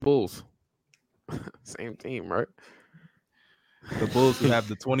Bulls. Same team, right? The Bulls who have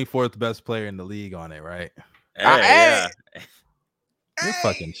the 24th best player in the league on it, right? Hey, yeah. You're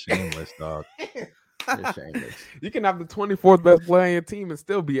fucking shameless, dog. You're shameless. You can have the 24th best player in your team and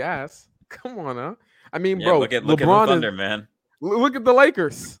still be ass. Come on, huh? I mean, Yeah, bro, look at the LeBron Thunder, is. man. Look at the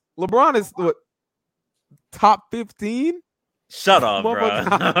Lakers. LeBron is what, top 15? Shut up, bro.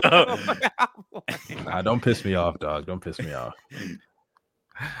 Nah, don't piss me off, dog. Don't piss me off.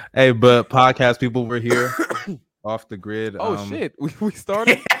 Hey, but podcast people, we're here off the grid. Oh shit, we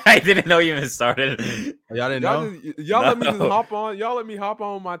started. I didn't know you even started. Y'all didn't know? Y'all let me just hop on. Y'all let me hop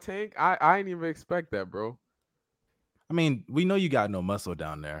on my tank. I ain't even expect that, bro. I mean, we know you got no muscle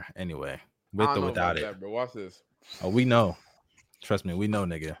down there anyway, with or without it. That, bro. Watch this. Oh, we know. Trust me, we know,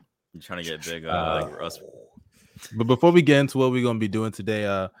 nigga. You trying to get big, like us. But before we get into what we're gonna be doing today,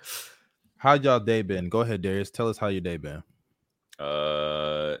 how y'all day been? Go ahead, Darius. Tell us how your day been.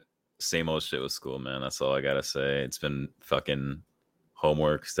 Same old shit with school, man. That's all I gotta say. It's been fucking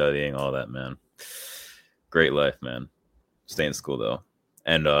homework, studying, all that, man. Great life, man. Stay in school though.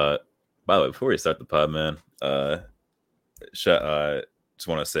 And by the way, before we start the pod, man, just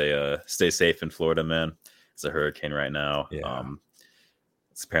want to say, stay safe in Florida, man. It's a hurricane right now. Yeah.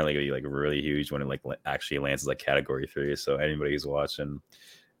 It's apparently gonna be like really huge when it like actually lands as like Category 3. So anybody who's watching,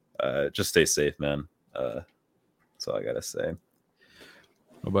 just stay safe, man. That's all I gotta say.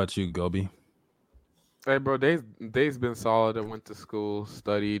 What about you, Gobi? Hey, bro, day's been solid. I went to school,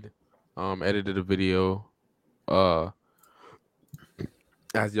 studied, edited a video. As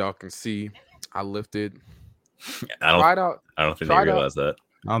y'all can see, I lifted. I don't think they realize that.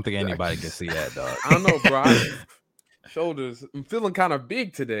 I don't think anybody can see that, dog. I don't know, bro. Shoulders. I'm feeling kind of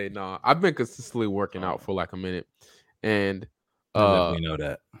big today. Nah, I've been consistently working out for like a minute, and we know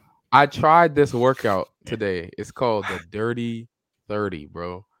that. I tried this workout today. It's called the Dirty 30,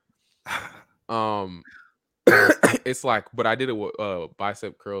 bro. It's like, but I did it with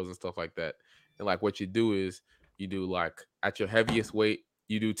bicep curls and stuff like that. And like, what you do is you do like at your heaviest weight,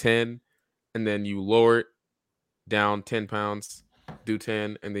 you do 10, and then you lower it down 10 pounds, do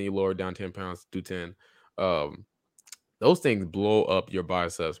 10, and then you lower it down 10 pounds, do 10. Those things blow up your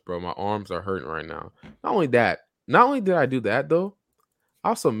biceps, bro. My arms are hurting right now. Not only did I do that though, I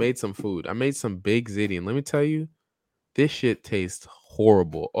also made some food. I made some baked ziti, and let me tell you, this shit tastes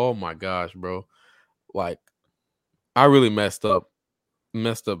horrible. Oh my gosh, bro. Like, I really messed up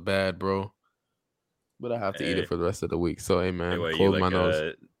bad, bro. But I have to eat it for the rest of the week. So, hey, man, close my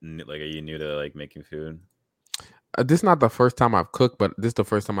nose. Like, are you new to like making food? This is not the first time I've cooked, but this is the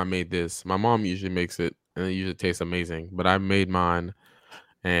first time I made this. My mom usually makes it, and it usually tastes amazing. But I made mine,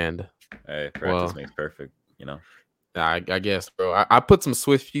 and practice makes perfect, you know. I guess, bro. I put some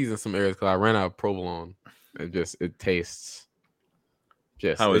Swiss cheese in some areas because I ran out of provolone. It tastes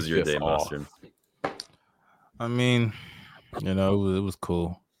just. How was your day, Mustard? I mean, you know, it was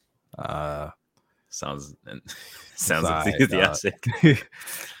cool. Sounds enthusiastic.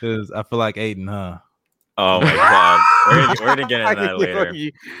 I feel like Aiden, huh? Oh my god, we're gonna get into that later.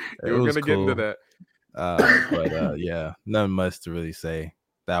 We're gonna get into that. But yeah, nothing much to really say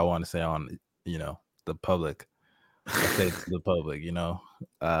that I want to say on the public. I say to the public,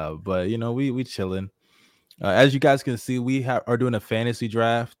 but we chilling. As you guys can see, we are doing a fantasy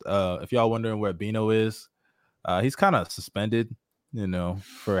draft. If y'all wondering where Bino is, he's kind of suspended,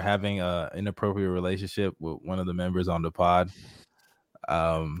 for having an inappropriate relationship with one of the members on the pod.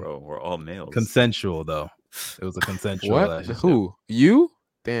 Bro, we're all males. Consensual though. It was a consensual relationship. Who? You?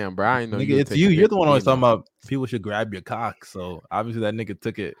 Damn, bro. I know. Nigga, it's you. You're the one always talking about people should grab your cock. So obviously that nigga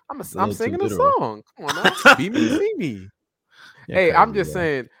took it. I'm singing a song. Come on, now. Be me, see me. Yeah, hey, I'm just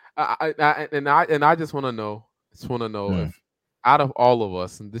saying. I just want to know. If out of all of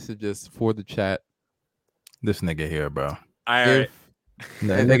us, and this is just for the chat. This nigga here, bro. Answer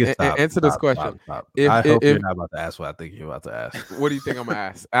this question. Stop. I hope you're not about to ask what I think you're about to ask. What do you think I'm gonna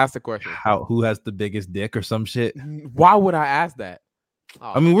ask? Ask the question. Who has the biggest dick or some shit? Why would I ask that?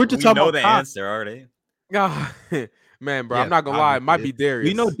 I mean, we're just talking about the answer already. Man, bro, I'm not gonna lie. It might be Darius.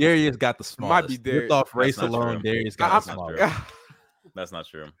 We know Darius got the smallest. Might be Darius. Just off race alone, Darius got the smallest. That's not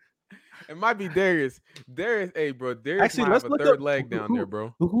true. It might be Darius. Hey, bro. Darius actually might have a third leg down there,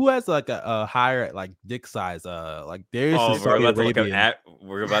 bro. Who has like a higher like dick size? Like Darius. Oh, we're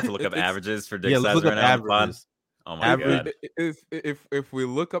about to look up averages for dick size right now. Oh my god. If we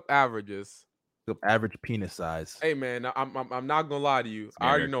look up averages. Average penis size. Hey man, I'm not gonna lie to you. I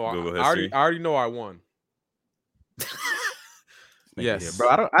already know. I already know I won. Yes, bro.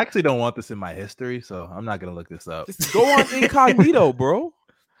 I actually don't want this in my history, so I'm not gonna look this up. Just go on incognito, bro.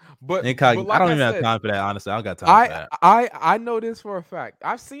 But I like don't I even have said, time for that. Honestly, I don't got time for that. I know this for a fact.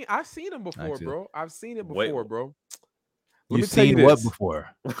 I've seen him before, Actually. bro. I've seen it Wait, before, bro. Let You've me tell you seen what this. before?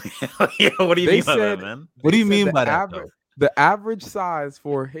 Yeah, what do you They mean by that, said man? What do they you said mean the by that, average though? the average size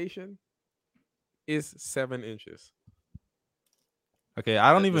for Haitian is 7 inches. Okay,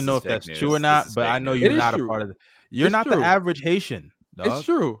 I don't This even is know if fake that's news. true or This not, is but I fake know news. you're It is not a true. part of it. You're It's not the true. average Haitian, dog. It's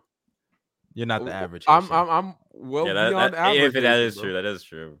true. You're not the average Haitian. I'm well Yeah, beyond average. that Haitian, is bro. true. That is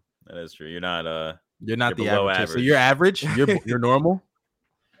true. That is true. You're not You're not you're the below average. So you're average. You're normal.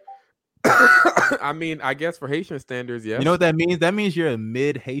 I mean, I guess for Haitian standards, yes. You know what that means? That means you're a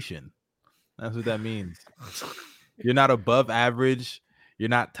mid Haitian. That's what that means. You're not above average. You're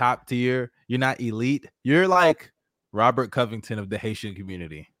not top tier. You're not elite. You're like Robert Covington of the Haitian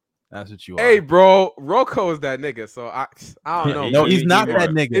community. That's what you are. Hey, bro, Rocco is that nigga. So I don't know. No, man. he's not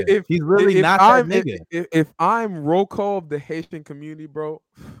that more. nigga. He's really not that nigga. If I'm Rocco of the Haitian community, bro,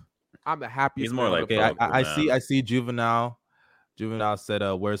 I'm the happiest. He's more man on like the Okay, planet. I see Juvenile. Juvenile said,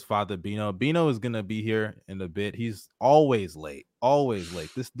 "Where's Father Bino? Bino is gonna be here in a bit. He's always late. Always late.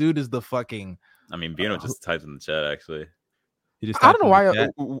 This dude is the fucking." I mean, Bino just typed in the chat actually. He just I don't know typed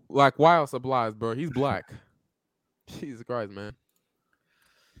in the why. chat. Like why else obliged, bro? He's black. Jesus Christ, man.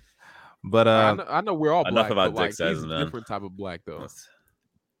 But I know we're all enough black, about but like dick sizes, he's a man. different type of black though.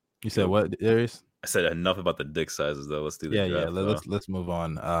 you said what, Darius? I said enough about the dick sizes though. Let's do the draft. Let's move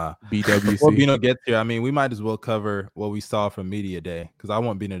on. BWC. Before Bino gets here, I mean, we might as well cover what we saw from Media Day because I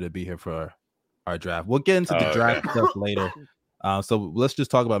want Bino to be here for our draft. We'll get into the draft stuff later. So let's just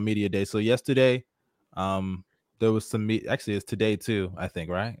talk about Media Day. So yesterday, there was some actually it's today too, I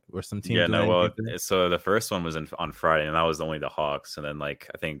think, right? Where some teams so the first one was on Friday, and that was only the Hawks, and then like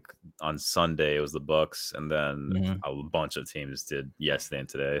I think on Sunday it was the Bucks, and then a bunch of teams did yesterday and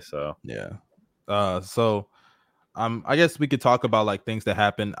today. So yeah. I guess we could talk about like things that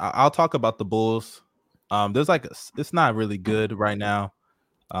happened. I'll talk about the Bulls. There's like it's not really good right now.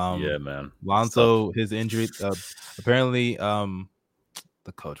 Yeah, man. Lonzo, his injury, apparently,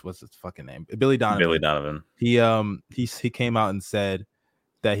 the coach, what's his fucking name? Billy Donovan. He came out and said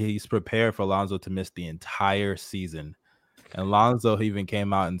that he's prepared for Lonzo to miss the entire season. And Lonzo even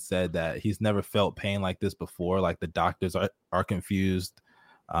came out and said that he's never felt pain like this before. Like the doctors are confused.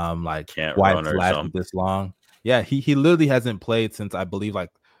 Like can't why run it's or lasted jump this long. Yeah, he literally hasn't played since I believe like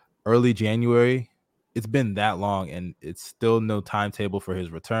early January. It's been that long, and it's still no timetable for his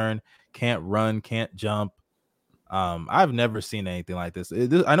return. Can't run, can't jump. I've never seen anything like this.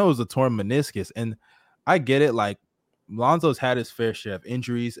 I know it was a torn meniscus, and I get it. Like Lonzo's had his fair share of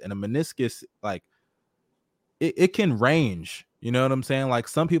injuries, and a meniscus, like it can range. You know what I'm saying? Like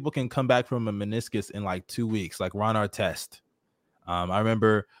some people can come back from a meniscus in like 2 weeks, like Ron Artest. I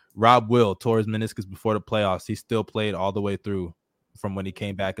remember Rob Will tore his meniscus before the playoffs. He still played all the way through from when he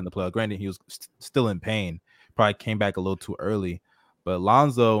came back in the playoffs. Granted, he was still in pain. Probably came back a little too early. But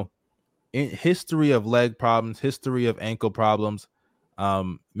Lonzo, in history of leg problems, history of ankle problems,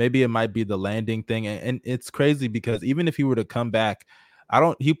 maybe it might be the landing thing. And it's crazy because even if he were to come back,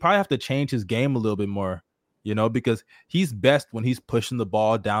 he probably have to change his game a little bit more, you know, because he's best when he's pushing the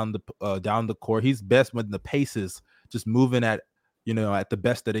ball down the court. He's best when the pace is just moving at the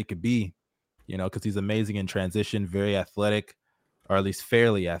best that it could be, you know, because he's amazing in transition, very athletic, or at least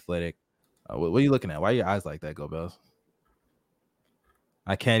fairly athletic. What are you looking at? Why are your eyes like that, Go Bells?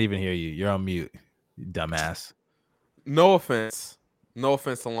 I can't even hear you. You're on mute, you dumbass. No offense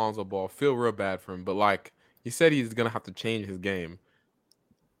to Lonzo Ball. Feel real bad for him, but like he said, he's gonna have to change his game.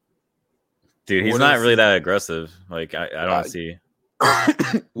 Dude, he's not really that aggressive. Like I don't see.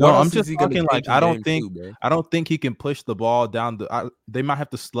 No, I'm just talking like I don't think he can push the ball down they might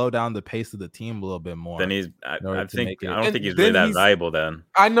have to slow down the pace of the team a little bit more. Then I don't think he's really that valuable then.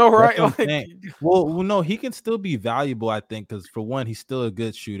 I know, right? Well, no, he can still be valuable, I think, because for one, he's still a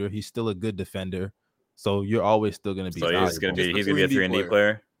good shooter, he's still a good defender. So you're always still gonna be valuable. He's gonna be a 3-and-D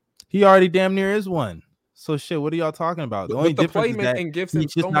player. He already damn near is one. So shit, what are y'all talking about? The only difference is that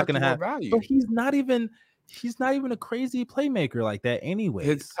he's just not gonna have value. But he's not even a crazy playmaker like that anyway.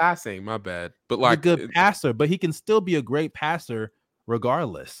 His passing, my bad. But like he's a good passer, but he can still be a great passer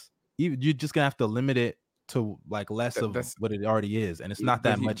regardless. You're just gonna have to limit it to like less of what it already is, and it's not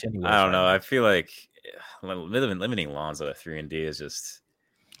that much anyway. I don't know. I feel like limiting Lonzo to 3-and-D is just.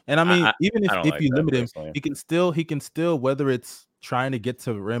 And I mean, even if you limit him, he can still whether it's trying to get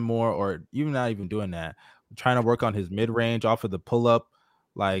to the rim more or even not even doing that, trying to work on his mid range off of the pull up.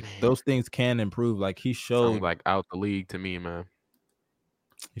 Like those things can improve. Like he showed, like out the league to me, man.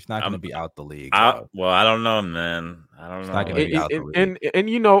 He's not going to be out the league. Well, I don't know, man. I don't know. Not going to be out the league. And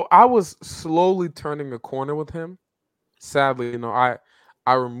you know, I was slowly turning a corner with him. Sadly, you know,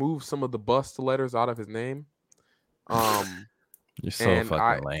 I removed some of the bust letters out of his name. You're so and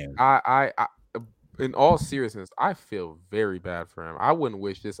fucking lame. I in all seriousness, I feel very bad for him. I wouldn't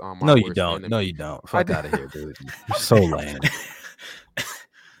wish this on my No, you worst don't. enemy. No, you don't. Fuck out of here, dude. You're so lame.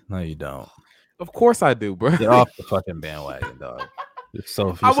 No, you don't. Of course I do, bro. Get off the fucking bandwagon, dog.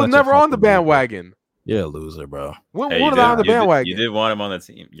 You're I was never on the bandwagon. Loser. You're a loser, bro. When was I on the bandwagon? You did want him on the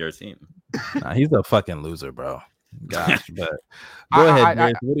team, your team. Nah, he's a fucking loser, bro. Gosh, but go ahead,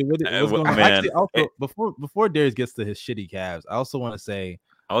 Darius. What's going on? Actually, also before Darius gets to his shitty Cavs, I also want to say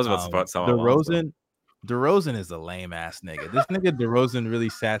I was about to spot DeRozan is a lame ass nigga. This nigga DeRozan really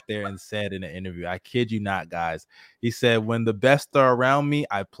sat there and said in an interview, I kid you not, guys. He said, "When the best are around me,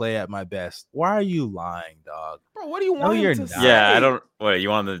 I play at my best." Why are you lying, dog? Bro, what do you want him to say? Yeah, I don't. What you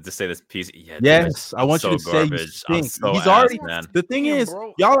wanted to say this piece? Yeah, yes, I want you to say you stink. He's already. The thing is,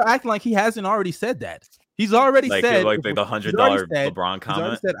 y'all are acting like he hasn't already said that. He's already said like the $100 LeBron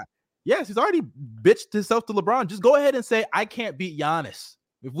comment. Yes, he's already bitched himself to LeBron. Just go ahead and say, I can't beat Giannis.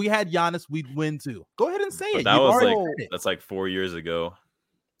 If we had Giannis, we'd win too. Go ahead and say it. That was that's like 4 years ago.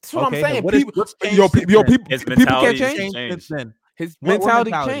 That's what I'm saying. His people can't change since then. His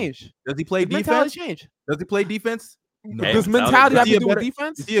mentality changed. Does he play defense? Does he play defense? No. Does mentality have to do with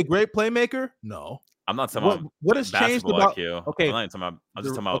defense? Is he a great playmaker? No. I'm not talking about what has changed about IQ. Okay. I'm just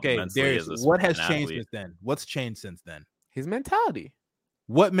talking about mentally. Darius, what has changed since then? What's changed since then? His mentality.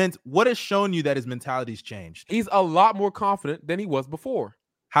 What has shown you that his mentality's changed? He's a lot more confident than he was before.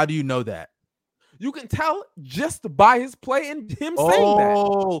 How do you know that? You can tell just by his play and him saying that.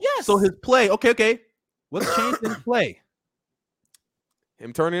 Oh, yes. So his play. Okay. What's changed in his play?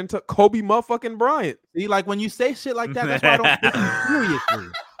 Him turning into Kobe motherfucking Bryant. See, like when you say shit like that, that's why I don't take you seriously.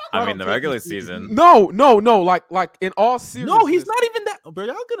 I mean, the regular season. No. Like in all seriousness. No, he's not even that. Bro,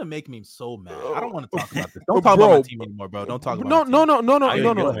 y'all gonna make me so mad. I don't want to talk about this. Don't talk about my team anymore, bro. Don't talk about No.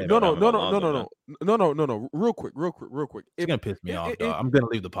 Real quick. It's gonna piss me off, dog. I'm gonna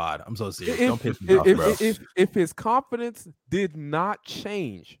leave the pod. I'm so serious. Don't piss me off, bro. If his confidence did not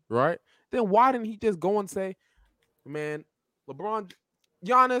change, right? Then why didn't he just go and say, man,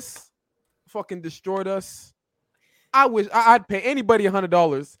 Giannis fucking destroyed us. I wish I'd pay anybody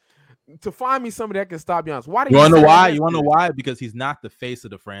 $100 to find me somebody that can stop Giannis. Why do you want to know why? You want to know why? Because he's not the face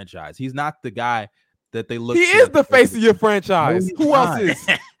of the franchise. He's not the guy that they look. He is the face of your franchise. Who else is?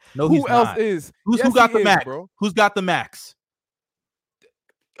 No, who else is? Who got the max, bro? Who's got the max?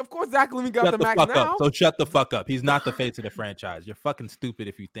 Of course, Zach LaVine got the max now. So shut the fuck up. He's not the face of the franchise. You're fucking stupid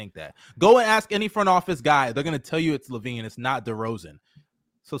if you think that. Go and ask any front office guy. They're gonna tell you it's LaVine. It's not DeRozan.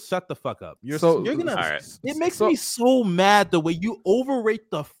 So shut the fuck up. You're gonna. Right. It makes me so mad the way you overrate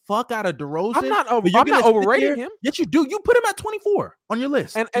the fuck out of DeRozan. I'm not overrating him. Yes, you do. You put him at 24 on your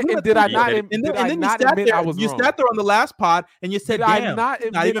list. And did I not? And then you sat there on the last pod and you said, "Damn, not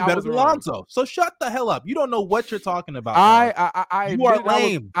even better than Lonzo." So shut the hell up. You don't know what you're talking about. You are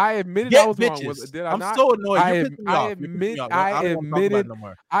lame. I admitted I was wrong. Did I not? I'm so annoyed. I admitted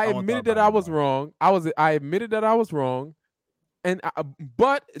that I was wrong. I admitted that I was wrong. And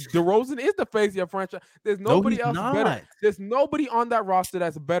but DeRozan is the face of your franchise. There's nobody else better. There's nobody on that roster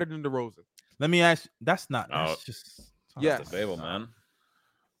that's better than DeRozan. Let me ask. That's just debatable, man.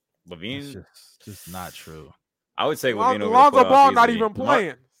 LaVine, just not true. I would say LaVine over Lonzo Ball not even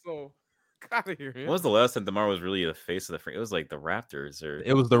playing. So out of here. When was the last time DeMar was really the face of the franchise? It was like the Raptors, or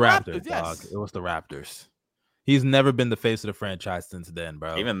it was the Raptors, dog. It was the Raptors. He's never been the face of the franchise since then,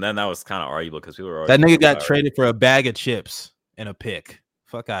 bro. Even then, that was kind of arguable because people were that nigga got traded for a bag of chips. And a pick.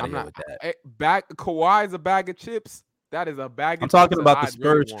 Fuck out of here with that. Kawhi is a bag of chips. That is a bag of chips. I'm talking about the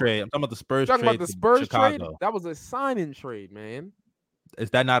Spurs trade. I'm talking about the Spurs trade. About the Spurs trade? That was a sign-in trade, man. Is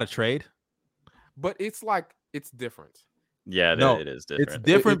that not a trade? But it's like it's different. Yeah, it is different. It's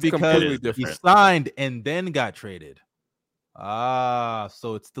different because he signed and then got traded.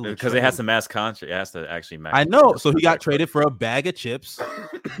 So it's still because it has to match contract. It has to actually match. I know. So he got traded for a bag of chips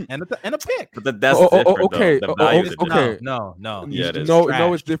and a pick. But that's okay. Okay. No. Yeah,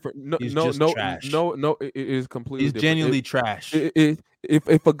 no, it's different. No, it is completely. He's different. Genuinely trash.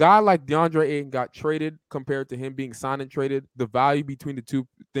 If a guy like DeAndre Ayton got traded compared to him being signed and traded, the value between the two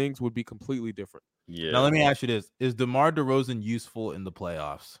things would be completely different. Yeah. Now let me ask you this: is DeMar DeRozan useful in the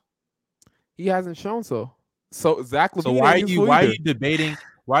playoffs? He hasn't shown so. So Zach LaVine. So why are you debating?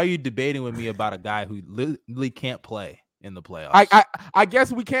 Why are you debating with me about a guy who literally can't play in the playoffs? I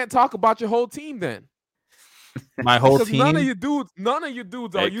guess we can't talk about your whole team then. My whole team. None of your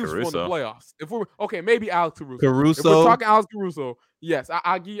dudes are useful in the playoffs. If we're maybe Alex Caruso. If we're talking Alex Caruso, yes,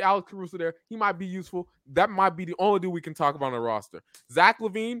 I give you Alex Caruso there. He might be useful. That might be the only dude we can talk about on the roster. Zach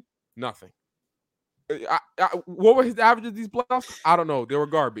LaVine, nothing. What were his averages these playoffs? I don't know. They were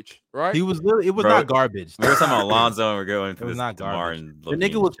garbage, right? He was literally, it was Bro, not garbage. We were talking about Alonzo and we're going It to was this not DeMar garbage. and The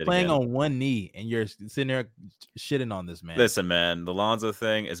Levine nigga was shit playing again. on one knee, and you're sitting there shitting on this man. Listen, man, the Lonzo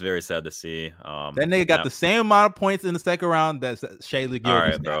thing is very sad to see. That nigga got the same amount of points in the second round that Shea Gilgeous. All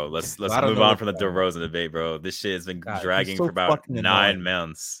right, bro. Let's move on from the DeRozan debate, bro. This shit has been dragging for about 9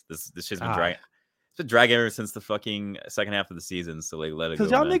 months. This shit's been dragging. It's been dragging ever since the fucking second half of the season. So like, let it go.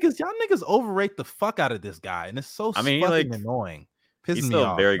 Because y'all niggas overrate the fuck out of this guy, and it's so fucking annoying. He's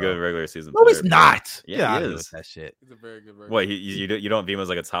still very good regular season. No, he's not. Yeah, he is. That shit. He's a very good. What you don't view him as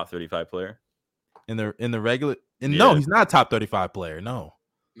like a top 35 player in the regular? No, he's not a top 35 player. No.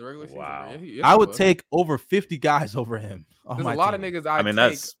 The regular season, wow. I would take over 50 guys over him. There's a lot of niggas. I mean,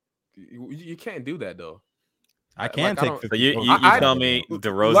 that's you can't do that though. I can't take. So you tell me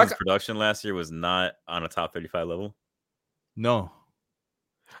DeRozan's production last year was not on a top 35 level? No.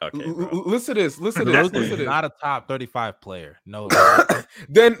 Okay. Listen to this. DeRozan not a top 35 player. No.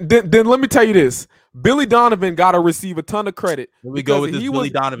 then let me tell you this. Billy Donovan got to receive a ton of credit. Here we go with this Billy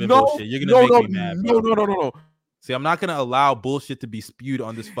Donovan bullshit. You're gonna make me mad. Bro. No. See, I'm not gonna allow bullshit to be spewed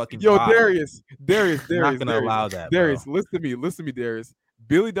on this fucking. Yo, Darius. I'm not gonna allow that. Darius, listen to me, Darius.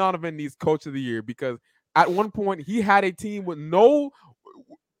 Billy Donovan needs Coach of the Year because at one point he had a team without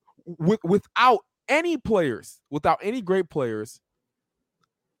any players, without any great players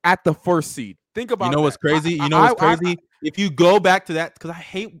at the first seed. Think about. You know what's crazy? If you go back to that, because I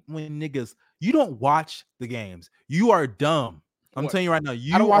hate when niggas you don't watch the games. You are dumb. I'm telling you right now.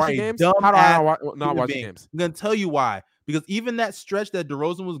 You I don't watch are the games. Dumb How do I not watch the games? I'm gonna tell you why. Because even that stretch that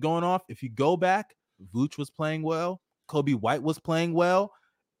DeRozan was going off, if you go back, Vooch was playing well. Kobe White was playing well.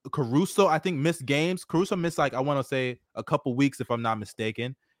 Caruso, I think, missed games. Caruso missed, like, I want to say a couple weeks, if I'm not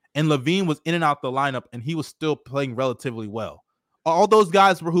mistaken. And Levine was in and out the lineup, and he was still playing relatively well. All those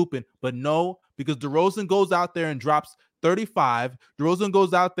guys were hooping, but no, because DeRozan goes out there and drops 35. DeRozan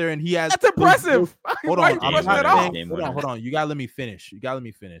goes out there and he has. That's impressive. Hold on. Hold on. You gotta let me finish.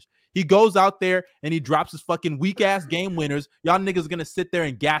 He goes out there and he drops his fucking weak ass game winners. Y'all niggas gonna sit there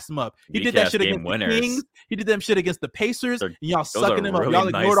and gas him up. He did that shit against the Kings. He did them shit against the Pacers. And y'all sucking him up. Y'all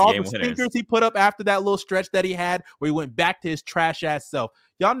ignored all the stinkers he put up after that little stretch that he had where he went back to his trash ass self.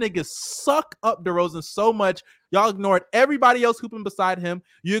 Y'all niggas suck up DeRozan so much. Y'all ignored everybody else hooping beside him.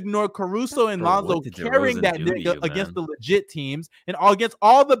 You ignored Caruso and Lonzo carrying that nigga against the legit teams, and against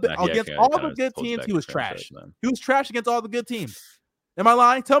all the good teams. He was trash. He was trash against all the good teams. Am I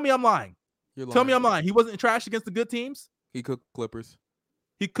lying? Tell me I'm lying. Tell me I'm lying. He wasn't trash against the good teams. He cooked Clippers.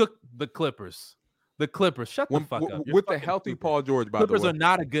 He cooked the Clippers. The Clippers. Shut the fuck up. With a healthy Paul George, by the way. Clippers are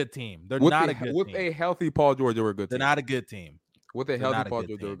not a good team. They're not a good team. With a healthy Paul George, they were a good team. They're not a good team. With a healthy Paul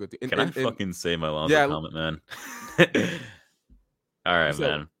George, they were a good team. Can I fucking say my Lonzo comment, man? All right,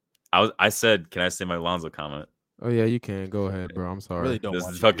 man. I said, can I say my Lonzo comment? Oh yeah, you can. Go ahead, bro. I'm sorry. Really don't this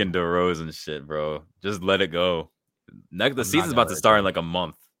want fucking DeRozan shit, bro. Just let it go. The season's about to start in like a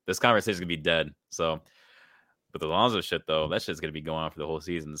month. This conversation's gonna be dead. So, but the Lonzo shit though, that shit's gonna be going on for the whole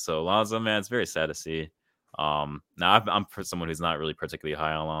season. So Lonzo, man, it's very sad to see. Now I'm for someone who's not really particularly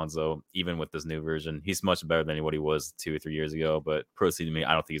high on Lonzo, even with this new version. He's much better than what he was 2 or 3 years ago. But proceed to me,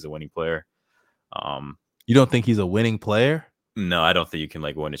 I don't think he's a winning player. You don't think he's a winning player? No, I don't think you can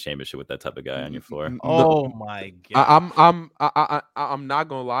like win a championship with that type of guy on your floor. Oh my god! I'm not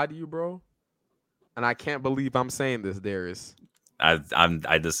gonna lie to you, bro, and I can't believe I'm saying this, Darius. I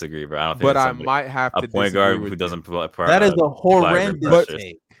disagree, bro. I don't think. But I might have to a point guard who doesn't play. That is a horrendous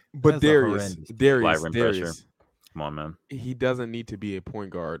take. But Darius, come on, man. He doesn't need to be a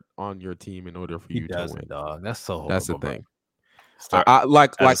point guard on your team in order for you to win. Dog. That's so horrible. That's the thing.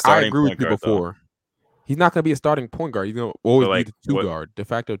 I agree with you before. He's not going to be a starting point guard. He's going to always be the two guard, de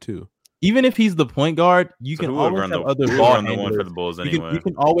facto two. Even if he's the point guard, you can always have other ball handlers. For the Bulls anyway. You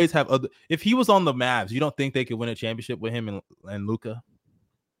can always have other. If he was on the Mavs, you don't think they could win a championship with him and Luka?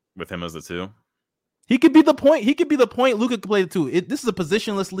 With him as the two? He could be the point. Luka could play the two. This is a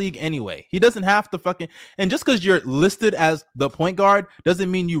positionless league anyway. He doesn't have to fucking. And just because you're listed as the point guard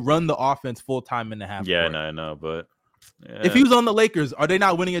doesn't mean you run the offense full time in the half. Yeah, no, I know, but if he was on the Lakers, are they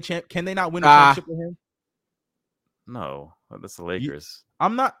not winning a champ? Can they not win a championship with him? No, that's the Lakers.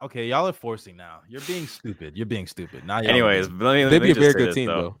 I'm not okay. Y'all are forcing now. You're being stupid. Now, anyways, they'd be a very good team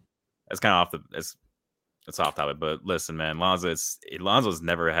though. It's kind of it's off topic, but listen, man, Lonzo's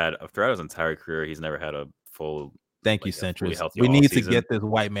never had throughout his entire career. He's never had a full. Thank you, Centrist. We need to get this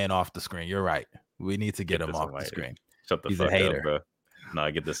white man off the screen. You're right. We need to get him off the screen. Shut the fuck up, bro. No,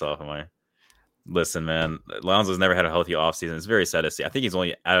 get this off of my. Listen, man, Lonzo's never had a healthy offseason. It's very sad to see. I think he's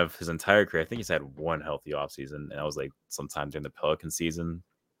only out of his entire career. I think he's had one healthy offseason, and that was like sometime during the Pelican season.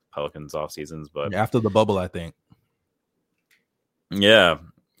 Pelicans off seasons, but After the bubble, I think. yeah.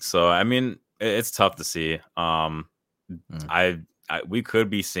 So I mean, it's tough to see. We could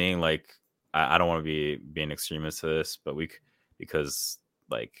be seeing like I don't want to be being extremist to this, but because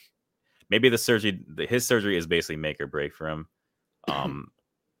like maybe his surgery is basically make or break for him.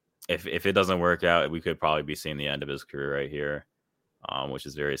 If it doesn't work out, we could probably be seeing the end of his career right here, which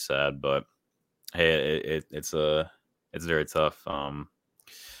is very sad. But hey, it's very tough.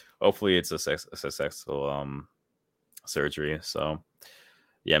 Hopefully it's a successful surgery. So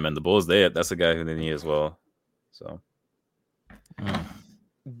yeah, man, the Bulls, that's a guy who they need as well. So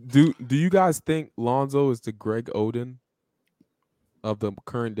do you guys think Lonzo is the Greg Oden of the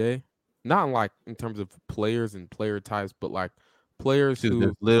current day? Not like in terms of players and player types, but like players who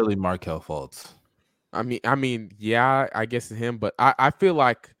Dude, literally Markelle Fultz. I mean, yeah, I guess him, but I feel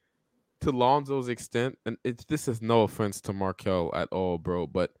like to Lonzo's extent, and this is no offense to Markelle at all, bro,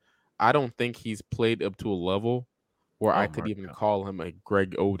 but I don't think he's played up to a level where I could even call him a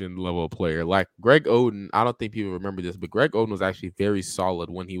Greg Oden level player. Like Greg Oden, I don't think people remember this, but Greg Oden was actually very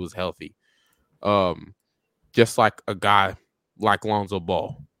solid when he was healthy. Just like a guy like Lonzo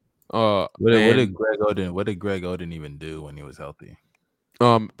Ball. What did Greg Oden even do when he was healthy?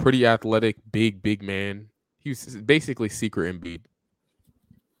 Pretty athletic, big man. He was basically secret Embiid.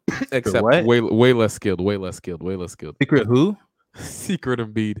 Except way less skilled. Secret who? Secret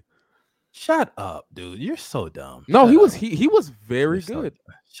Embiid. Shut up, dude. You're so dumb. No, he was very good.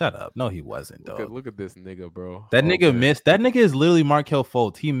 Shut up. No, he wasn't, dog. Look at this nigga, bro. That nigga missed. That nigga is literally Markelle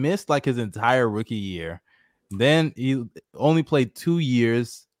Fultz. He missed like his entire rookie year. Then he only played 2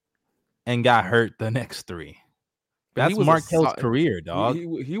 years and got hurt the next 3. That's Markel's career, dog.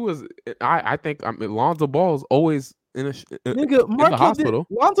 He was. I think Lonzo Ball's always in the hospital.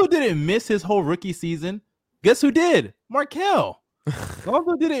 Lonzo didn't miss his whole rookie season. Guess who did? Markelle.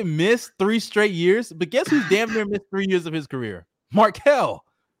 Lonzo didn't miss 3 straight years, but guess who's damn near missed 3 years of his career? Markelle.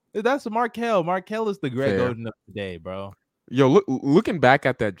 That's Markelle. Markelle is the Greg Oden of today, bro. Yo, looking back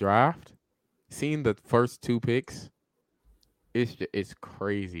at that draft, seeing the first 2 picks, it's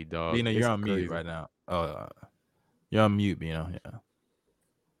crazy, dog. Bino, you're on mute right now. Oh, you're on mute, Bino. Yeah.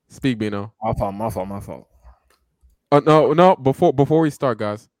 Speak, Bino. My fault. No. Before we start,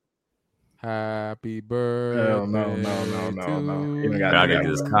 guys. Happy birthday. No. You don't gotta do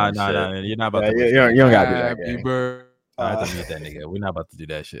this. No. You're not about to. You don't gotta do that. Happy birthday. I have to mute that nigga. We're not about to do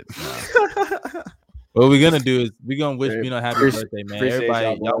that shit. No. What we're gonna do is we're gonna wish Bino happy birthday, man.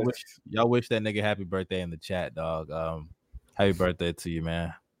 Everybody, y'all wish that nigga happy birthday in the chat, dog. Happy birthday to you,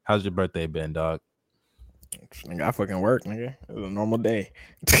 man. How's your birthday been, dog? Nigga, I fucking work, nigga. It was a normal day.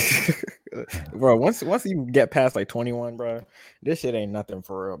 Bro, once you get past like 21, bro, this shit ain't nothing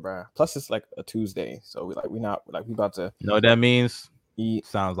for real, bro. Plus it's like a Tuesday, so we about to. You know what that means? Eat.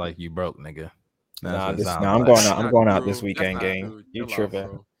 Sounds like you broke, nigga. I'm going out this weekend, gang. You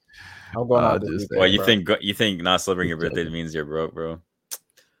tripping? I'm going out this weekend. Well, you think not celebrating your birthday means you're broke, bro?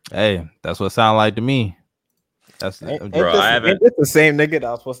 Hey, that's what it sounds like to me. Ain't this the same nigga that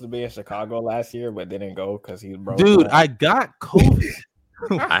was supposed to be in Chicago last year but didn't go because he's broke? Dude, I got COVID.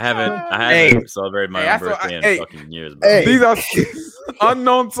 I haven't celebrated my own birthday in fucking years, bro. Hey. These are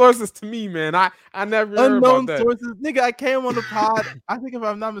unknown sources to me, man. I never heard about that. Sources, nigga. I came on the pod. I think if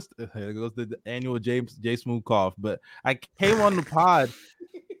I'm not mistaken, it goes to the annual J Smooth cough. But I came on the pod.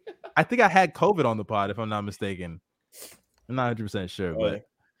 I think I had COVID on the pod, if I'm not mistaken. I'm not 100% sure, but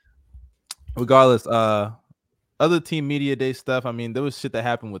regardless, other team media day stuff. I mean, there was shit that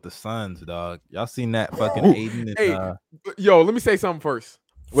happened with the Suns, dog. Y'all seen that fucking Aiden? Hey, yo, let me say something first.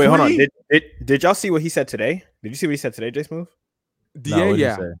 Wait, hold on. Did y'all see what he said today? Did you see what he said today, J Smooth?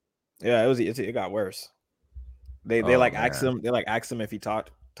 Yeah. It got worse. They asked him if he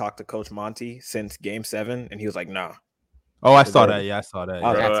talked to Coach Monty since Game 7, and he was like, nah. Oh, I saw that. Yeah, I saw that.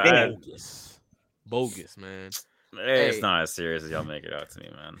 Bogus, man. It's not as serious as y'all make it out to me,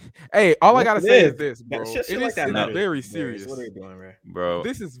 man. Hey, all I gotta say is this, bro. It is very serious. What are you doing, bro?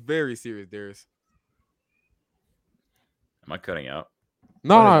 This is very serious, Darius. Am I cutting out?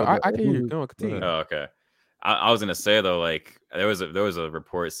 No, I can hear you. No, continue. Oh, okay. I was gonna say though, like there was a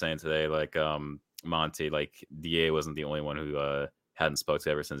report saying today, like Monty, like DA wasn't the only one who hadn't spoke to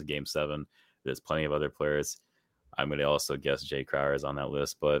ever since Game 7. There's plenty of other players. I'm gonna also guess Jay Crowder is on that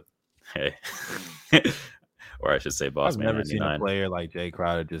list, but hey. Or I should say, Boss Man. I've never seen a player like Jay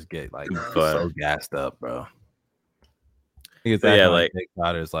Crowder just get like so gassed up, bro. Like Jay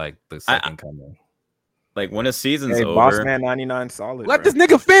Crowder is like the second coming. Like when a season's over, Boss Man 99 solid. Let this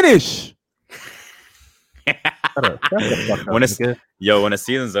nigga finish. When a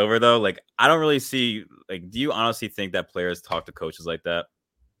season's over though, like I don't really see. Like, do you honestly think that players talk to coaches like that?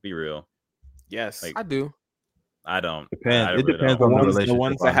 Be real. Yes. Like, I do. I don't. Depends. I It really depends don't. on the The relationship.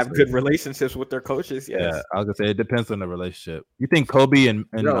 ones that have honestly. good relationships with their coaches, yes. Yeah, I was gonna say it depends on the relationship. You think Kobe and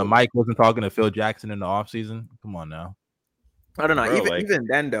Bro. Mike wasn't talking to Phil Jackson in the offseason? Come on now. I don't know. Bro, Even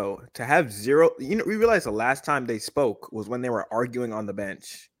then, though, to have zero, we realized the last time they spoke was when they were arguing on the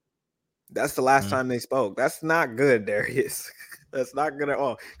bench. That's the last time they spoke. That's not good, Darius. That's not good at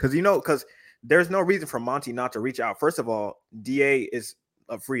all. Because there's no reason for Monty not to reach out. First of all, DA is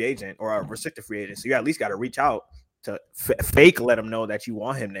a free agent or a restricted free agent, so you at least got to reach out to fake let him know that you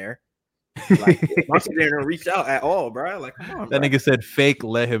want him there. Like Monty didn't reach out at all, bro. Like, come on, That bro. nigga said fake.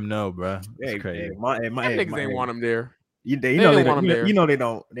 Let him know, bro. That's Hey, crazy. Them niggas ain't want him there. They know don't want him there.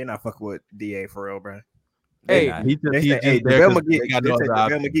 they're not fucking with DA for real, bro. Hey, Nah, he's They just said, hey, there JaVale 'cause they McGee, got no other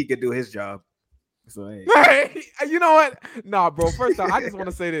option. JaVale McGee could do his job. So hey. hey, you know what? Nah, bro. First off, I just want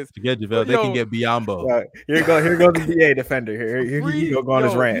to say this. Forget JaVale. They can get Biombo. Right, here goes the DA defender. Here he go on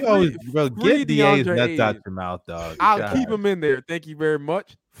his rant. You always, bro, free get DA's DeAndre nuts out Ayton. your mouth, dog. I'll God. keep him in there. Thank you very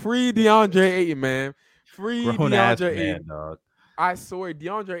much. Free DeAndre Ayton, man. Free Grown ass DeAndre man, Ayton. dog. I swear,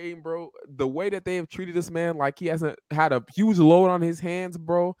 DeAndre Ayton, bro, the way that they have treated this man like he hasn't had a huge load on his hands,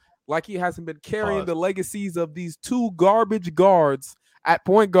 bro, like he hasn't been carrying the legacies of these two garbage guards at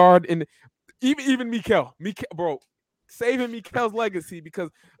point guard, and even Mikal, bro, saving Mikel's legacy, because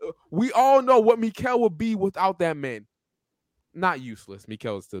we all know what Mikel would be without that man. Not useless.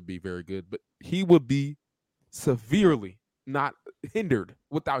 Mikel would still be very good, but he would be severely not hindered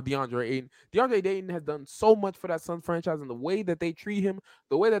without DeAndre Ayton. DeAndre Ayton has done so much for that Suns franchise, and the way that they treat him,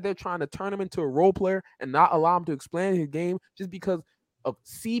 the way that they're trying to turn him into a role player and not allow him to explain his game just because of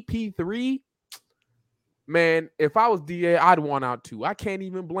CP3. Man, if I was DA, I'd want out too. I can't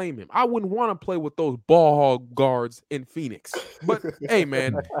even blame him. I wouldn't want to play with those ball hog guards in Phoenix. But hey,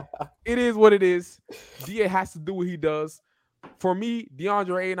 man, it is what it is. DA has to do what he does. For me,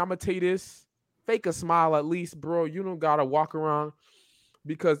 DeAndre Ayton, I'm going to tell you this. Fake a smile at least, bro. You don't got to walk around,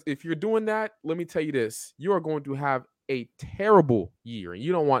 because if you're doing that, let me tell you this. You are going to have a terrible year, and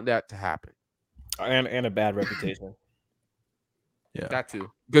you don't want that to happen. And a bad reputation. Yeah, that too.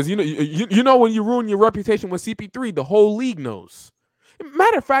 Because you know when you ruin your reputation with CP3, the whole league knows.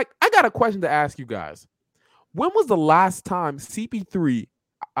 Matter of fact, I got a question to ask you guys. When was the last time CP3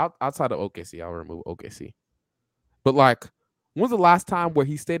 outside of OKC? I'll remove OKC. But like, when was the last time where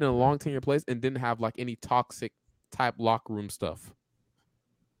he stayed in a long tenure place and didn't have like any toxic type locker room stuff?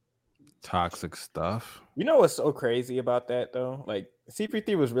 Toxic stuff. You know what's so crazy about that though? Like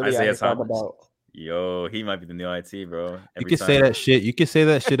CP3 was really Isaiah talking Thomas. about. Yo, he might be the new IT, bro. You can say that shit. You can say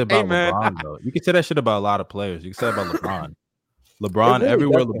that shit about man. LeBron, though. You can say that shit about a lot of players. You can say it about LeBron. LeBron, really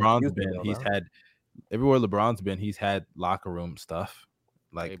everywhere does LeBron's confuse me, been, he's had locker room stuff.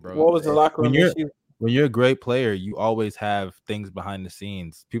 Like, Hey, bro, What was the locker room issue? when you're a great player, you always have things behind the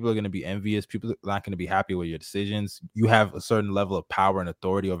scenes. People are going to be envious. People are not going to be happy with your decisions. You have a certain level of power and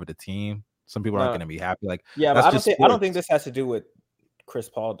authority over the team. Some people aren't going to be happy. Like, Yeah, that's but just I don't think sports. this has to do with Chris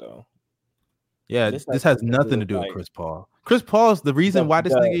Paul though. Yeah, This this has has nothing to do with like- Chris Paul. Chris Paul is the reason why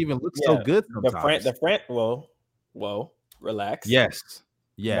this nigga even looks so good sometimes. Whoa, relax. Yes.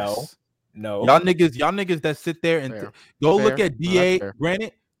 No. Y'all niggas that sit there and Fair. go Fair. look at No, DA. that's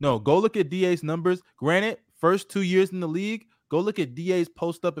fair. Go look at DA's numbers. Granted, first 2 years in the league, go look at DA's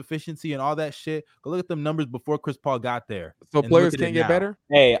post-up efficiency and all that shit. Go look at them numbers before Chris Paul got there. So and players look at it can't get now. better?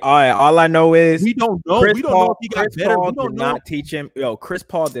 Hey, all I know is We don't know. Chris We don't Paul, know if he got Chris better. Paul We don't did know. not teach him. Yo, Chris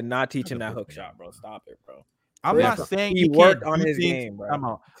Paul did not teach him that hook shot, bro. Stop it, bro. I'm Chris not Paul- saying he can't worked on do his things. game,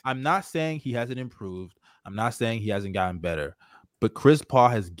 bro. I'm not saying he hasn't improved. I'm not saying he hasn't gotten better. But Chris Paul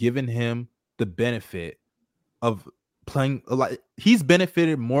has given him the benefit of playing. Like, he's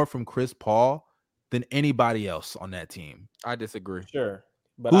benefited more from Chris Paul than anybody else on that team. I disagree. Sure,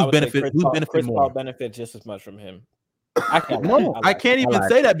 but Who's I would say benefit- who's benefit Chris more? Paul benefits just as much from him. I can't. I can't even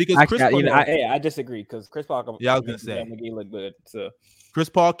say that because Chris Paul. I disagree because Chris Paul can. Yeah, I was gonna say. McGee look good. So Chris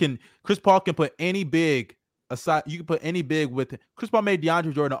Paul can put any big aside. You can put any big with it. Chris Paul made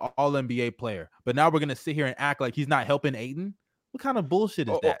DeAndre Jordan an All NBA player, but now we're gonna sit here and act like he's not helping Ayton. What kind of bullshit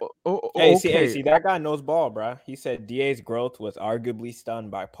is that? see, that guy knows ball, bro. He said DA's growth was arguably stunned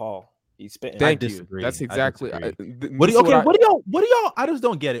by Paul. He's spitting. Thank you. disagree. That's I exactly. disagree. What do y'all? I just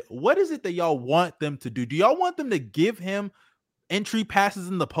don't get it. What is it that y'all want them to do? Do y'all want them to give him entry passes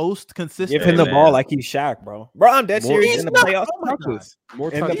in the post consistently? Give him the ball like he's Shaq, bro. Bro, I'm dead serious. He's In the not- playoffs, oh my God.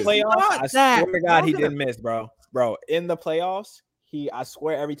 More in the touches. playoffs, not I that. swear to God, he How can didn't miss, bro. Bro, in the playoffs, I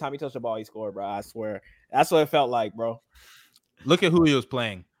swear every time he touched the ball, he scored, bro. I swear. That's what it felt like, bro. Look at who he was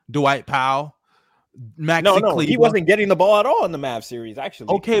playing. Dwight Powell, Maxi No, Kleber. he wasn't getting the ball at all in the Mavs series, actually.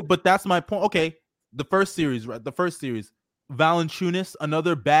 Okay, but that's my point. Okay, the first series, right? The first series, Valanciunas,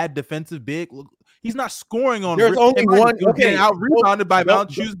 another bad defensive big. Look, he's not scoring on. There's only one. He was getting out rebounded by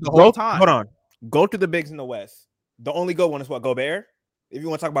Valanciunas the whole time. Hold on. Go to the bigs in the West. The only good one is what, Gobert? If you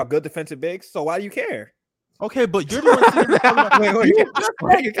want to talk about good defensive bigs, so why do you care? Okay, but you're the one sitting there talking about,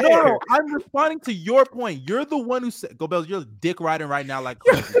 Wait, you care. no, I'm responding to your point. You're the one who said, Gobert, you're dick riding right now like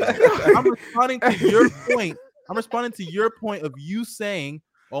crazy. I'm responding to your point. I'm responding to your point of you saying,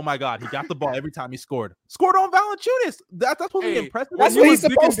 oh my God, he got the ball every time he scored. Scored on Valanciunas. That's supposed to be impressive. That's what he's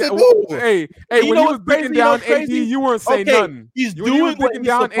supposed to do. Hey, when he was digging down AD, you weren't saying nothing. He's When he doing was what digging he's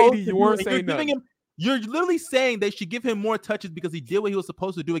down supposed AD, to you do. weren't If saying you're giving nothing. him, you're literally saying they should give him more touches because he did what he was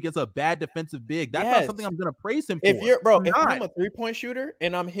supposed to do against a bad defensive big. That's not something I'm gonna praise him for. If I'm a 3-point shooter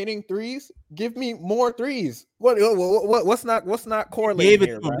and I'm hitting threes, give me more threes. What's not correlating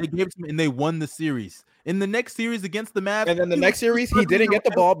here? They gave it to him, and they won the series. In the next series against the Mavs, and then the next series he didn't get the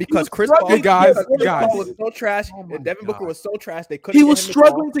ball because Chris Paul was so trash, and Devin Booker was so trash they couldn't. He was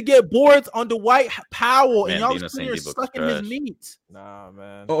struggling to get boards on Dwight Powell, and y'all was sitting there sucking his meat. Nah,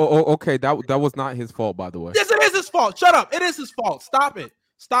 man. Oh, okay. That was not his fault, by the way. Yes, it is his fault. Shut up. It is his fault. Stop it.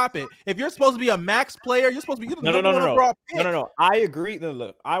 Stop it. If you're supposed to be a max player, you're supposed to be No. I agree.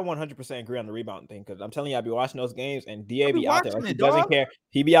 Look, I 100% agree on the rebounding thing because I'm telling you, I be watching those games and DA be out there like he doesn't care.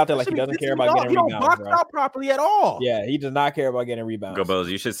 He be out there like he doesn't care about getting rebounds. He don't box out properly at all. Yeah, he does not care about getting rebounds. Go Bells.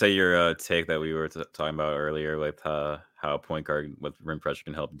 You should say your take that we were talking about earlier with how a point guard with rim pressure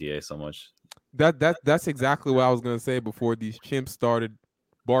can help DA so much. That's exactly what I was gonna say before these chimps started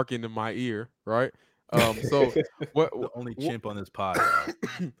barking in my ear, right? So what the only chimp on this pod?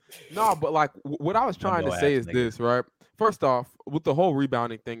 No, but like what I was trying to say is this, right? First off, with the whole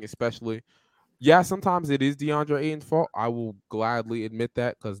rebounding thing, especially, yeah, sometimes it is DeAndre Ayton's fault. I will gladly admit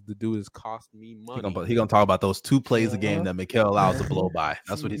that because the dude has cost me money. He's gonna talk about those 2 plays a game that Mikal allows to blow by.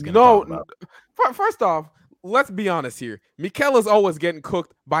 That's what he's gonna talk about. First off, let's be honest here. Mikal is always getting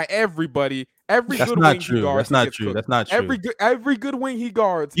cooked by everybody. That's not true. That's not true. Every good wing he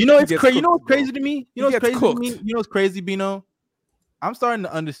guards. You know it's crazy. You know what's crazy to me? You know what's crazy to me? You know what's crazy, Bino? I'm starting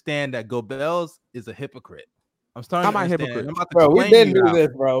to understand that Gobels is a hypocrite. I'm starting to understand. We've been through this,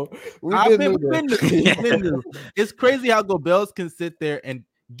 bro. We've been through this. It's crazy how Gobels can sit there and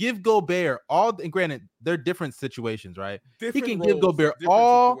give Gobert all. And granted, they're different situations, right? He can give Gobert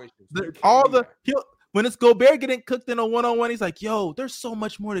when it's Gobert getting cooked in a one-on-one, he's like, yo, there's so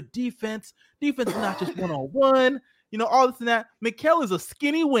much more to defense. Defense is not just one-on-one. You know, all this and that. Mikal is a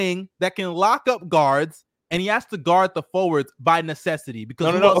skinny wing that can lock up guards, and he has to guard the forwards by necessity.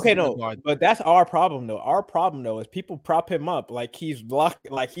 Because but that's our problem, though. Our problem, though, is people prop him up like he's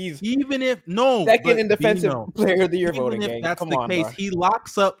blocked, like he's second in defensive player of the year voting. If that's the case, he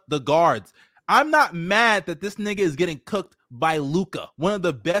locks up the guards. I'm not mad that this nigga is getting cooked by Luka, one of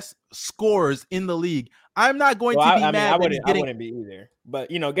the best scorers in the league. I'm not going to be mad. I wouldn't be either. But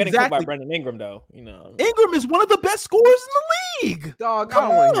getting cooked by Brandon Ingram, though, Ingram is one of the best scorers in the league. Dog, I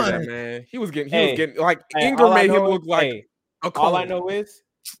don't want to hear that, man. He was getting like Ingram made him look like a clone. All I know is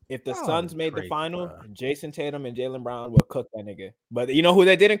if the Suns made the final, Jason Tatum and Jaylen Brown would cook that nigga. But you know who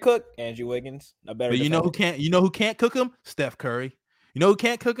they didn't cook? Andrew Wiggins. But you know who can't cook him? Steph Curry. You know who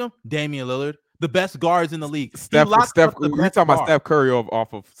can't cook him? Damian Lillard, the best guards in the league. We're talking about Steph Curry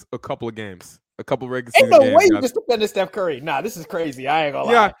off of a couple of games, a couple of regular season games. Ain't no way you just defended Steph Curry. Nah, this is crazy. I ain't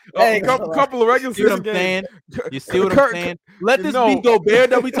gonna lie. Yeah, a couple of regular season games. You see what I'm saying? Let this be Gobert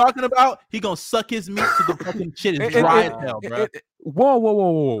that we talking about. He gonna suck his meat to the fucking shit is dry as hell, bro.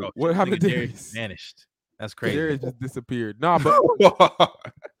 Whoa. Bro, what happened to Darius? Vanished. That's crazy. Darius just disappeared. Nah, but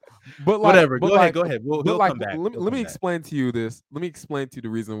But whatever. Go ahead. We'll come back. Let me explain to you this. Let me explain to you the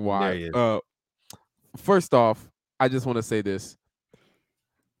reason why. First off, I just want to say this.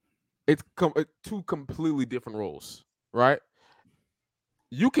 It's 2 completely different roles, right?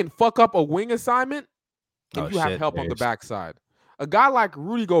 You can fuck up a wing assignment and you have help on the backside. A guy like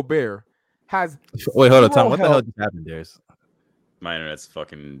Rudy Gobert has. Wait, hold on, Tom. What the hell just happened, Darius? My internet's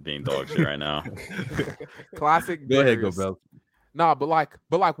fucking being dog shit right now. Classic. Go ahead, Gobert. Nah, but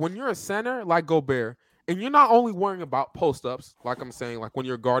like when you're a center like Gobert, and you're not only worrying about post ups, like I'm saying, like when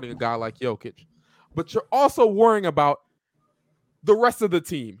you're guarding a guy like Jokic, but you're also worrying about the rest of the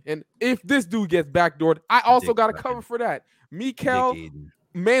team. And if this dude gets backdoored, I also got to cover for that. Mikal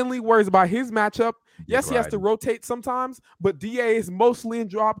mainly worries about his matchup. Yes, he has to rotate sometimes, but DA is mostly in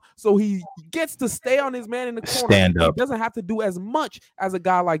drop, so he gets to stay on his man in the corner. Stand up. He doesn't have to do as much as a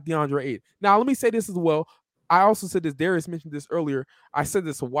guy like DeAndre Ayton. Now, let me say this as well. I also said this, Darius mentioned this earlier. I said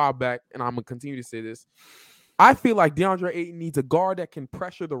this a while back, and I'm going to continue to say this. I feel like DeAndre Ayton needs a guard that can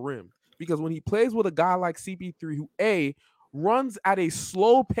pressure the rim, because when he plays with a guy like CP3 who, A, runs at a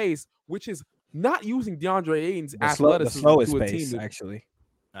slow pace, which is not using DeAndre Ayton's The athleticism slowest to a pace, team. actually.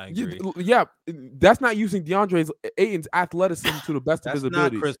 I agree. Yeah, that's not using DeAndre Ayton's athleticism to the best of That's his not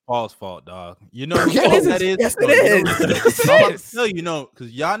abilities. Chris Paul's fault, dog. You know who Yes, that is? yes, it No, you know is. who that Yes, I'm it about is. to tell you,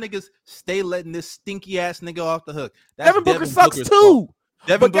 because y'all niggas stay letting this stinky ass nigga off the hook. That's Devin Booker sucks Booker's too.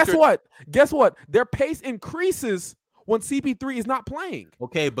 fault. But guess what? Guess what? Their pace increases when CP3 is not playing.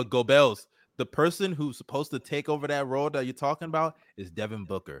 Okay, but Gobels, the person who's supposed to take over that role that you're talking about is Devin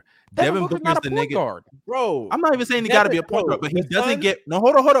Booker. Devin Booker's not a the point nigga. guard. Bro, I'm not even saying he got to be a point Bro, guard, but he the doesn't Suns- get. No,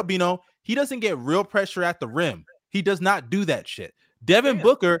 hold up, Bino. He doesn't get real pressure at the rim. He does not do that shit. Devin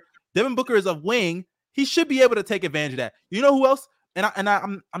Booker is a wing. He should be able to take advantage of that. You know who else?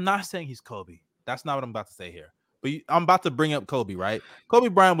 I'm not saying he's Kobe. That's not what I'm about to say here. But I'm about to bring up Kobe, right? Kobe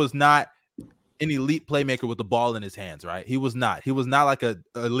Bryant was not an elite playmaker with the ball in his hands, right? He was not. He was not like a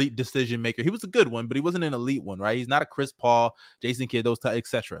elite decision maker. He was a good one, but he wasn't an elite one, right? He's not a Chris Paul, Jason Kidd, those types,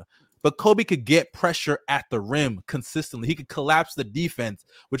 etc. But Kobe could get pressure at the rim consistently. He could collapse the defense,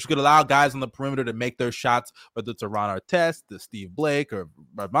 which could allow guys on the perimeter to make their shots, whether it's Ron Artest, the Steve Blake, or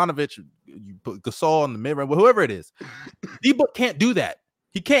Bogdanovic, you put Gasol on the mid-range, whoever it is. D-Book can't do that.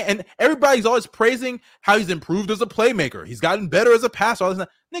 He can't, and everybody's always praising how he's improved as a playmaker. He's gotten better as a passer. All this stuff.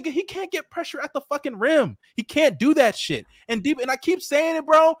 Nigga, he can't get pressure at the fucking rim. He can't do that shit. And I keep saying it,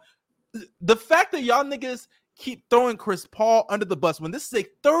 bro. The fact that y'all niggas keep throwing Chris Paul under the bus when this is a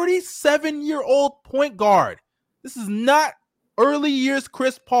 37-year-old point guard. This is not early years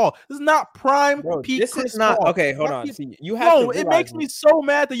Chris Paul. This is not prime peak this Chris is not Paul. okay. Hold on. See, you have to it makes me so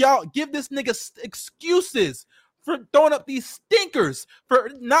mad that y'all give this nigga excuses for throwing up these stinkers, for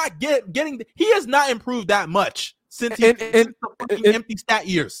not getting. He has not improved that much since since the fucking empty stat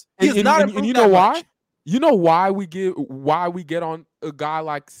years. He has not improved. And you know why? Much. You know why we get on a guy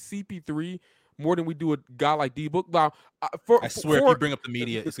like CP3 more than we do a guy like D-Book. Now, I swear, if you bring up the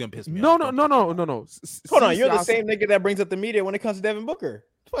media, it's gonna piss me off. No. Hold on, you're the same nigga that brings up the media when it comes to Devin Booker.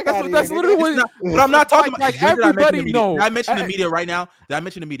 That's literally what. But I'm not talking about like everybody knows. Did I mention the media right now? Did I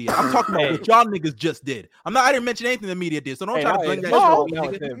mention the media? I'm talking about what y'all niggas just did. I didn't mention anything the media did. So don't try to bring that shit on me,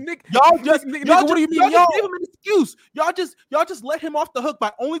 nigga. Y'all just what do you mean? Y'all gave him an excuse. Y'all just let him off the hook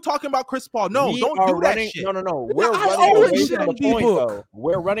by only talking about Chris Paul. No, don't do that shit. No. We're running away from the point, though.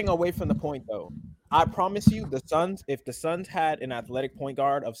 We're running away from the point, though. I promise you, if the Suns had an athletic point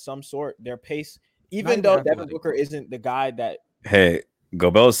guard of some sort, their pace, even though Devin Booker isn't the guy that. Hey,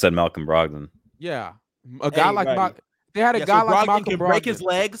 Gobel said Malcolm Brogdon. Yeah, a guy like they had a guy like Malcolm can Brogdon. Break his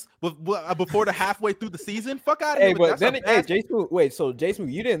legs before the halfway through the season. Fuck out of here. But then, Jason, wait. So Jason,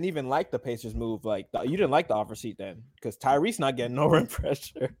 you didn't even like the Pacers move. Like you didn't like the offer sheet then, because Tyrese not getting no rim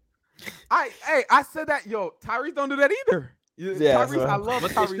pressure. I said that. Yo, Tyrese don't do that either. Yeah, Tyrese, I love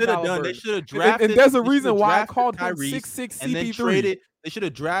what Tyrese. They should have done. They should have drafted. And there's a reason why I called him 6'6" and then CP3. traded. They should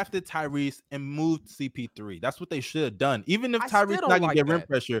have drafted Tyrese and moved CP3. That's what they should have done. Even if Tyrese not gonna get rim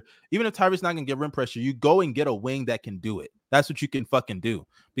pressure, you go and get a wing that can do it. That's what you can fucking do.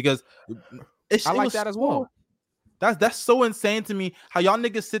 Because I like that as well. That's so insane to me how y'all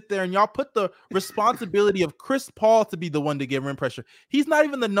niggas sit there and y'all put the responsibility of Chris Paul to be the one to get rim pressure. He's not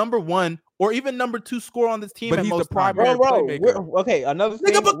even the number 1 or even number 2 scorer on this team. But he's the primary playmaker. Okay, another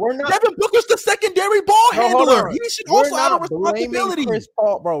thing. Devin Booker's the secondary ball handler. He should also have a responsibility. Chris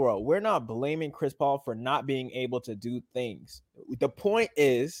Paul, bro. We're not blaming Chris Paul for not being able to do things. The point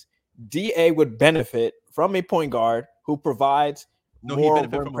is, DA would benefit from a point guard who provides. No, he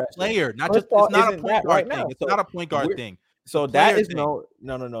benefits from a player, not just. It's not a point guard thing. It's not a point guard thing. So that is no.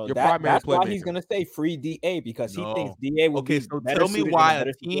 That's why he's gonna say free DA because he thinks DA will be. So tell me why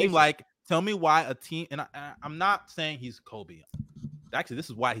a team like. Tell me why a team, and I'm not saying he's Kobe. Actually,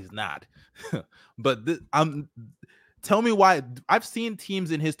 this is why he's not. But tell me why. I've seen teams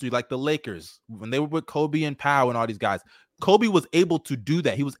in history like the Lakers when they were with Kobe and Powell and all these guys. Kobe was able to do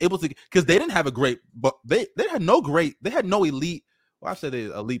that. He was able to because they didn't have a great, but they had no elite. Well, I said they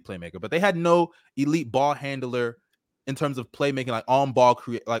elite playmaker, but they had no elite ball handler in terms of playmaking, like on ball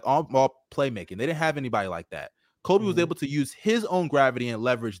playmaking. They didn't have anybody like that. Kobe was able to use his own gravity and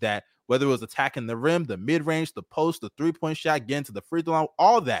leverage that, whether it was attacking the rim, the mid range, the post, the 3-point shot, getting to the free throw line,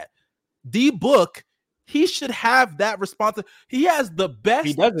 all that. D-Book, he should have that responsibility. He has the best.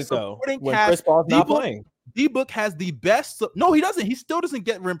 He does it though. When Chris Paul's not playing. D-Book has the best. No, he doesn't. He still doesn't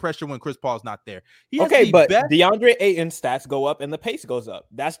get rim pressure when Chris Paul's not there. But DeAndre Ayton's stats go up and the pace goes up.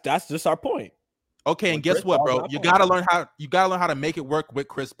 That's just our point. Okay, and guess what, bro? You gotta learn how to make it work with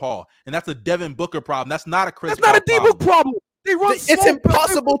Chris Paul, and that's a Devin Booker problem. That's not a Chris. That's not a D-Book problem. It's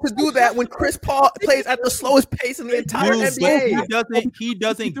impossible to do that when Chris Paul plays at the slowest pace in the entire NBA. He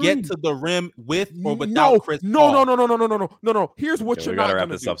doesn't get to the rim with or without Chris Paul. No. Here's what you're not gonna wrap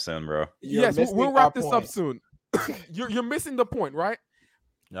this up soon, bro. Yes, we'll wrap this up soon. You're missing the point, right?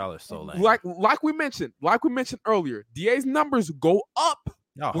 Y'all are so lame. Like we mentioned earlier, DA's numbers go up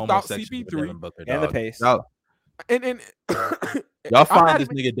without CP3 and the pace. And y'all find this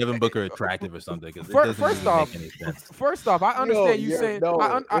nigga Devin Booker attractive or something? First off, I understand you saying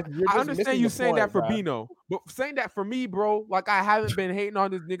I understand you saying that for Bino, but saying that for me, bro, like I haven't been hating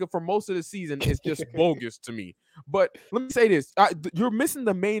on this nigga for most of the season. It's just bogus to me. But let me say this: you're missing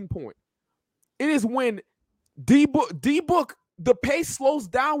the main point. It is when D-Book, the pace slows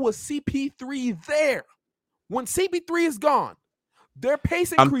down with CP3 there. When CP3 is gone, their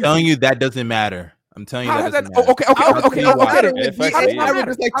pace increases. I'm telling you that doesn't matter. I'm telling you that doesn't matter. Okay.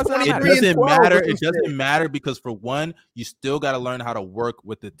 It doesn't matter because for one, you still got to learn how to work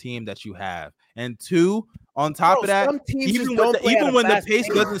with the team that you have, and two, on top of that, even when the pace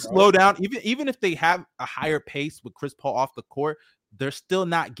doesn't slow down, even if they have a higher pace with Chris Paul off the court, they're still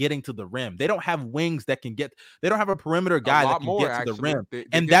not getting to the rim. They don't have wings that can get. They don't have a perimeter guy that can get to the rim,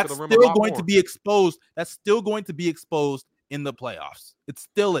 and that's still going to be exposed. That's still going to be exposed in the playoffs. It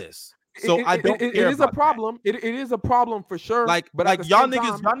still is. So I don't care. It is a problem. It is a problem for sure. But y'all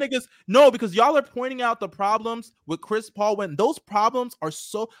niggas, no, because y'all are pointing out the problems with Chris Paul when those problems are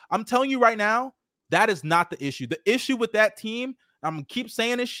so. I'm telling you right now, that is not the issue. The issue with that team, I'm gonna keep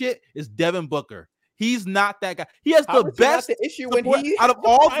saying this shit, is Devin Booker. He's not that guy. He has the best issue when he out of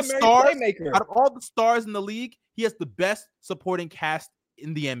all the stars. Out of all the stars in the league, he has the best supporting cast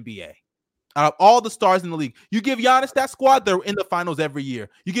in the NBA. Out of all the stars in the league, you give Giannis that squad, they're in the finals every year.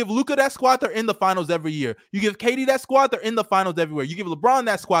 You give Luka that squad, they're in the finals every year. You give KD that squad, they're in the finals everywhere. You give LeBron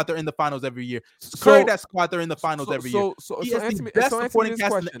that squad, they're in the finals every year. Curry that squad, they're in the finals every year. He has the best supporting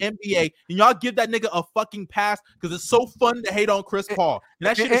cast in the NBA, and y'all give that nigga a fucking pass because it's so fun to hate on Chris Paul. And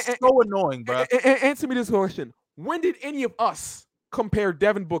that shit is so annoying, bro. Answer me this question: when did any of us compare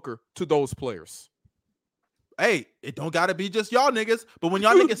Devin Booker to those players? Hey, it don't gotta be just y'all niggas, but when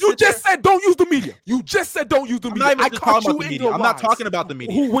y'all niggas said don't use the media. You just said don't use the media. I'm not talking about the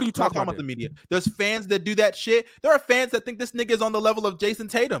media. What are you talking about? The media. There's fans that do that shit. There are fans that think this nigga is on the level of Jason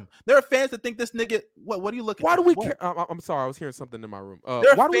Tatum. There are fans that think this nigga. What are you looking? Why do we care? I'm sorry, I was hearing something in my room.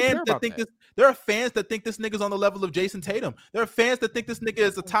 There are fans that think this. There are fans that think this nigga's on the level of Jason Tatum. There are fans that think this nigga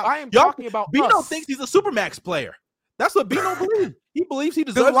is a top. I am talking about. Bino thinks he's a supermax player. That's what Bino believes. He believes he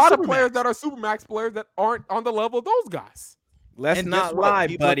deserves. There's a lot of players that are supermax players that aren't on the level of those guys. Let's not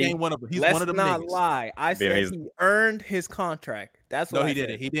lie, buddy. He's one of them not niggas. lie. I said he earned his contract. That's what he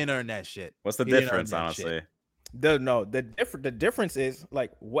didn't. He didn't earn that shit. What's the difference, honestly? The difference is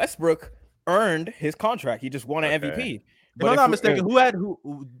like Westbrook earned his contract. He just won an MVP. If I'm not mistaken,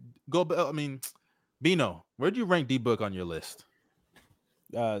 Bino, where'd you rank D-Book on your list?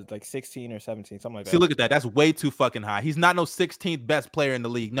 Like 16 or 17, something like that. See, look at that. That's way too fucking high. He's not no 16th best player in the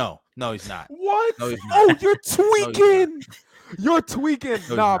league. No, he's not. What? No, he's not. Oh, you're tweaking. You're tweaking.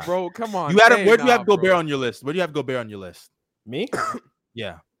 Nah, bro. Come on. Where do you have Gobert on your list? Where do you have Gobert on your list? Me?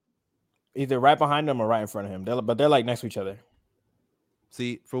 Yeah. Either right behind him or right in front of him. They're like next to each other.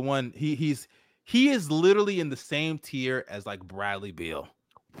 See, for one, he is literally in the same tier as like Bradley Beal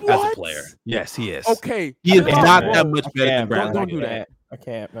as a player. Yes, he is. Okay. He is not that much better than Bradley. Don't do that. I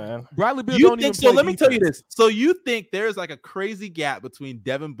can't, man. Bradley Beal. You think so? Let me tell you this. So you think there's like a crazy gap between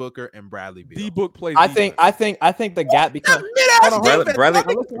Devin Booker and Bradley Beal? D-Book plays. I think the gap becomes.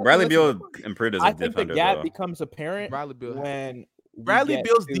 Bradley Beal improved as a defender. I think the gap becomes apparent when Bradley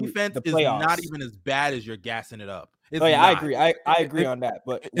Beal's defense is not even as bad as you're gassing it up. I agree. I agree on that.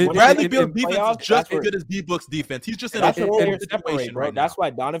 But Bradley Beal's defense is just as good as D-Book's defense. He's just in a horrible situation right now. That's why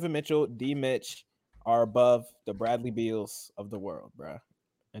Donovan Mitchell, D. Mitch are above the Bradley Beals of the world, bro,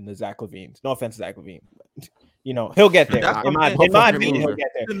 and the Zach LaVines. No offense, Zach LaVine, but, he'll get there. In my opinion, he'll get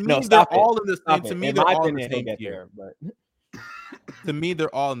there. No, stop it. All in the same. To me, they're all in the same tier. To me,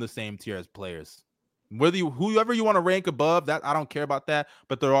 they're all in the same tier as players. Whoever you want to rank above that, I don't care about that,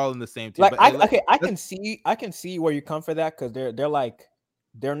 but they're all in the same tier. I can see where you come for that because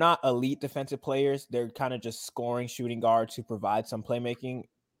they're not elite defensive players. They're kind of just scoring shooting guards who provide some playmaking.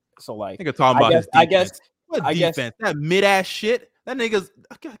 So like, I guess that mid-ass shit. That nigga's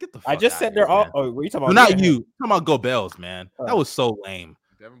get the fuck I just said they're all. Oh, were you talking about? Not you. I'm talking about Gobels, man. That was so lame.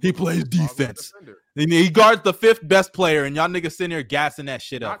 He plays defense. And he guards the 5th best player, and y'all niggas sitting here gassing that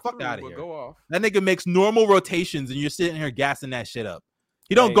shit up. Fuck out of here. That nigga makes normal rotations, and you're sitting here gassing that shit up.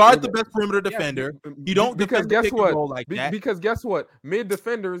 He don't guard the best perimeter defender. He don't because guess what? Because guess what? Mid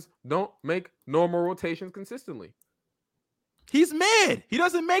defenders don't make normal rotations consistently. He's mid. He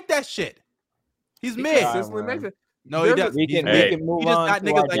doesn't make that shit. He's He mid. consistently makes it. No, he There's a- doesn't. We He's can, mid. Hey. we can move He just on got to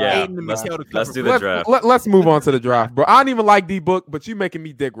niggas our like Yeah, draft. Aiden and let's- Mikael to let's cover do for the us. draft. Let's move on to the draft, bro. I don't even like D Book, but you making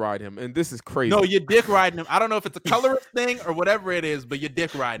me dick ride him, and this is crazy. No, you're dick riding him. I don't know if it's a colorist thing or whatever it is, but you're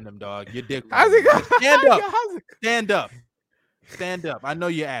dick riding him, dog. You're dick How's riding it him. go- Stand up. how's it- Stand up. Stand up. I know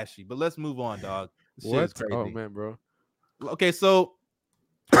you're ashy, but let's move on, dog. This shit is What? crazy. Oh man, bro. Okay, so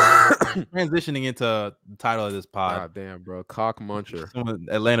transitioning into the title of this pod. God damn, bro. Cock muncher. Some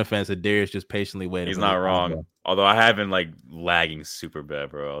Atlanta fans said Darius just patiently waiting. He's for not this wrong. combo. Although I have been like lagging super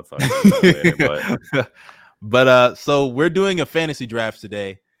bad, bro. I'll talk about that later. But But so we're doing a fantasy draft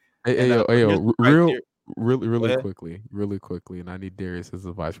today. Hey, And, yo, here's the real, criteria. really quickly, and I need Darius's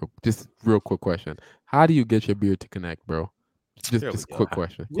advice. Just real quick question: how do you get your beard to connect, bro? There we Just go. quick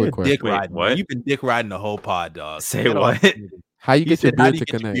question. You're Quick dick question. Wait, riding. what? You've been dick riding the whole pod, dog. Say Get off what? me. How you He get your said, how do beard you to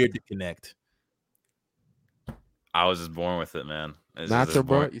get your connect? beard to connect? I was just born with it, man. It's just Natural,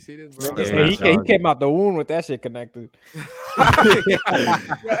 bro. born- You see this, That's bro? not Hey, he challenging. came out the womb with that shit connected.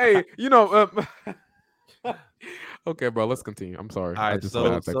 Hey, you know. Okay, bro. Let's continue. I'm sorry. All I right, just wanna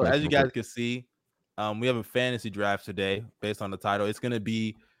so ask that as question you real guys can see, we have a fantasy draft today based on the title. We're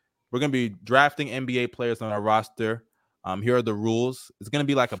gonna be drafting NBA players on our roster. Here are the rules. It's gonna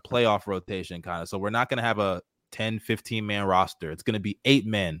be like a playoff rotation kind of. So we're not gonna have a 10, 15 man roster. It's gonna be 8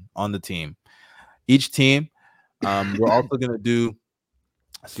 men on the team. Each team. We're also gonna do.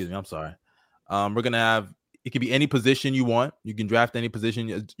 Excuse me. I'm sorry. We're gonna have. It can be any position you want. You can draft any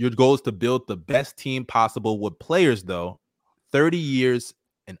position. Your goal is to build the best team possible with players, though, 30 years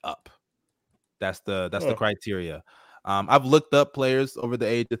and up. That's the criteria. I've looked up players over the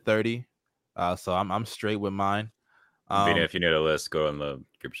age of 30, so I'm straight with mine. Vina, if you need a list, go in the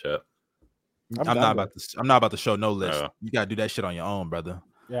group chat. I'm not about to show no list. Oh. You gotta do that shit on your own, brother.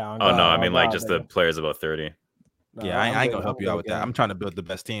 Yeah. Oh no, I mean like just the players above 30. Yeah, I ain't gonna help you out with that. I'm trying to build the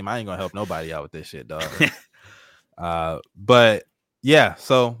best team. I ain't gonna help nobody out with this shit, dog. But yeah,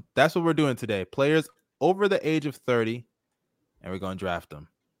 so that's what we're doing today. Players over the age of 30, and we're gonna draft them.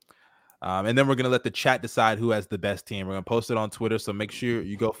 And then we're gonna let the chat decide who has the best team. We're gonna post it on Twitter, so make sure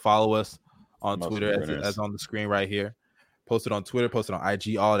you go follow us on Most Twitter winners. as on the screen right here. Post it on Twitter, post it on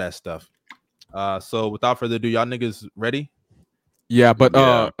IG, all that stuff. So without further ado, y'all niggas ready? Yeah, but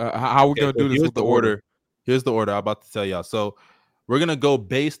Yeah. how we Okay, gonna so do this here's with the order? Here's the order I'm about to tell y'all. So we're gonna go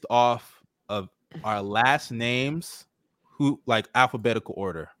based off of our last names, who like alphabetical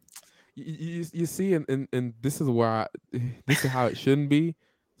order. You see, and this is why this is how it shouldn't be.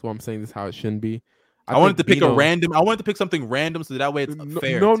 So I'm saying this is how it shouldn't be. I wanted to think pick a Bino- random. I wanted to pick something random so that way it's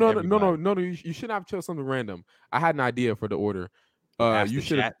fair. No, to no, no, everybody. no. You shouldn't have chose something random. I had an idea for the order. Ask You the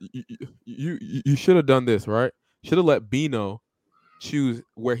should have chat. you should have done this, right? Should have let Bino choose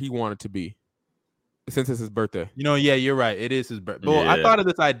where he wanted to be, since it's his birthday. You know, yeah, you're right. It is his birthday. Well, I Yeah. thought of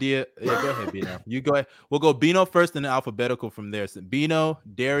this idea. Yeah, go ahead, Bino. You go ahead. We'll go Bino first and then alphabetical from there. So Bino,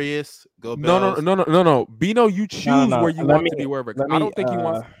 Darius, go. No. Bino, you choose no. where you Let want me- to be wherever. 'cause let I me, don't think he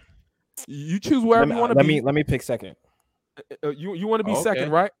wants. uh, You choose wherever you want to let be. me let me pick second. You want to be Okay.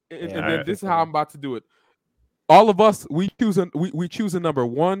 second, right? And Yeah. then Alright. this is how I'm about to do it. All of us, we choose a number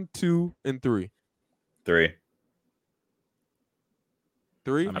 1, 2, and 3. 3.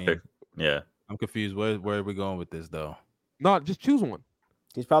 3? I I mean, picked. Yeah. I'm confused. Where are we going with this though? No, just choose one.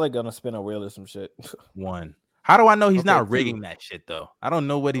 He's probably gonna spin a wheel or some shit. 1. How do I know he's Okay, not 2. rigging that shit though? I don't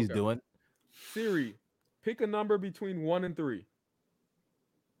know what he's Okay. doing. Siri, pick a number between 1 and 3.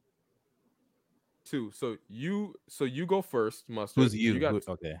 2. So you go first, Mustard. Who's you? got,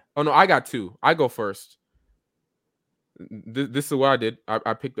 Okay. Oh no, I got 2. I go first. This is what I did.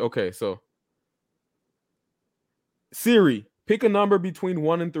 I picked. Okay, so Siri, pick a number between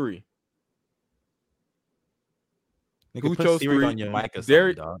 1 and 3. Nigga, Who put chose Siri 3? on your mic or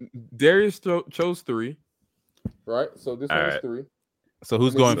something, dog. Darius chose 3. Right. So this All one is right. 3. So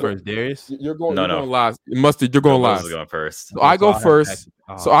who's Let me going see. first, Darius? You're going. No, you're no. going last. Mustard, you're going Buzz last. is going first. So I go I'll have first.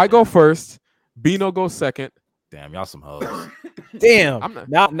 that- So oh, I go damn. first. Bino goes second. Damn, y'all some hoes. Damn. I'm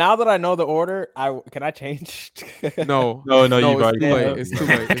not- Now that I know the order, can I change? No, No, you've it's already too done late. it. It's too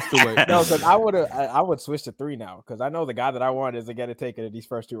late. It's too late. No, because I would switch to 3 now because I know the guy that I want isn't gonna take it in these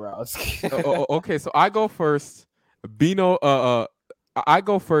first 2 rounds. Okay, so I go first. Bino, I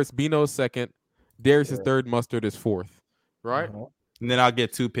go first. Bino second. Darius is Sure. third. Mustard is fourth. Right? Uh-huh. And then I'll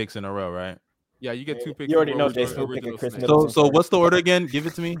get 2 picks in a row, right? Yeah, you get 2 picks. You already in a know row with your Jason will pick a original Chris snake. Middleton. So what's the order again? Give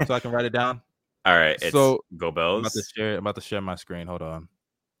it to me so I can write it down. All right. It's So- Go I'm about to Bells. share. I'm about to share my screen. Hold on.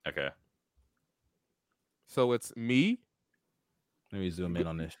 Okay. So it's me, Let me zoom in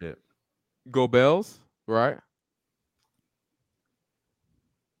on this shit. Go Bells, right?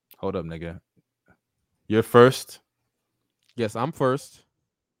 Hold up, nigga. You're first. Yes, I'm first.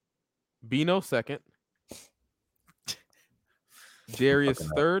 Bino second. Darius Fucking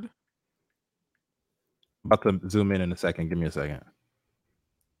hell. third. About to zoom in a second. Give me a second.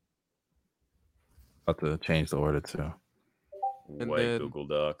 About to change the order too. And White then- Google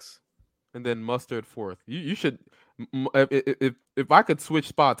Docs. And then Mustard fourth. You should. If I could switch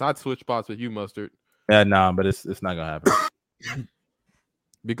spots, I'd switch spots with you, Mustard, Yeah, nah, but it's not gonna happen.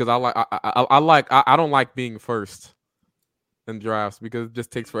 because I don't like being first in drafts because it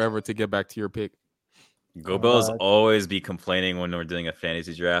just takes forever to get back to your pick. Gobel's always be complaining when we're doing a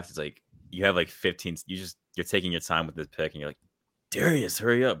fantasy draft. It's like you have like 15. You're taking your time with this pick, and you're like, Darius,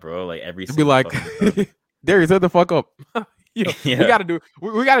 hurry up, bro! Like every. To be like, Darius, shut the fuck up. Yo, Yeah.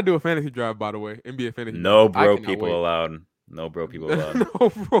 we gotta do a fantasy draft, by the way. NBA fantasy. No draft. I broke cannot people wait. allowed. No broke people allowed. No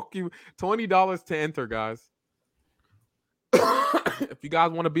broke you. $20 to enter, guys. If you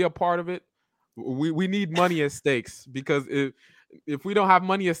guys want to be a part of it, we need money at stakes, because if we don't have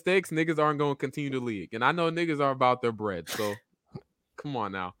money at stakes, niggas aren't going to continue the league. And I know niggas are about their bread. So come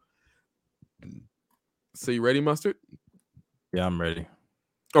on now. So you ready, Mustard? Yeah, I'm ready.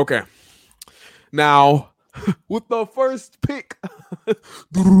 Okay. Now, with the first pick,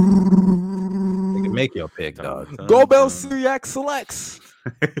 Make your pick, dog. Gobel Syriac selects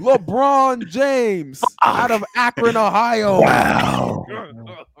LeBron James out of Akron, Ohio. Wow.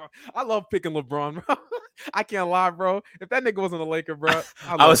 I love picking LeBron, bro. I can't lie, bro. If that nigga wasn't a Laker, bro,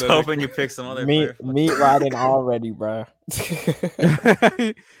 I was hoping you picked some other player. Meat riding already, bro.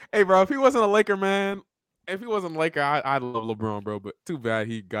 Hey, bro, if he wasn't a Laker, man, if he wasn't a Laker, I'd love LeBron, bro. But too bad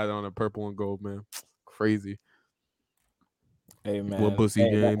he got on a purple and gold, man. Crazy. Hey man, Little pussy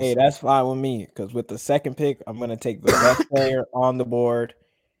games. hey, that's fine with me, because with the second pick, I'm gonna take the best player on the board,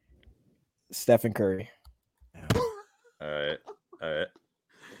 Stephen Curry. All right. Oh,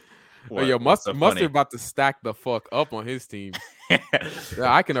 What- yo, what's so Mustard funny? about to stack the fuck up on his team. Yeah,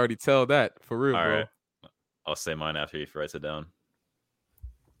 I can already tell that for real, All bro. right. I'll say mine after he writes it down.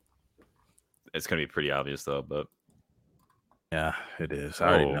 It's gonna be pretty obvious though, but Yeah, it is. I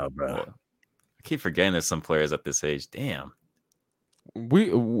already know, bro. I keep forgetting there's some players at this age. Damn.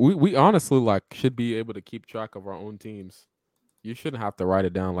 We honestly like should be able to keep track of our own teams. You shouldn't have to write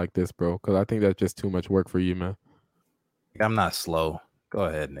it down like this, bro, because I think that's just too much work for you, man. I'm not slow. Go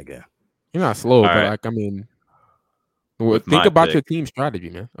ahead, nigga. You're not slow, All but right. like, I mean, With think my about your pick- team strategy,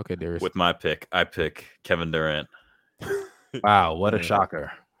 man. Okay, Darius. With my pick, I pick Kevin Durant. Wow, what a Yeah.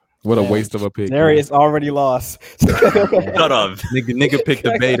 shocker. What a Yeah. waste of a pick. man. Darius already lost. Shut up. Nigga picked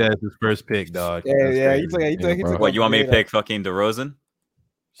the beta as his first pick, dog. Yeah, That's yeah, crazy. he took bro. What, you want me to Data. pick fucking DeRozan?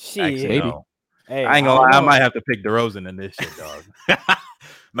 Shit. Actually, Maybe. No. Hey, I ain't gonna lie, I don't know. might have to pick DeRozan in this shit, dog.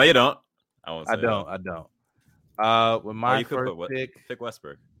 No, you don't. I won't say I that. don't. With Or my you could first put what- pick, Pick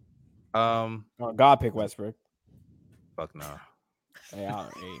Westbrook. Oh, God pick Westbrook. fuck no. Hey,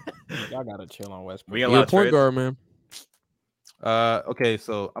 y'all gotta chill on Westbrook. We You're allow a point trades? guard, man. Okay,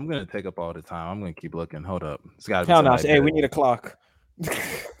 so I'm gonna take up all the time. I'm gonna keep looking. Hold up. It's gotta be Hell no. somebody Hey, we better. need a clock.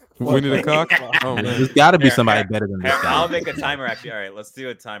 We need a cock. Oh man. There's gotta be Here, somebody here, better than this Here, guy. I'll make a timer. Actually, all right. Let's do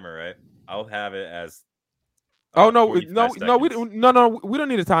a timer. Right. I'll have it as. Oh no, 45 no, we seconds. we don't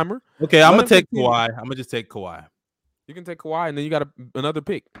need a timer. Okay, I'm Let gonna him take continue. Kawhi. I'm gonna just take Kawhi. You can take Kawhi, and then you got another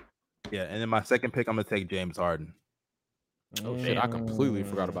pick. Yeah, and then my second pick, I'm gonna take James Harden. Oh shit, I completely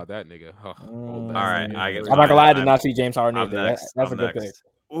forgot about that nigga. Huh, old All right, bastard. I get. I'm not gonna lie, I did I'm- not see James Harden I'm either. next. That's I'm a good pick. next.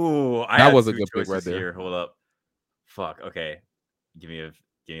 Ooh, I That had was a two good pick right choices there. Here. Hold up. Fuck. Okay. Give me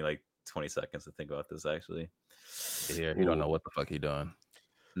like 20 seconds to think about this. Actually. Here, he don't know what the fuck he doing.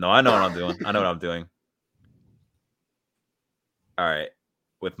 No, I know what I'm doing. I know what I'm doing. All right.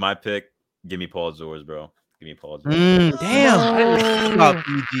 With my pick, give me Paul George, bro. Give me Paul George. Damn, I didn't think about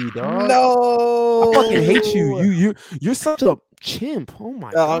PG, dog. No, I fucking hate you. You're such a chimp. Oh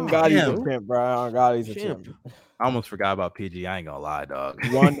my On God, god. he's damn. a pimp, bro. On God, he's a Chimp. chimp. I almost forgot about PG. I ain't gonna lie, dog. I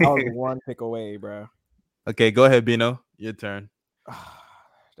was one pick away, bro. Okay, go ahead, Bino. Your turn.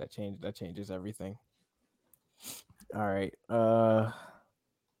 That changes everything. All right. I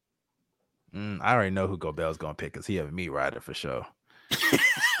already know who Gobel's gonna pick because he have me rider for sure.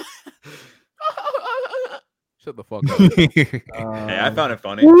 Shut the fuck up. Hey, I found it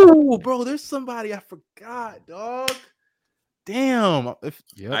funny. Ooh, bro, there's somebody I forgot, dog. Damn. If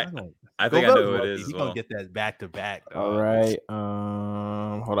Yep. I think I know who it is. He As gonna well. get that back to back. All right.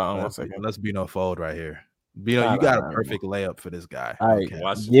 Hold on one Let's, second. let's Bino fold right here. Bino, Nah, you got nah, a nah. perfect layup for this guy. All right. Okay.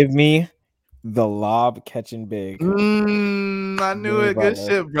 Watch. Give me the lob catching big. I knew Jimmy it. Good Butler.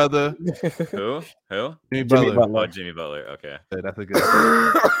 shit, brother. Who? Who? Jimmy Jimmy Butler. Oh, Butler. Jimmy Butler. Okay. That's a good.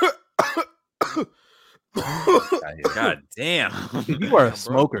 God damn. You are a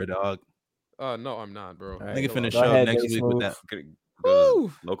smoker, dog. No, I'm not, bro. All right, Nigga Chill finna out. Go show ahead, next Jay week with Smooth. that. Could go to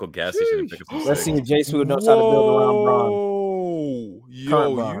Woo! the local gas station and pick up some Let's sticks. see if Jay Smooth knows how to build around Braun. Whoa,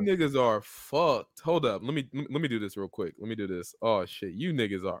 Current yo, Braun. you niggas are fucked. Hold up, let me do this real quick. Let me do this. Oh shit, you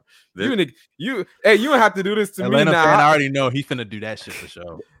niggas are. You hey, you don't have to do this to Atlanta me now. fan, I already know he finna do that shit for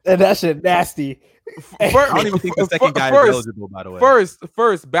sure. And that shit nasty. I don't even think the second guy is eligible, by the way.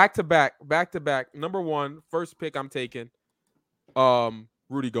 First, back to back. Number one, first pick I'm taking,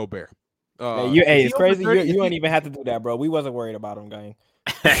 Rudy Gobert. Man, it's crazy. You ain't even have to do that, bro. We wasn't worried about him, gang.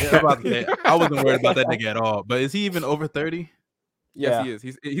 I wasn't worried about that nigga at all. But is he even over 30? Yes, he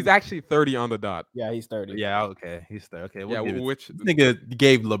is. He's actually 30 on the dot. Yeah, he's 30. Yeah, okay. He's 30. Okay, we'll give it. Which This nigga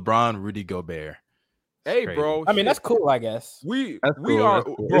gave LeBron Rudy Gobert. hey, Crazy. bro. I mean, that's cool, I guess. We That's we cool, are.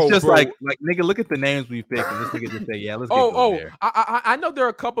 that's cool. Bro, it's just bro. like nigga, look at the names we picked, and this nigga just say, yeah, let's get Gobert. I know there are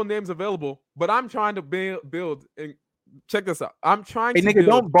a couple names available, but I'm trying to build and check this out. I'm trying Hey, to nigga, build,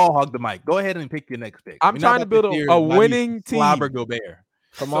 don't ball hog the mic. Go ahead and pick your next pick. I'm We're trying not to build about hear a why you winning team. slobber Gobert.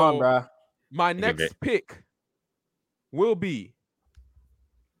 Come on, bro. My Think of next it. pick will be.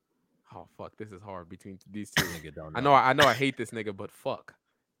 Oh fuck! This is hard between these two. Nigga don't I know I hate this nigga, but fuck.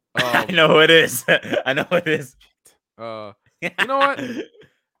 I know who it is. I know who it is. You know what?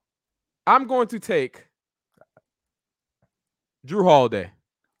 I'm going to take Drew Holiday.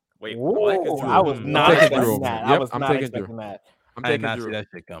 Wait, Whoa, what? Drew. I was I'm not taking expecting Drew. that. Yep, I was I'm not taking expecting Drew. that. I'm I did taking not Drew. see that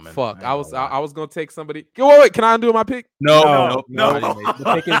shit coming. Fuck! ain't I was gonna lie. I was gonna take somebody. Wait, can I undo my pick? No. The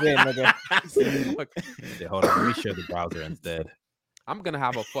pick is in, nigga. Fuck. Yeah, hold on. Let me share the browser instead. I'm gonna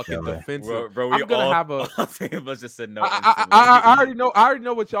have a fucking Yeah, man. defensive. Bro, I'm gonna have a. all three of us just said no. I already know. I already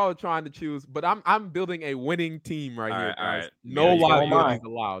know what y'all are trying to choose, but I'm building a winning team right here, Alright, guys. alright. No Yeah, you go. liabilities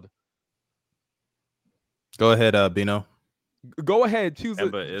allowed. Go ahead, Bino. Go ahead, choose a.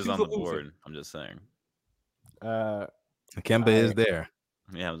 Kemba is choose on a the loser. board. I'm just saying. Kemba is there.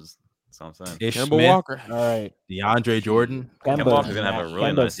 Yeah, that's what I'm saying. Ish Kemba Smith, Walker. All right. DeAndre Jordan. Kemba Walker's gonna have a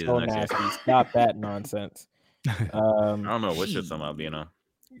really nice season so next year. nasty. Stop that nonsense. I don't know what shit's talking about, you know.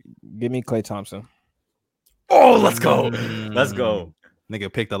 Give me Klay Thompson. Oh, let's go. Let's go.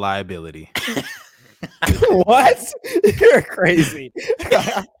 Nigga picked a liability. What? You're crazy.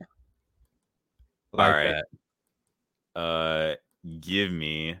 Like All right. that. Give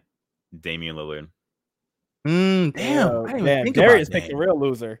me Damian Lillard. Damn. Damn, I didn't even think Darius about picked a that. real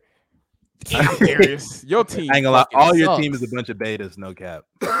loser. Darius, your team. I ain't gonna lie. fucking All your sucks. team is a bunch of betas, no cap.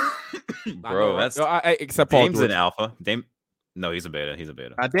 Bro, that's except Paul Dame's George. an alpha. No, he's a beta. He's a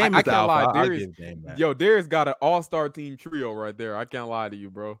beta. Dame I is can't alpha. lie, I'll Darius- give Dame that. Yo, Darius got an all-star team trio right there. I can't lie to you,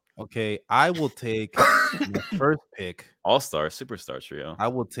 bro. Okay, I will take my first pick. All-star, superstar trio. I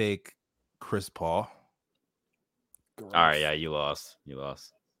will take Chris Paul. All right, yeah, you lost. You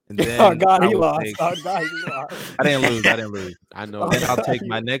lost. And then Oh God, I he will lost. take- Oh God, he lost. I didn't lose. I know. Then I'll take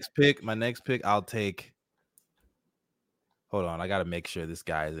my next pick. I'll take. Hold on, I gotta make sure this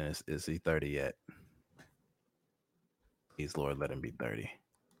guy is he 30 yet? Please, Lord, let him be 30.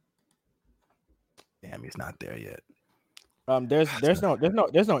 Damn, he's not there yet. There's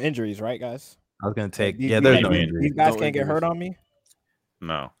no injuries, right, guys? I was gonna take. These- Yeah, there's these- no these injury. These guys No can't get hurt injuries. on me.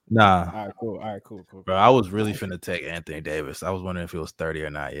 No. Nah, All right, cool. bro. I was really finna take Anthony Davis. I was wondering if he was 30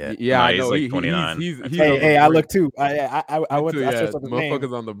 or not yet. Yeah, No, I he's know. like He's 29. He's on the Hey, I brink. look too. I Me went. too, I yeah, searched up his name.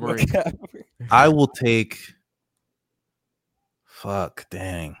 motherfuckers on the brink. I will take. Fuck,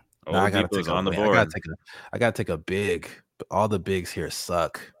 dang. Oh, Nah, I gotta Oladipo's take on the I board. gotta take a big. But all the bigs here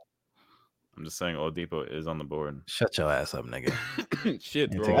suck. I'm just saying Oladipo is on the board. Shut your ass up, nigga.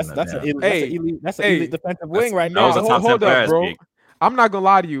 Shit, Ain't bro. taking That's that an down. elite. That's an Hey, elite defensive wing right that was now. a top 10 hold player up, I bro. speak. I'm not gonna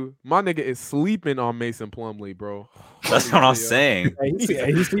lie to you. My nigga is sleeping on Mason Plumlee, bro. That's Holy what I'm shit, yo. saying.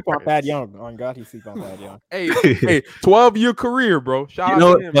 Hey, he sleep on Thad Young. On God, he sleep on Thad Young. Hey, 12-year career, bro. Shout You out know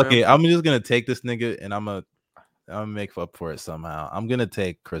to what? him, Okay, man. I'm just gonna take this nigga and I'm gonna make up for it somehow. I'm gonna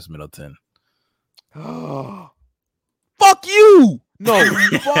take Chris Middleton. Fuck you! No,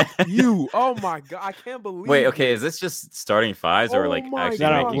 fuck you! Oh my god, I can't believe. Wait, okay, it. is this just starting fives or like Oh my actually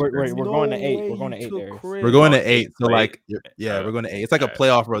No, no, making? we're going to No 8. way We're going to you 8 took there. Chris. We're going to Oh, 8, so wait. like we're going to 8. It's like a Alright.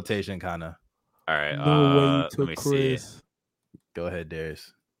 playoff rotation kind of. All right, No way you let me took see. Chris. Go ahead,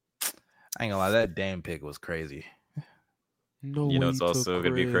 Darius. I ain't gonna lie, that damn pick was crazy. No You know, way it's took also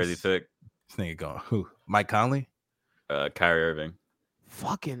gonna be a crazy Chris. pick. This nigga going who? Mike Conley? Kyrie Irving.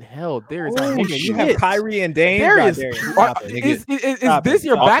 Fucking hell, Darius. Oh, I hate nigga, you. you have Kyrie and Dame. Darius, Darius, are- stop it. is Stop this it.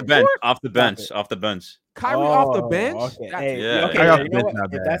 your Off the bench. backcourt? Off the bench. it. Off the bench. Kyrie off the Oh, bench? Okay. That's- Hey, Yeah. okay. Kyrie off You the know bench, what? not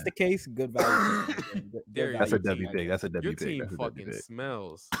If bad. that's the case, good value. Good Darius, That's a value W team, I pick. guess. That's a Your W pick. team That's a W fucking pick.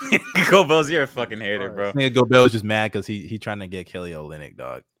 smells. Go Bills, you're a fucking hater, bro. Nigga Go Bell's just mad because he trying to get Kelly Olynyk,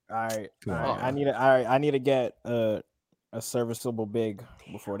 dog. All right. Come on. I need to get a serviceable big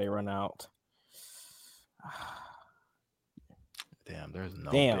before they run out. Damn, there's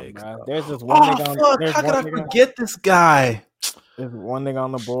no Damn, bigs. bro. There's just one Oh nigga on. fuck! There's How could I one nigga. forget this guy? There's one nigga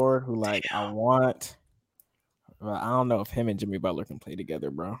on the board who like I want. But I don't know if him and Jimmy Butler can play together,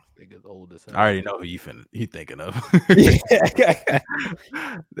 bro. Niggas old as hell. I already know who you thinking of. Yeah.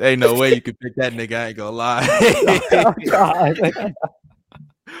 There ain't no way you could pick that nigga. I ain't gonna lie. Oh, God.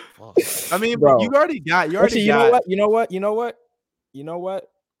 Fuck. I mean, Bro. but you already got. Actually, you know what?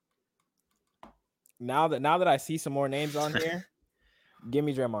 Now that I see some more names on here, give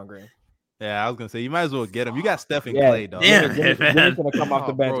me Draymond Green. Yeah, I was gonna say you might as well get him. You got Stephen Yeah, Clay, dog. Yeah. Jimmy's man. gonna come off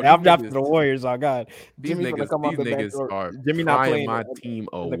the Oh, bench. bro, I'm these drafting niggas- the Warriors. Oh God, These Jimmy's gonna niggas, come off these the bench. niggas Or are Jimmy not prying playing my in team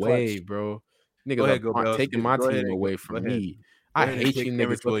the away, clutch. bro. Go Niggas ahead, go, are Bells. taking my Go ahead team and away go from ahead. me. Go I ahead and hate pick you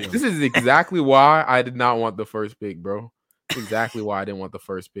Terrence niggas. Bro. Williams. This is exactly why I did not want the first pick, bro. Exactly why I didn't want the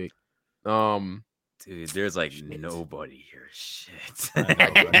first pick. Dude, there's like Shit. nobody here. Shit. I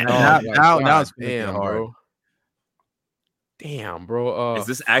know, bro. God Now it's gonna get damn, hard. bro. Damn, bro. Is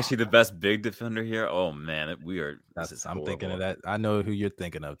this actually the best big defender here? Oh man, we are. This is I'm thinking of horrible. that. I know who you're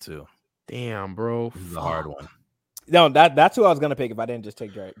thinking of too. Damn, bro. This is a hard one. No, that's who I was gonna pick if I didn't just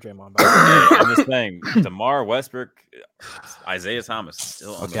take Draymond. But Hey, I'm just saying, DeMar Westbrook, Isaiah Thomas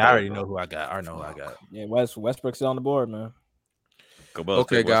still on Okay, the I already board, know bro. who I got. I already know who I got. yeah, Westbrook's still on the board, man. Go Bells,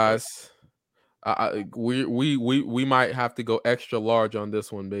 Okay, pick Westbrook. guys. We might have to go extra large on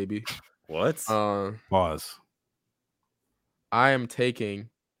this one, baby. What? Pause. I am taking.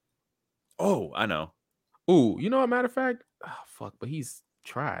 Oh, I know. Ooh, you know what? Matter of fact, fuck, but he's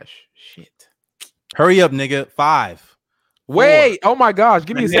trash. Shit. Hurry up, nigga. 5. Wait. Oh my gosh.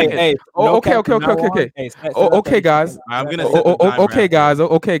 Give me a second. Okay. Hey, set Oh, up okay, 30 guys. seconds. I'm gonna Set set up the 30 timer Okay, after. guys.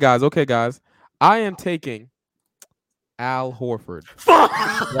 Okay, guys. I am taking Al Horford.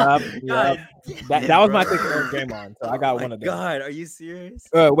 Yup. That was my pick for Draymond. So I got one of them. God, are you serious?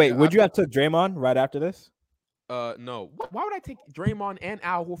 Wait, Yeah, would you have took Draymond right after this? No. Why would I take Draymond and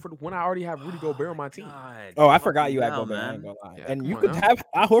Al Horford when I already have Rudy Gobert on my team? God, Oh, I come forgot on you had now, Gobert. I man. ain't gonna lie. Yeah, And come you on could now. have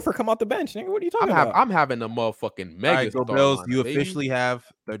Al Horford come off the bench, nigga. What are you talking about? I'm having a motherfucking All mega right, go star Bills. lineup, You baby. officially have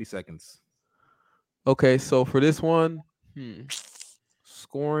 30 seconds. Okay, so for this one,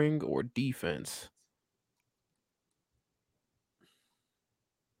 scoring or defense?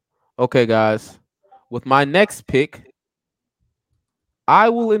 Okay, guys. With my next pick, I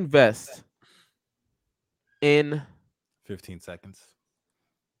will invest in. 15 seconds.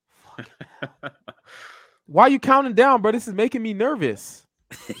 Why are you counting down, bro? This is making me nervous.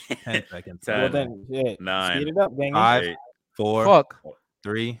 10 seconds. 10, Well, then, yeah, 9, speed it up, gang. 5, Eight. 4, Fuck.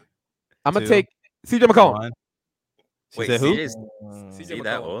 3. I'm gonna 2, take CJ McCollum. 1. She Wait, said who? CJ's CJ he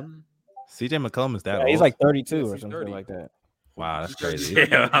that McCollum. old? CJ McCollum is that Yeah, old? he's like 32 Yes, or he's something 30. like that. Wow, that's He's 30.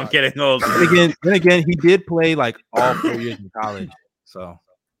 crazy. Yeah, I'm getting old. Then again, he did play like all 4 years in college, so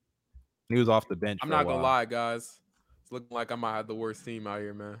he was off the bench. I'm for a not gonna while. lie, guys. It's looking like I might have the worst team out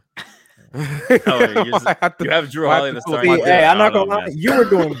here, man. You have Drew Holiday in the starting. See, lineup. hey, I'm not I don't gonna know, lie. man. You were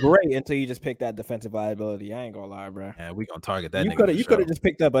doing great until you just picked that defensive liability. I ain't gonna lie, bro. Yeah, we gonna target that. You nigga could for have sure. just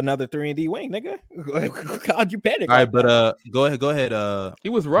picked up another 3-and-D wing, nigga. How'd you panic? All right, like but that? go ahead. He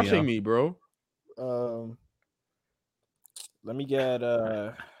was rushing Yeah. me, bro. Let me get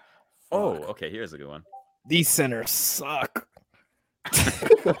Oh, fuck. okay. Here's a good one. These centers suck.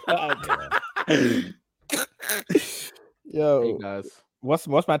 Yo, Hey guys. what's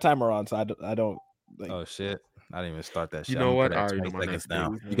my timer on? So I don't like. Oh shit, I didn't even start that shit. You know I'm what? gonna I put it already at know my 20 next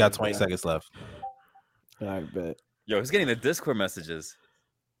seconds now. pick. You got 20 Yeah. seconds left. I bet. Yo, who's getting the Discord messages?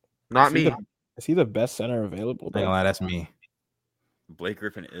 Not me. Is he the best center available? Ain't gonna lie, that's me. Blake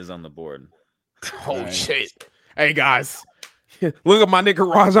Griffin is on the board. Oh Alright. shit. Hey guys. Look at my nigga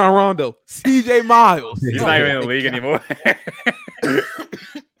Rajon Rondo. CJ Miles. He's not even in the league anymore.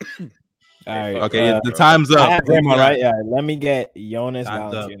 All right. Okay, the time's up. I have Draymond, right? Yeah. Let me get Jonas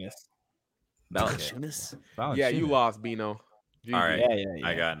Time's up. Valanciunas. Valanciunas? Yeah, you lost, Bino. GG. All right. Yeah.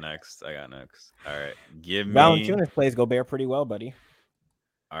 I got next. All right. Give me. Valanciunas plays Gobert pretty well, buddy.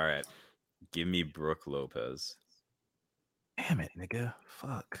 All right. Give me Brooke Lopez. Damn it, nigga.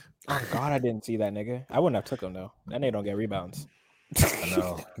 Fuck. Oh God, I didn't see that nigga. I wouldn't have took him though. That nigga don't get rebounds. I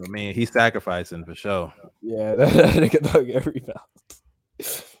know. I mean, he's sacrificing for sure. Yeah, that nigga don't get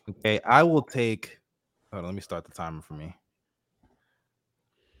rebounds. Okay, I will take. Hold on, let me start the timer for me.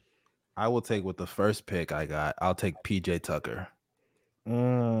 I will take with the first pick I got. I'll take PJ Tucker. That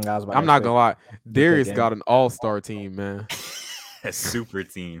was my I'm next not pick. gonna lie. Darius game. got an all-star team, man. A super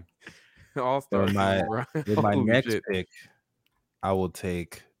team. All-star With my- team, bro. With my Holy next shit. pick, I will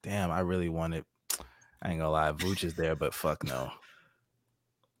take. Damn, I really wanted. I ain't gonna lie, Vooch is there, but fuck no.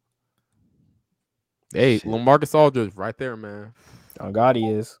 Hey, Shit. LaMarcus Aldridge right there, man. Oh God, he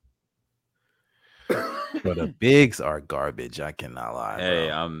is. But the bigs are garbage. I cannot lie. Hey,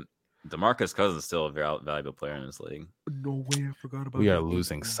 bro. DeMarcus Cousins is still a very valuable player in this league. No way, I forgot about. We are that.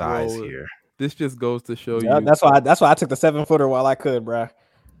 losing size Bro, here. This just goes to show Yeah, you. that's why I took the 7-footer while I could, bro.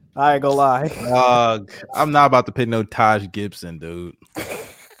 I ain't gonna lie. I'm not about to pick no Taj Gibson, dude.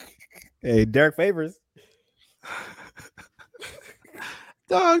 Hey, Derek Favors.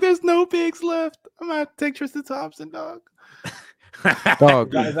 Dog, there's no bigs left. I'm gonna have to take Tristan Thompson, dog.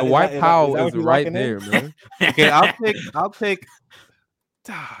 Dog, Is that- the White is that Powell what is you right locking there, in? man. Okay, I'll take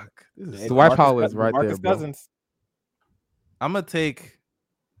dog. Hey, The White DeMarcus Powell is right there, DeMarcus bro. Cousins. I'm gonna take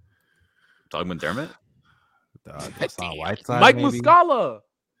Doug McDermott. dog. That's on Whiteside. Mike maybe? Muscala.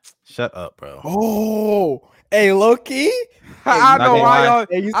 Shut up, bro. Oh, hey, low key. I not know gonna why lie. y'all.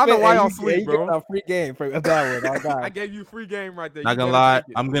 Hey, you I know spent- why hey, y'all you- sleep, you bro. get a free game for that one. Oh, I God. gave you free game right there. Not You gonna better lie. take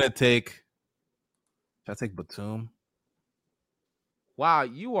it. I'm gonna take. Should I take Batum? Wow,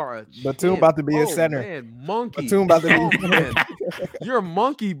 you are a Batum shit. about to be a Oh, center. Man, monkey. Batum about to be Oh, a man. center. You're a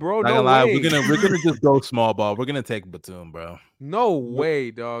monkey, bro. Not No gonna lie. way. We're gonna just go small ball. We're gonna take Batum, bro. No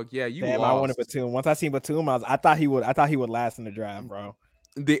way, dog. Yeah, you Damn, lost. I wanted Batum. Once I seen Batum, I thought he would last in the draft, bro.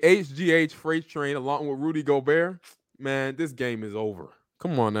 The HGH freight train along with Rudy Gobert. Man, this game is over.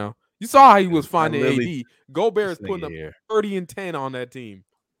 Come on now. You saw how he was finding literally- AD. Gobert is This putting nigga up here. 30 and 10 on that team.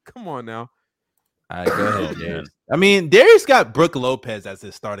 Come on now. All right, go ahead, Oh, Darius. man. I mean, Darius got Brooke Lopez as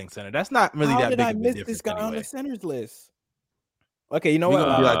his starting center. That's not really How that did big I of a miss difference this guy on anyway. the centers list? Okay, you know We what?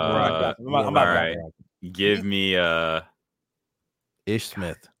 gonna be like Uh, Rock. I'm about to all back right. up. Give me Ish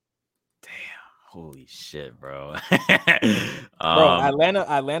Smith. damn, holy shit, bro. Bro,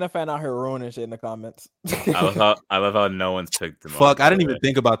 Atlanta fan out here ruining shit in the comments. I love how no one's picked him. Fuck, up, I didn't by the even way.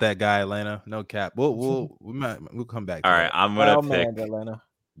 think about that guy, Atlanta. No cap. We'll come back. To All right, that. I'm gonna Oh pick. man, Atlanta.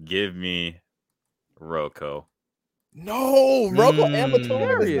 Give me Rocco. No, Rocco and Batum in the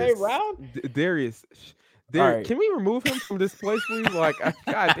Darius. same round. Darius. Alright. Can we remove him from this place, please? Like,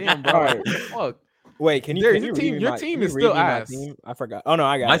 goddamn, bro. Alright. Fuck. Wait, can you? Darius, Can your you team- read me your my- team can you is read still me my ass. team? I forgot. Oh no,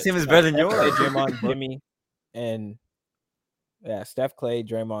 I got My it. team is Steph better than Clay, yours. Draymond, Jimmy, and Steph Clay,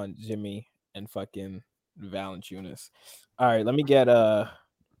 Draymond, Jimmy, and fucking Valanciunas. All right, let me get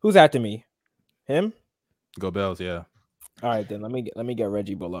who's after me? Him. Go Bells, yeah. All right, then let me get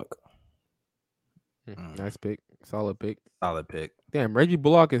Reggie Bullock. Nice pick. Solid pick. Solid pick. Damn, Reggie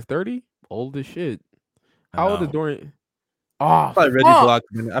Bullock is 30? Old as shit. I How old is know. Dorian? Oh, I feel like Reggie fuck! Bullock.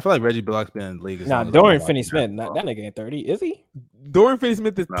 I feel like Reggie Bullock's been in the league. as Nah, long as Dorian I'm Finney-Smith. watching That nigga ain't 30, is he? Dorian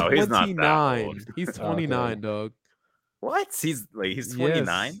Finney-Smith is No, he's not that 29. old. He's 29, dog. What? He's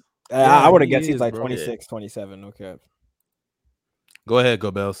 29. Yes. I would have he guessed he's is, like bro. 26, 27. Okay. Go ahead, Go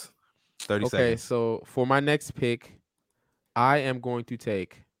Bells. 30 Okay, seconds. so for my next pick, I am going to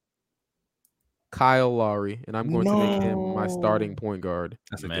take Kyle Lowry, and I'm going to make him my starting No. point guard.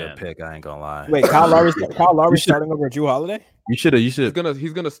 That's a Man. good pick. I ain't gonna lie. Wait, Kyle Lowry's You should- starting over Drew Holiday? You should. He's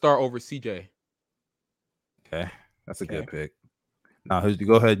gonna start over CJ. Okay, that's a good Okay. pick. Now,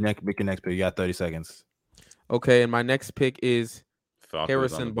 go ahead, make your next pick. You got 30 seconds. Okay, and my next pick is Falcons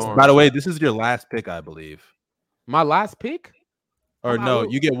Harrison on the Barnes. By the way, this is your last pick, I believe. my last pick. Or I'm no,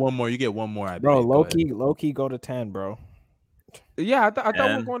 out. you get one more. You get one more. I Bro, believe. Go low ahead. key go to 10, bro. Yeah, I thought we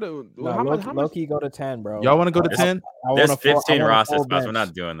And- were going to. No, how low, much? How low much? key go to 10, bro. Y'all want to go to There's- 10? I There's want a full- I 15 want a roster full spots. We're bench.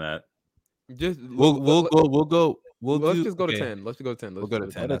 not doing that. Just We'll go. let's do- just go to okay. 10. Let's just go to 10. We'll go to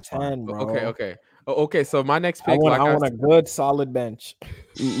 10. Go to That's fine. 10, bro. Okay. Okay. So my next I pick, want like a good solid bench.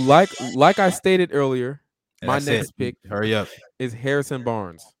 like I stated earlier, And my that's next it. pick Hurry up. is Harrison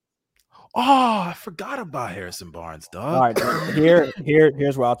Barnes. Oh, I forgot about Harrison Barnes, dog. All right,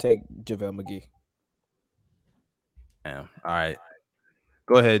 here's where I'll take JaVale McGee. Damn. All right.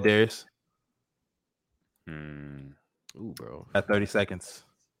 Go ahead, Darius. Hmm. Ooh, bro. At 30 seconds.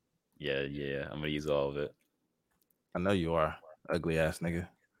 Yeah. I'm gonna use all of it. I know you are. Ugly ass nigga.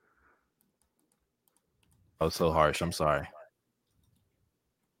 I was so harsh. I'm sorry.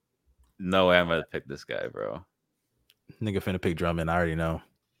 No way I'm gonna pick this guy, bro. Nigga finna pick Drummond. I already know.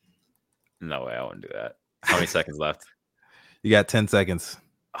 No way I wouldn't do that. How many seconds left? You got 10 seconds.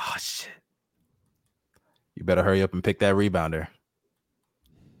 Oh shit. You better hurry up and pick that rebounder.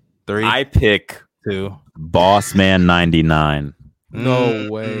 3, I pick 2. Boss Man 99. No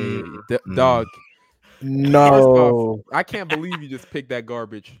way, dog. First No, off, I can't believe you just picked that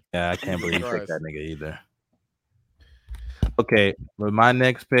garbage. Yeah, I can't believe you picked Christ. that nigga either. Okay, with my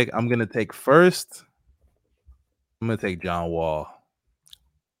next pick, I'm gonna take first. I'm gonna take John Wall.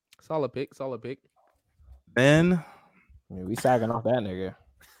 Solid pick. Solid pick. Then I mean, we sagging off that nigga.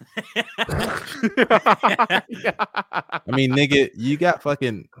 I mean, nigga, you got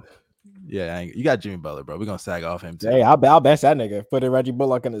Yeah, you got Jimmy Butler, bro. We're gonna sag off him too. Hey, I'll bench that nigga. Put in Reggie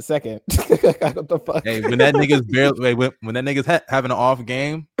Bullock in the second. What the fuck? Hey, when that nigga's barely when that nigga's having an off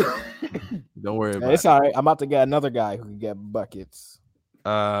game, don't worry about It's it. all right. I'm about to get another guy who can get buckets.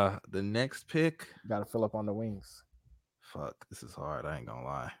 The next pick. Got to fill up on the wings. Fuck, this is hard. I ain't gonna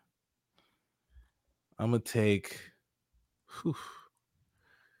lie. I'm gonna take.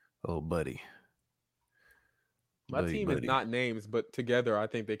 Oh, buddy. My team is not names, but together I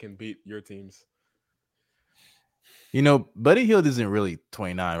think they can beat your teams. You know, Buddy Hield isn't really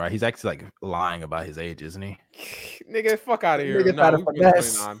 29, right? He's actually like lying about his age, isn't he? Nigga, fuck out of here. Nigga No, try to we can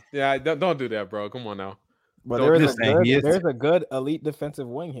finesse. 29. Yeah, don't do that, bro. Come on now. But Don't there's just saying, there's a good elite defensive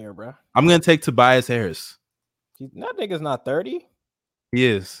wing here, bro. I'm gonna take Tobias Harris. That nigga's not 30. He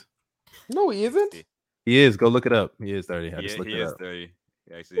is. No, he isn't. He is. Go look it up. He is 30. I just looked he it is up. 30.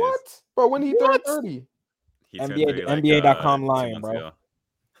 He actually What? is. Bro, when he turned What? 30? He turned NBA 30, like, NBA.com 2 lying, months bro.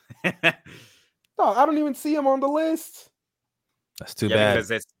 ago. No, I don't even see him on the list. That's too Yeah, bad.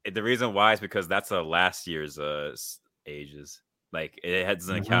 because the reason why is because that's last year's ages. Like it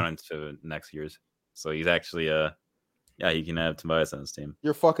doesn't count into next year's. So he's actually yeah, he can have Tobias on his team.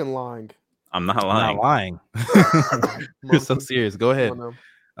 You're fucking lying. I'm not I'm lying. not lying. You're so serious. Go ahead. Come on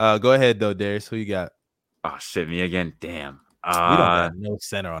now. Go ahead though, Darius. Who you got? Oh shit, me again. Damn. We don't got no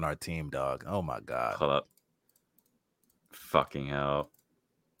center on our team, dog. Oh my god. Hold up. Fucking hell.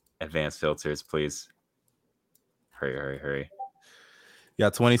 Advanced filters, please. Hurry. You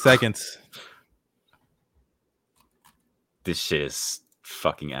got 20 seconds. This shit is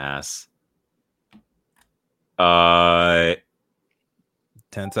fucking ass.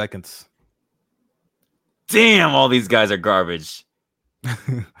 10 seconds. Damn, all these guys are garbage.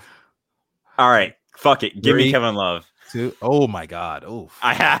 All right, fuck it. Give me 3, Kevin Love. 2. Oh my god. Oh,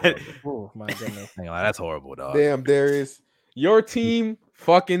 I had it. Oh my goodness. hang on. That's horrible, dog. Damn, Darius. Your team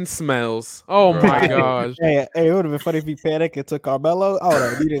fucking smells. Oh my Right. gosh. Hey, it would have been funny if he panicked and took Carmelo. Oh,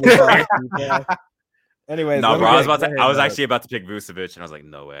 no, he didn't. Anyways, No, let me bro, get- I was actually about to pick Vucevic, and I was like,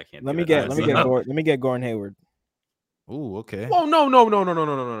 no way, I can't. let do me that. get let me get Gordon Hayward. Ooh, okay. Oh no.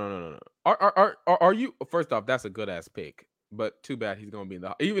 Are you first off, that's a good ass pick. But too bad he's gonna be in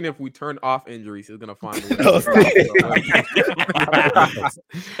the even if we turn off injuries, he's gonna find a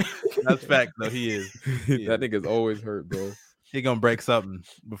That's fact, though. He is. That nigga's always hurt, bro. He gonna break something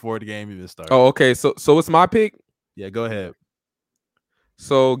before the game even starts. Oh, okay. So it's my pick. yeah. Go ahead.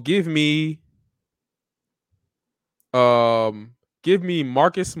 So give me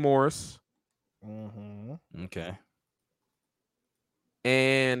Marcus Morris Mm-hmm. Okay.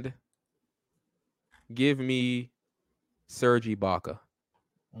 and give me Serge Ibaka.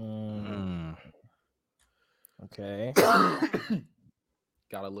 Mm. Okay.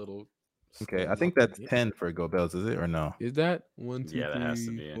 Got a little. Okay. I think that's 10 for Gobels, is it or no? Is that 1, 2, Yeah, that has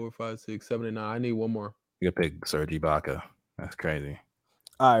to 3, be. 4, 5, 6, 7, and 9? I need one more. You could pick Serge Ibaka. That's crazy.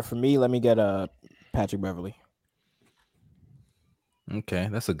 All right, for me, let me get Patrick Beverly. Okay,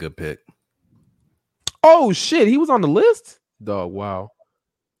 that's a good pick. Oh shit, he was on the list. Dog, wow.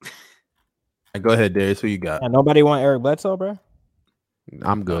 Go ahead, Darius. Who you got? And nobody want Eric Bledsoe, bro.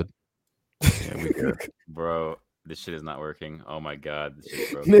 I'm good. Yeah, we good. Bro, this shit is not working. Oh my god, this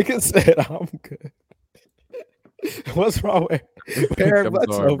shit broke. Nigga said I'm good. What's wrong with Eric I'm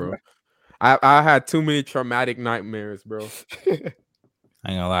Bledsoe, sorry, bro? bro. I had too many traumatic nightmares, bro. I ain't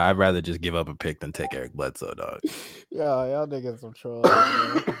gonna lie. I'd rather just give up a pick than take Eric Bledsoe, dog. Yeah, y'all niggas some trolls.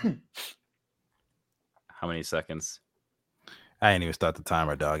 man. How many seconds? I ain't even start the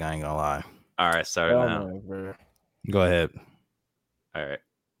timer, dog. I ain't gonna lie. All right, start it Hell now. no, bro. Go ahead. All right.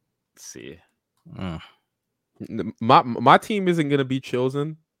 Let's see. My team isn't gonna be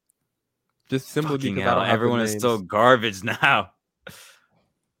chosen. Just simply Fucking because I hell, don't have the everyone is names. still garbage now.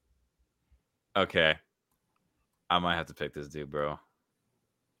 Okay. I might have to pick this dude, bro.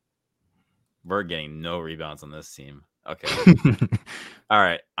 We're getting no rebounds on this team. Okay. All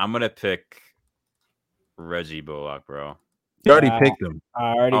right. I'm going to pick Reggie Bullock, bro. You already Yeah. picked him.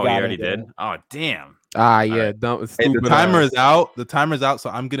 I already Oh, got you it. already bro. did? Oh, damn. Ah, yeah, right. dumb. Hey, the stupid timer ass. is out. The timer's out, so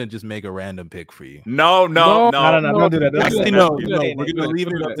I'm gonna just make a random pick for you. No. No, don't do that. Don't do Actually, that. no, Don't do no. that. We're gonna leave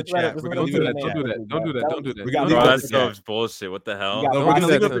it up to chat. We're gonna Don't leave do it that. up to Don't do chat. that. Don't do that. Don't do that. We gotta Don't leave do it Bro, up that. that's to so bullshit. What the hell? You got No, Don't we're do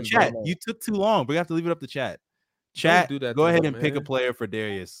gonna that leave it to up to him, chat. bro. You took too long. We have to leave it up to chat. Chat, do that go to ahead him, and pick a man. player for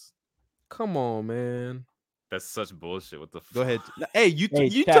Darius. Come on, man. That's such bullshit. What the fuck? Go ahead. Hey, you Hey,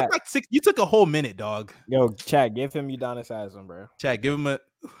 you chat. took like 6. You took a whole minute, dog. Yo, Chad, give him Udonis Haslam, bro. Chat, give him a.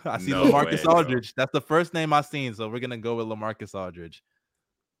 I see No LaMarcus way, bro. Aldridge. That's the first name I seen, so we're gonna go with LaMarcus Aldridge.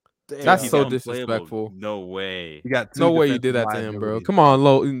 That's He's so unplayable. disrespectful. No way. You got two No way you did defensive that to him, bro. liabilities. Come on,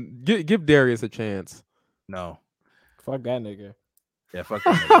 Lo. Give Darius a chance. No. Fuck that nigga. Yeah, fuck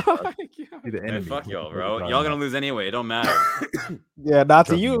you. Dog. Yeah. Be the Man, enemy. fuck What y'all, the bro. fuck are you Y'all talking gonna lose anyway. It don't matter. Yeah, not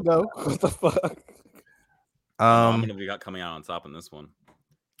to Trust you me. though. What the fuck? about? I'm gonna be coming out on top in this one.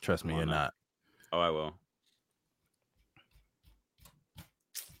 Trust me, Come you're on now. not. Oh, I will.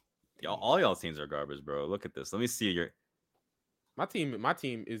 Y'all, all y'all teams are garbage, bro. Look at this. Let me see your. My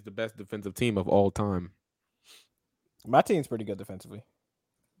team is the best defensive team of all time. My team's pretty good defensively.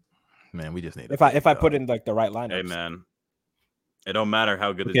 Man, we just need. If I put in like the right lineup. Hey, man. It don't matter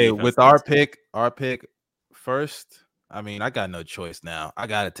how good the Okay, defense with our pick first. I mean, I got no choice now. I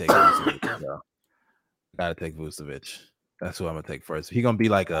gotta take Vucevic. Bro. Gotta take Vucevic. That's who I'm gonna take first. He gonna be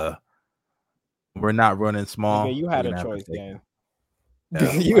like a. We're not running small. Nigga, you had we're a gonna have to choice, take gang.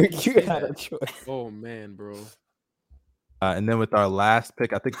 him. you had a choice. Oh man, bro. And then with our last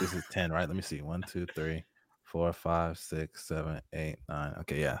pick, I think this is 10, right? Let me see. 1, 2, 3, 4, 5, 6, 7, 8, 9.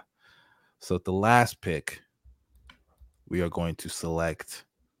 Okay, yeah. So at the last pick, we are going to select.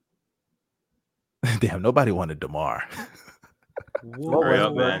 Damn, nobody wanted DeMar. Whoa, Hurry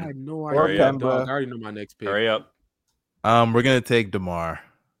up, I man. had no Hurry idea, up. dog. I already know my next pick. Hurry up. We're gonna take DeMar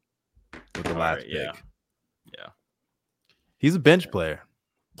with the All last right, pick. yeah. Yeah. He's a bench player.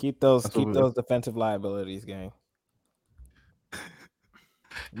 Keep those That's what we- those defensive liabilities, gang.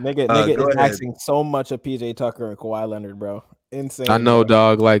 Nigga Go is ahead. asking so much of PJ Tucker and Kawhi Leonard, bro. Insane. I know, bro.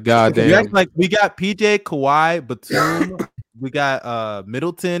 dog. Like, We goddamn. act like we got PJ, Kawhi, Batum, we got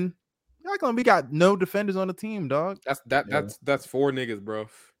Middleton. We got no defenders on the team, dog. That's 4 niggas, bro.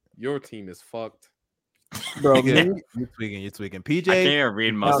 Your team is fucked. Bro, Nigga, me, you're tweaking. I can't PJ, even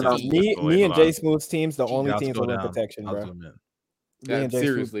read no, most no, of these. me, boys. me and Hold Jay on. Smooth's teams, the only I'll teams scroll with rim down. protection, I'll bro. zoom in. Me and Jay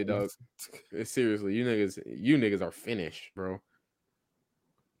Seriously, Smooth's dog. Seriously, you niggas are finished, bro.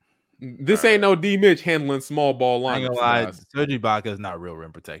 This ain't no D Mitch handling small ball I ain't lineups, gonna lie, guys. Serge Ibaka is not real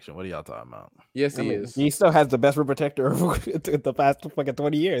rim protection. What are y'all talking about? Yes, I he mean, is. he still has the best rim protector of the past fucking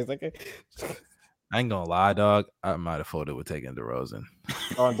 20 years. Okay. I ain't gonna lie, dog. I might have folded with taking DeRozan.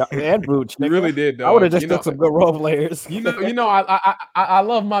 And Vooch. You nigga. really did, dog. I would have just You know- took some good role players. I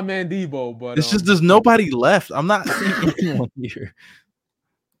love my man Debo, but It's just there's nobody left. I'm not seeing anyone here.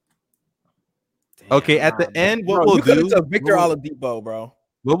 Okay, at the end, what Bro, we'll you could do, have took Victor what Oladipo, bro.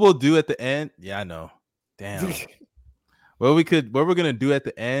 we'll do at the end. Yeah, I know. Damn. what we're gonna do at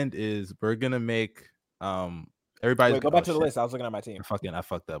the end is we're gonna make everybody's Wait, go back to the list. I was looking at my team. I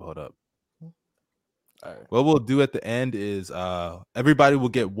fucked up. Hold up. All right. What we'll do at the end is everybody will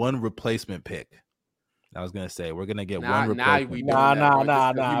get one replacement pick. I was gonna say we're gonna get one replacement. we pick. doing Nah,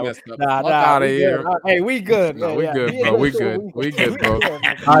 that, bro. Just 'cause you messed up. Fuck Nah, out of we here. good. Hey, we good. No, Yeah, we yeah. good, bro. We good. We good, bro.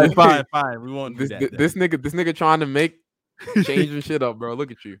 All right, fine. We won't do This that. this nigga trying to make changing shit up, bro.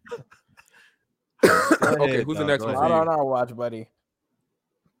 Look at you. Okay, who's the next one? Go for Not you? on our watch, buddy.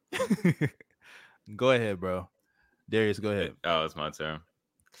 ahead. Go ahead, bro. Darius, go ahead. Oh, it's my turn.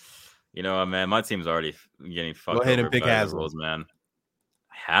 You know what, man? My team's already getting fucked. Go ahead and over pick by the Haslam. rules, man.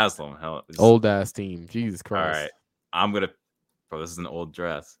 Haslam, hell. it's- Old ass team. Jesus All Christ. right, I'm gonna. Bro, this is an old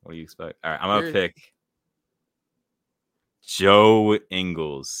dress. What do you expect? All right, I'm gonna Here- pick Joe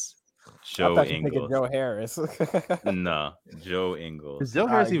Ingles. I Joe thought you were thinking Ingles. Joe Harris. No, Joe Ingles. Is Joe All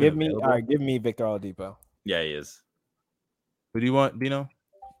Harris right, even give me, all available? right, give me Victor Oladipo. Yeah, he is. Who do you want, Dino?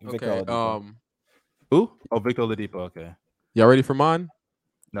 Victor Okay. Oladipo. Who? Oh, Victor Oladipo. Okay. Y'all ready for mine?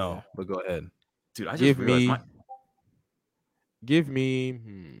 No, but go ahead. Dude, I just Give realized me. my. Give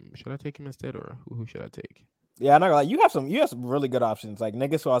me. Should I take him instead, or who should I take? Yeah, I'm not gonna lie. You have some really good options. Like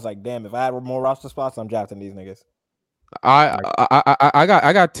niggas who I was like, damn, if I had more roster spots, I'm drafting these niggas. I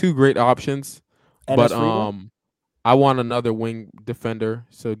got 2 great options, And but it's Freedom? I want another wing defender.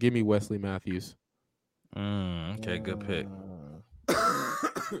 So give me Wesley Matthews. Okay, good pick.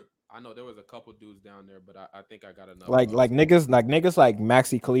 I know there was a couple dudes down there, but I think I got enough. Like niggas like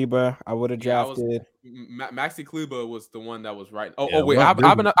Maxi Kleber, I would have Yeah, I was- drafted. Maxi Kleber was the one that was right. Yeah, Oh wait, what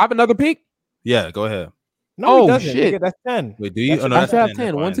I have another pick. Yeah, go ahead. No, Oh, he doesn't. shit. Nigga, that's 10. Wait, do you? That's Oh, no, I that's should have 10. 10.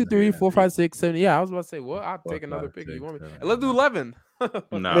 That's 1, fine. 2, 3, Yeah, 4, 5, 6, 7. Yeah, I was about to say, what? I'll Four, take another five, pick. six, You want me? seven, Let's do 11. No,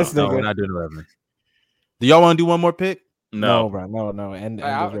 This No, nigga. we're not doing 11. Do y'all want to do one more pick? no. bro, no. And the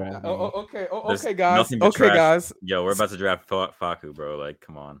draft. Okay, There's okay, guys. nothing but Okay, trash. guys. Yo, we're about to draft Faku, bro. Like,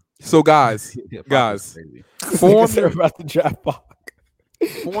 come on. So, guys, Yeah, Fox guys, is crazy. form Niggas are your about to draft Bach.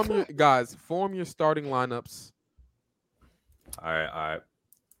 form your starting lineups. All right.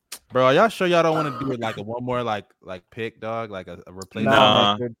 Bro, are y'all sure y'all don't want to do it like a one more like pick, dog? Like a replacement?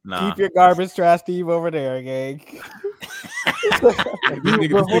 Nah. Hector. Keep your garbage trash Steve over there, gang. This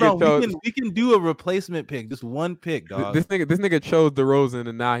Bro, hold on. chose- We can do a replacement pick. Just one pick, dog. This nigga chose DeRozan,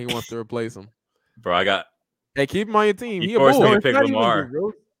 and now he wants to replace him. Bro, I got. Hey, keep him on your team. He He a forced bull. me to it's pick not even Lamar.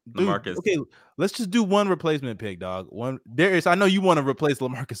 Dude, LaMarcus. okay, let's just do one replacement pick, dog. One Darius, I know you want to replace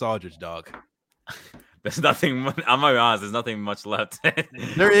LaMarcus Aldridge, dog. There's nothing. I'm gonna be honest. There's nothing much left.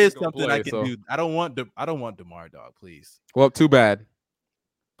 There is gonna something play, I can so- do. I don't want DeMar, dog. Please, Well, too bad.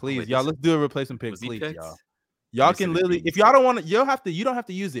 please, wait, y'all. this- Let's do a replacement pick, Was he please, picked? y'all. Let Y'all me see can the literally, teams. if y'all don't want to, you don't have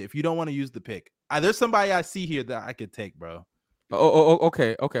to use it if you don't want to use the pick. There's somebody I see here that I could take, bro.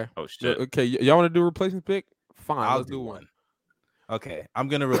 Okay. Oh shit! Okay, y'all want to do a replacement pick? Fine, I'll let's do one. Okay, I'm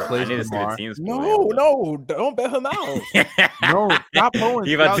gonna I replace need to see the DeMar. teams. No, don't bet him out. No, stop throwing.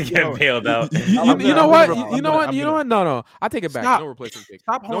 He about to y'all- get bailed out. You I'm know gonna- what? I'm You gonna- know what? I'm You know gonna- what? No. I take it back. Stop. No replacement pick.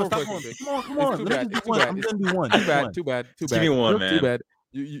 Stop No holding. Stop replacement holding. pick. Come It's on. too Let bad. me It's just too do one. bad. I'm It's gonna do one. Too Just bad. one. Too bad. Too Give bad. me one, Too man. bad.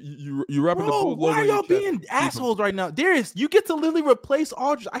 You wrapping the Bro, Bulls why logo are in your y'all chest. being assholes right now? Darius, you get to literally replace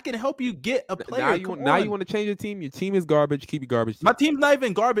Aldridge. I can help you get a player. Now you Come want on. to change your team. Your team is garbage. Keep your garbage. My team's not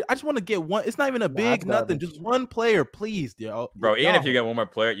even garbage. I just want to get one. It's not even a big it's nothing. garbage. Just one player, please, yo. Bro, even if you Y'all- get one more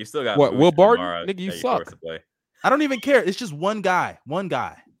player, you still got What, Vooch Will and Barton? Demar Nigga, you that you're forced suck. to play. I don't even care. It's just one guy. One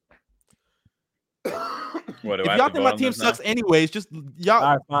guy. What do If I y'all have to think vote my on team this now? sucks anyways, just y'all.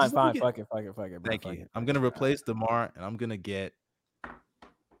 All right, just let me fine. get- Fuck it, bro. Thank you. Fuck I'm it. gonna replace DeMar, and I'm gonna get.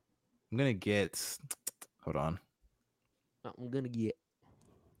 Hold on. I'm gonna get.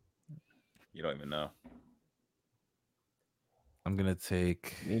 You don't even know. I'm gonna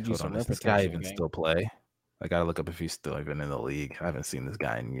take. Need you Hold some on. rim Does this guy protection, even gang. still play? I gotta look up if he's still even in the league. I haven't seen this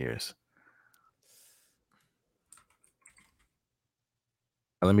guy in years.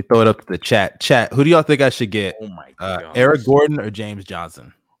 Let me throw it up to the chat. Chat. Who do y'all think I should get? Oh my god. Eric Gordon or James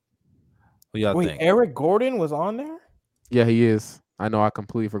Johnson? Who y'all Wait, think? Eric Gordon was on there? Yeah, he is. I know. I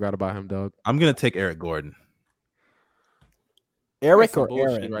completely forgot about him, dog. I'm gonna take Eric Gordon. Eric Some or bullshit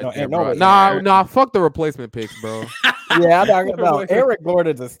Aaron? right No, there, no, bro. wait, Nah, Aaron. fuck the replacement picks, bro. Yeah, I'm not gonna. Eric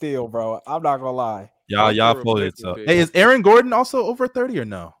Gordon's a steal, bro. I'm not gonna lie. Y'all Fuck the folded. replacement So, pick. hey, is Aaron Gordon also over 30 or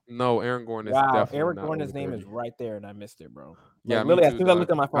no? No, Aaron Gordon is Wow, definitely Eric not Gordon's over name 30. is right there, and I missed it, bro. Yeah, Like, me literally, as too, soon as I dog.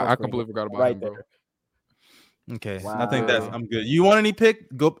 looked at my phone, I screen, completely it forgot was about right him, bro. there. Okay, Wow. I think that's Yeah. I'm good. You want any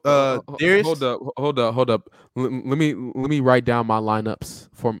pick? Go, Darius. Hold up. Let me write down my lineups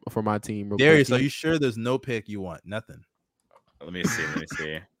for my team. Real Darius, quick. are you sure there's no pick you want? Nothing. Let me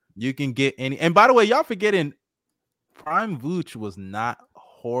see. You can get any. And by the way, y'all forgetting, Prime Vooch was not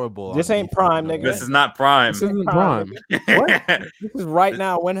horrible. This on ain't defense prime, no nigga. more. This is not prime. This isn't prime, prime, What? This is right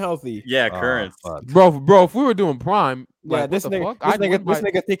now when healthy. Yeah, Oh, current. fuck. bro. If we were doing prime, Yeah, like, this what the nigga, fuck? this I'd win nigga, by this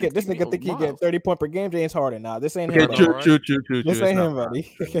nigga think it, this 15 nigga think he get miles. 30 point per game. James Harden. Nah, this ain't Okay, him. bro. Buddy. true. This It's ain't not him,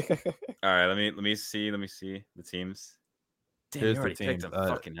 buddy. All right, let me see the teams. Damn, Here's you the already team. picked them.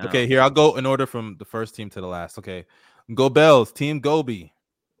 Fucking hell. Okay, here I'll go in order from the first team to the last. Okay, Go Bells, Team Gobi,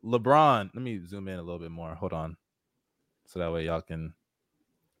 LeBron. Let me zoom in a little bit more. Hold on, so that way y'all can.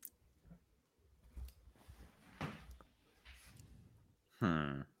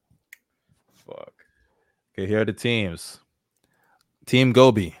 Fuck. Okay, here are the teams. Team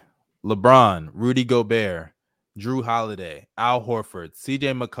Gobi, LeBron, Rudy Gobert, Drew Holiday, Al Horford,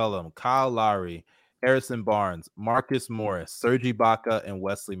 CJ McCollum, Kyle Lowry, Harrison Barnes, Marcus Morris, Serge Ibaka, and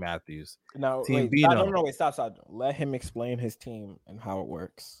Wesley Matthews. No, Team wait, stop, Bino. no, wait, stop. Let him explain his team and how it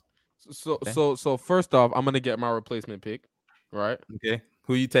works. So first off, I'm gonna get my replacement pick, right? Okay,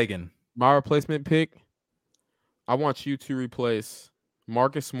 who you taking? My replacement pick. I want you to replace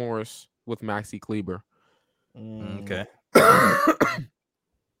Marcus Morris with Maxi Kleber. Okay.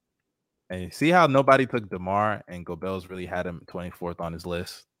 Hey, see how nobody took DeMar and Gobels really had him 24th on his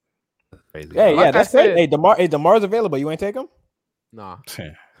list? That's crazy. Hey, Like yeah, I that's said- it. Hey, DeMar's available. You ain't take him? Nah,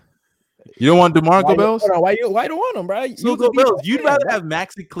 You don't want DeMar Why Gobels? why don't want him, bro? So You could be Gobels, the you'd man, rather bro. have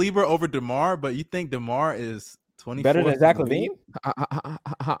Maxi Kleber over DeMar, but you think DeMar is 24th better than in Zach the league?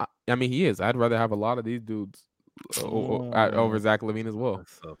 Levine? I mean he is. I'd rather have a lot of these dudes over Zach Levine as well.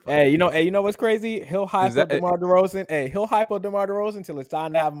 That's so Hey, you fucking know what's crazy? He'll hype that- up DeMar DeRozan. Hey, he'll hype up DeMar DeRozan until it's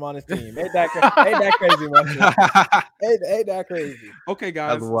time to have him on his team. Ain't that crazy, man? Ain't that crazy? Okay,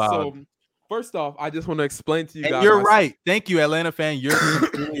 guys. wild. So first off, I just want to explain to you And guys. you're my- right. Thank you, Atlanta fan. You're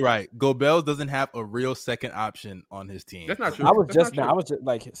completely right. Gobels doesn't have a real second option on his team. That's not true. I was That's just not now. I was just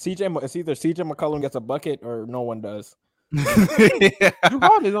like CJ. It's either CJ McCollum gets a bucket or no one does. Drew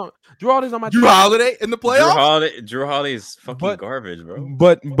Holiday's on my Drew team. Holiday in the playoffs. Drew Holiday's fucking But- garbage, bro.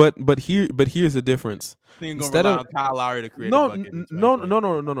 But here's the difference. Instead Instead of of- Kyle Lowry to create No, a bucket. in no.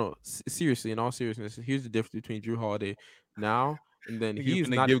 2020. Seriously, in all seriousness, here's the difference between Drew Holiday now and then I think he's he's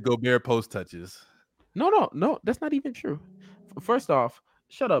gonna not. give Gobert post touches. No, that's not even true. First off,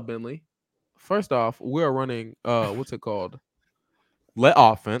 shut up, Bentley. First off, we're running what's it called? Let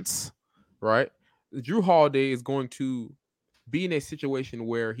offense, right? Drew Holiday is going to be in a situation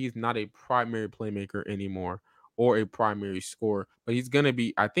where he's not a primary playmaker anymore. or a primary scorer. But he's gonna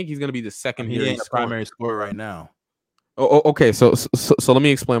be. I think he's gonna be the He secondary ain't a scorer. primary scorer right now. Okay, so let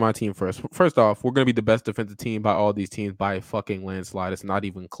me explain my team first. First off, we're gonna be the best defensive team by all these teams by a fucking landslide. It's not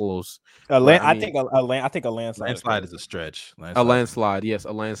even close. I think a landslide. Landslide is a stretch. A landslide, yes,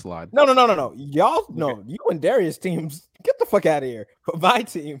 a landslide. No. Y'all, no, you and Darius teams, get the fuck out of here. But my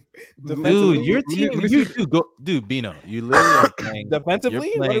team, dude, your team, dude, Bino, you literally are playing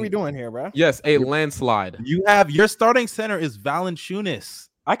defensively. What are we doing here, bro? Yes, a landslide. You have your starting center is Valanciunas.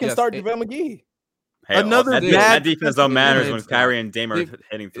 I can start JaVale McGee. Hey, Another that bad defense don't matters when defense. Kyrie and Dame are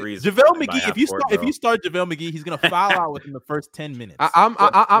hitting threes. JaVale by McGee, half court, if bro. you start JaVale McGee, he's gonna foul out within the first 10 minutes. That's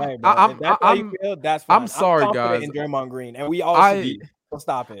how you feel. That's fine. I'm sorry, confident guys. in Draymond Green, and we all should be. So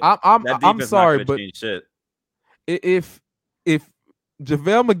stop it. That I'm defense sorry, not but gonna change shit. if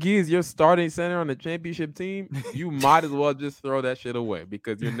JaVale McGee is your starting center on the championship team, you might as well just throw that shit away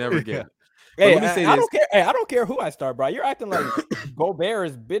because you're never getting it. Hey, let me say I this. don't care. Hey, I don't care who I start, bro. You're acting like Gobert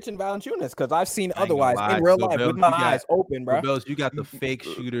is bitching Valanciunas because I've seen I ain't gonna otherwise lie. in real life Gobert, with my you got- eyes open, bro. Bells, you got the fake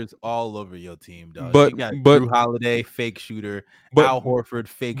shooters all over your team, dog. But- you got but- Drew Holiday, fake shooter, but- Al Horford,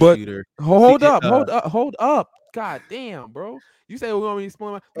 fake but- shooter. Hold CJ, up, hold up. God damn, bro. You say we want me to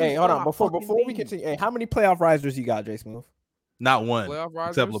explain my Hey, hold on. Before we continue, hey, how many playoff risers you got, Jay Smooth? Not one, Playoff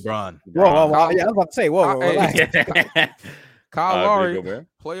except risers? LeBron. Whoa. Yeah, I was about to say, whoa, Hey. relax. Kyle Lowry, Lowry, Gobert.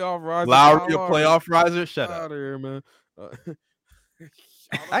 playoff riser. Lowry, a playoff riser. Shut Out up. of here, man.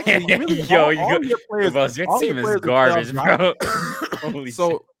 Actually, you really, Yo, all you your players, Buzz, your all team your is players are garbage, playoff bro. Holy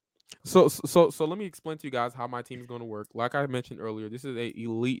shit. So let me explain to you guys how my team is going to work. Like I mentioned earlier, this is a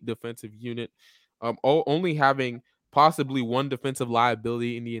elite defensive unit. Only having possibly one defensive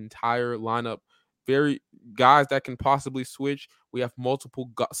liability in the entire lineup. Very guys that can possibly switch. We have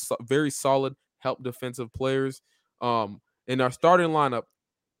multiple very solid help defensive players. In our starting lineup,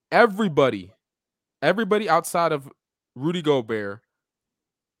 everybody outside of Rudy Gobert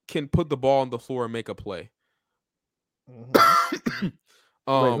can put the ball on the floor and make a play. Wait,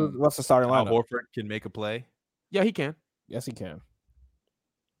 what's the starting Al lineup? Horford can make a play. Yeah, he can. Yes, he can.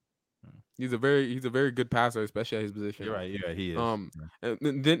 He's a very good passer, especially at his position. You're right. He is.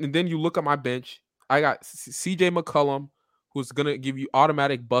 And then you look at my bench. I got CJ McCollum, who's gonna give you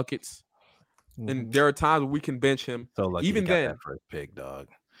automatic buckets. And there are times where we can bench him. So lucky even you got then, that first pick, dog.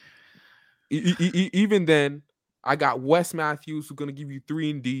 Even then, I got Wes Matthews, who's gonna give you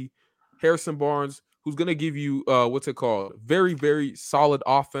 3-and-D. Harrison Barnes, who's gonna give you what's it called? Very, very solid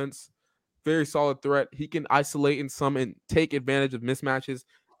offense, very solid threat. He can isolate in some and take advantage of mismatches.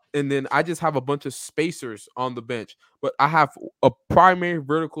 And then I just have a bunch of spacers on the bench. But I have a primary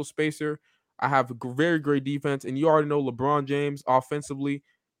vertical spacer. I have a very great defense, and you already know LeBron James offensively.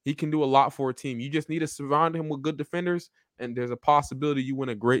 He can do a lot for a team. You just need to surround him with good defenders, and there's a possibility you win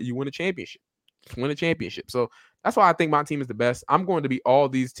a championship. Win a championship. So that's why I think my team is the best. I'm going to be all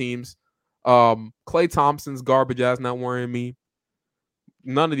these teams. Klay Thompson's garbage ass not worrying me.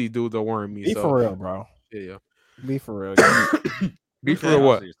 None of these dudes are worrying me. Be for real, bro. Yeah. Be for real. Be for real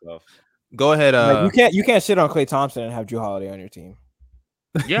what? Go ahead. Like, you can't shit on Klay Thompson and have Drew Holiday on your team.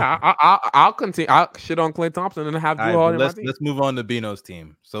 Yeah, I'll continue. I'll shit on Klay Thompson and have Drew Holiday on my team. Let's move on to Bino's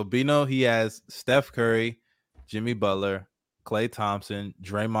team. So Bino, he has Steph Curry, Jimmy Butler, Klay Thompson,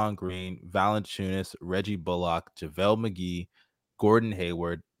 Draymond Green, Valanciunas, Reggie Bullock, JaVale McGee, Gordon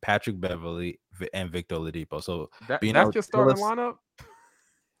Hayward, Patrick Beverly, and Victor Oladipo. So that's Bino, your starting lineup.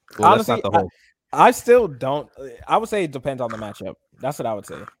 well, Honestly, that's not the whole. I still don't. I would say it depends on the matchup. That's what I would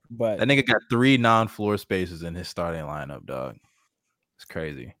say. But That nigga got 3 non-floor spaces in his starting lineup, dog. It's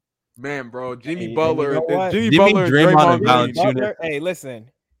crazy. Man, bro, Jimmy Hey, Butler, you know what? Jimmy Jimmy, Butler, Draymond, and Green. Valanciunas. Butler, hey, listen,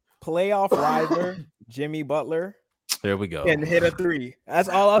 playoff riser Jimmy Butler There we go. can hit a 3. That's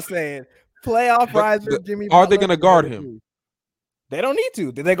all I'm saying. Playoff riser Jimmy. Are they Butler gonna can guard hit a him? 3. They don't need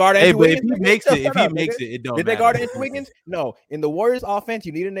to. Did they guard Hey, Andrew but if Wiggins? he makes it, Shut up, nigga. it don't Did they matter. guard Andrew Wiggins? No. In the Warriors offense,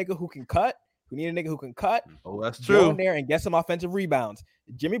 you need a nigga who can cut. You need a nigga who can cut. Oh, that's Go in true. there and get some offensive rebounds.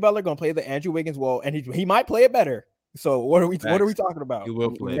 Jimmy Butler gonna play the Andrew Wiggins role, and he might play it better. So what are we talking about? He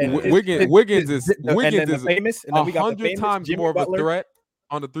will play. And better. Wiggins is and then the is famous, and then we got the 100 famous times Jimmy more of a Butler. threat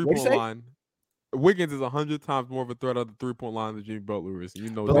on the What'd you 3-point say? line. Wiggins is 100 times more of a threat on the 3-point line than Jimmy Butler is. You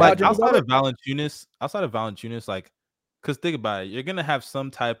know But that. like Jimmy outside of Valanciunas, like, because think about it, you're gonna have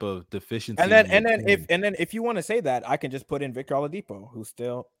some type of deficiency. And then in your team. if you want to say that, I can just put in Victor Oladipo, who's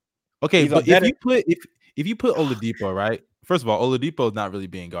still Okay, he's a but better- if you put Oladipo, right? First of all, Oladipo is not really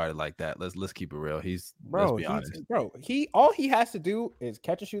being guarded like that. Let's keep it real. Let's be honest. All he has to do is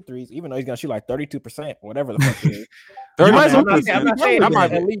catch and shoot threes, even though he's gonna shoot like 32%, whatever the fuck it is. You might as well I'm not put saying Jimmy he's Butler an might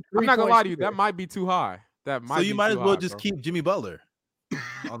there. be- elite I'm not gonna lie to you. three-point That might be too high. That might. So you be might too as well high, just bro. keep Jimmy Butler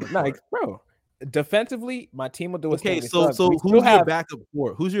on the shooter. court. Bro. defensively, my team will do. Okay, so who's your backup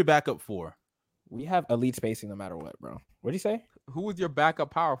for? Who's your backup for? We have elite spacing no matter what, bro. What'd you say? Who was your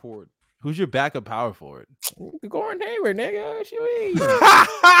backup power forward? Who's your backup power forward? Gordon Hayward, nigga. What you mean?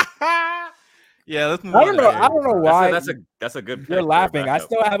 Yeah, let's move I on. don't know. I don't know why. That's a good. You're laughing. I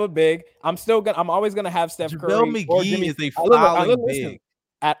still have a big. I'm always gonna have Steph Curry. JaVale McGee is a fouling big.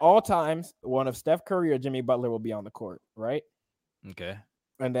 At all times, one of Steph Curry or Jimmy Butler will be on the court, right? Okay.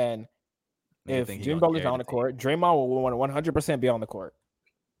 And then if Jimmy Butler's on the court, Draymond will 100% be on the court.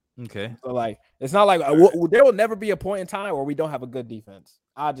 Okay. So like, it's not like there will never be a point in time where we don't have a good defense.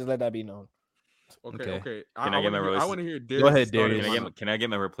 I'll just let that be known. Okay. Can I want to hear Darius. Go ahead, Darius. Can I get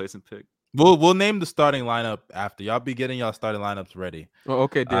my replacement pick? We'll name the starting lineup after. Y'all be getting y'all starting lineups ready. Oh,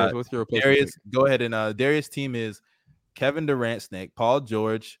 okay, Darius. What's your replacement Darius, pick? go ahead and Darius' team is Kevin Durant, Snake, Paul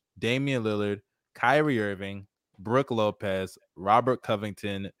George, Damian Lillard, Kyrie Irving, Brooke Lopez, Robert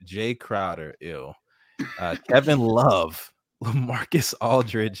Covington, Jay Crowder, Kevin Love, LaMarcus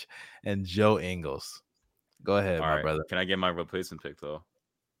Aldridge, and Joe Ingles. Go ahead, my brother. Can I get my replacement pick though?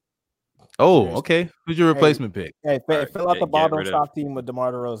 Oh, okay. Who's your replacement pick? Hey, fill out the bottom stop team with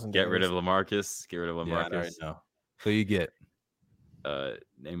DeMar DeRozan. Get rid of LaMarcus. Get rid of LaMarcus. Yeah, so you get.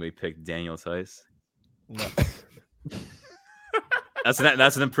 Anybody pick Daniel Tice? No. That's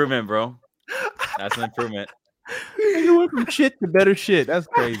an improvement, bro. That's an improvement. You went from shit to better shit. That's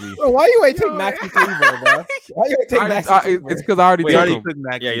crazy. Bro, why you ain't take Maxi Kleber, bro? Why you ain't take Maxi? It's because I already took him.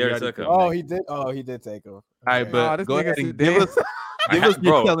 Yeah, you already took him. Oh, he did. Oh, he did take him. All right, but go ahead and give us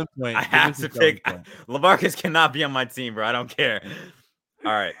your selling point. I have to pick. LaMarcus cannot be on my team, bro. I don't care.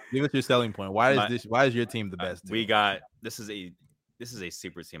 All right, give us your selling point. Why is your team the best? We got this is a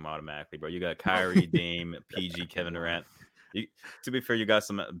super team automatically, bro. You got Kyrie, Dame, PG, Kevin Durant. To be fair, you got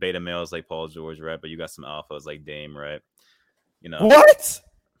some beta males like Paul George, right? But you got some alphas like Dame, right? You know what?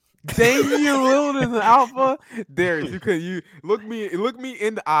 Damian Lillard is an alpha. Darius, you look me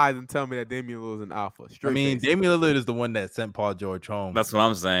in the eyes and tell me that Damian Lillard is an alpha. Damian Lillard is the one that sent Paul George home. That's what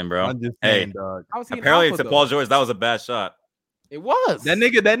I'm saying, bro. I'm just saying, dog. Apparently, to Paul George, that was a bad shot. It was. That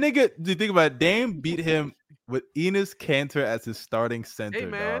nigga. Do you think about it? Dame beat him with Enes Kanter as his starting center, hey,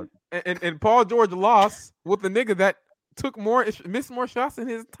 man. dog. And Paul George lost with the nigga that missed more shots in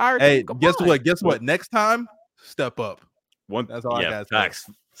his entire team. Hey, guess what? Next time, step up. That's all I got. Facts.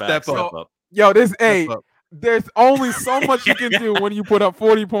 Step up. Yo, there's only so much you can do when you put up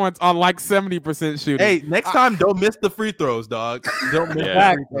 40 points on like 70% shooting. Hey, next time, don't miss the free throws, dog. Don't miss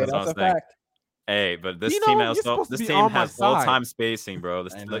the free throws. That's a fact. Hey, but this team has all-time spacing, bro.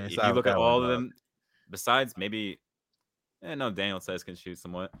 If you look at all of them, besides maybe, Daniel Tice can shoot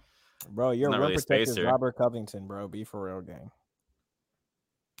somewhat. Bro, your rim protector is Robert Covington, bro. Be for real, gang.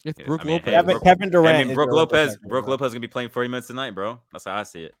 It's Brooke Lopez. Kevin Durant. Brooke Lopez gonna be playing 40 minutes tonight, bro. That's how I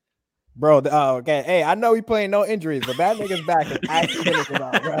see it. Bro, okay. Hey, I know he playing no injuries, but that nigga's back and actually finishing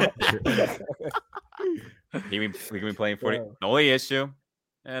out, bro. He can be playing 40. The only issue,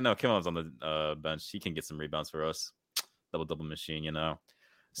 Kimmel's on the bench. He can get some rebounds for us. Double machine,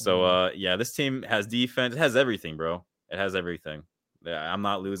 So this team has defense. It has everything, bro. It has everything. I'm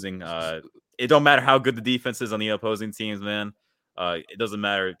not losing. It don't matter how good the defense is on the opposing teams, man. It doesn't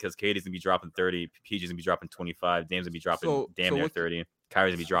matter because Katie's gonna be dropping 30, PG's gonna be dropping 25, Dame's gonna be dropping damn near 30,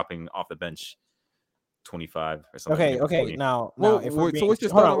 Kyrie's gonna be dropping off the bench 25 or something. Okay. Now, if we're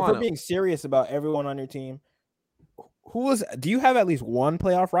being serious about everyone on your team, do you have at least one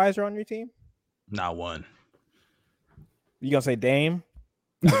playoff riser on your team? Not one. You gonna say Dame?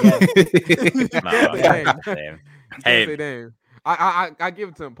 Dame. Hey, Dame. I give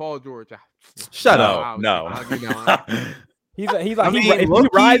it to him. Paul George. Shut up. No. He's like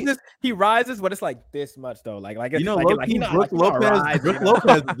he rises, but it's like this much though. Brooke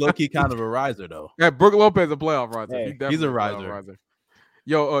Lopez is low-key kind of a riser though. Yeah, Brooke Lopez is a playoff riser. Hey, he's a riser.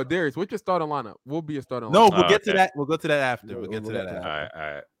 Yo, Darius, what's your starting lineup? We'll be a starting lineup. No, we'll get to that. We'll go to that after. We'll get to that after.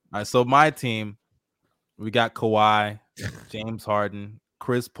 All right. So my team, we got Kawhi, James Harden,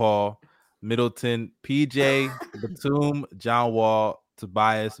 Chris Paul, Middleton, PJ, Batum, John Wall,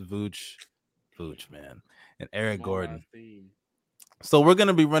 Tobias, Vooch, man, and Eric Gordon. So we're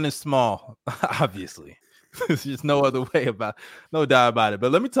gonna be running small, obviously. There's just no doubt about it.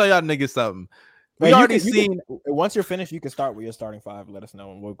 But let me tell y'all niggas something. We already seen. Once you're finished, you can start with your starting five. Let us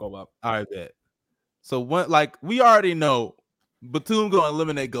know, and we'll go up. All right, bet. So we already know, Batum gonna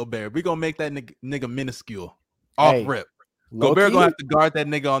eliminate Gobert. We gonna make that nigga minuscule off rip. Gobert gonna have to guard that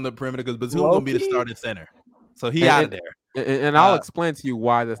nigga on the perimeter because Batum gonna be the starting center. So he out of there. And I'll explain to you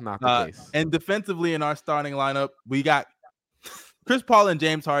why that's not the case. And defensively in our starting lineup, we got Chris Paul and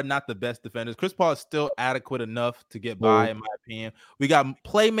James Harden not the best defenders. Chris Paul is still adequate enough to get by, in my opinion. We got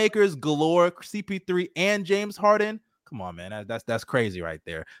playmakers galore, CP3 and James Harden. Come on, man, that's crazy right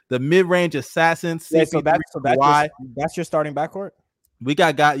there. The mid-range assassins. Yeah, CP3, that's your starting backcourt. We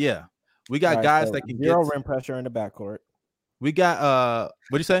got guys so that can zero get rim pressure in the backcourt. We got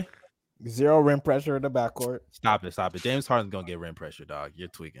what'd you say? Zero rim pressure in the backcourt. Stop it. James Harden's gonna get rim pressure, dog. You're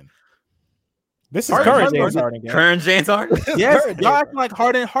tweaking. This is current James Harden. Current James Harden. Yes, y'all acting like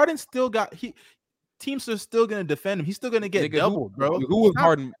Harden. Harden still got teams are still gonna defend him. He's still gonna get doubled, bro. Who was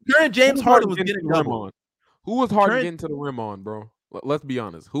Harden? Current James Harden was getting doubled. Who was Harden getting to the rim on, bro? Let's be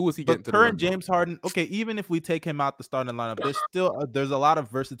honest. Who was he getting to the rim? Current James Harden. Okay, even if we take him out the starting lineup, there's a lot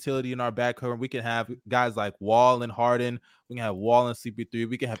of versatility in our backcourt. We can have guys like Wall and Harden. We can have Wall and CP3.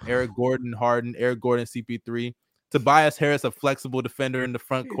 We can have Eric Gordon, Harden, Eric Gordon, CP3. Tobias Harris, a flexible defender in the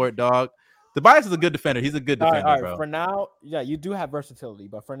front court, dog. Tobias is a good defender. He's a good defender, all right. Bro. For now, yeah, you do have versatility,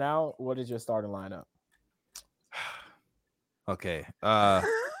 but for now, what is your starting lineup? Okay.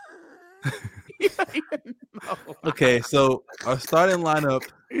 Okay, so our starting lineup,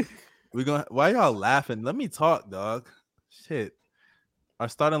 why y'all laughing? Let me talk, dog. Shit. Our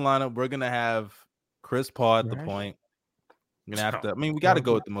starting lineup, we're gonna have Chris Paul at the point. We're gonna have to, we gotta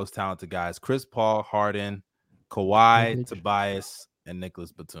go with the most talented guys. Chris Paul, Harden, Kawhi, Tobias, and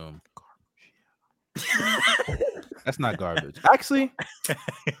Nicholas Batum. That's not garbage. Actually,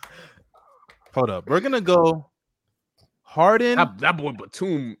 hold up. We're gonna go Harden. That boy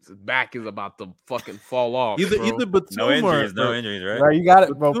Batum's back is about to fucking fall off. Either Batum no injuries, right? Bro, you got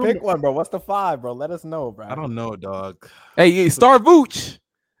it, bro. Pick one, bro. What's the 5, bro? Let us know, bro. I don't know, dog. Hey, start Vooch.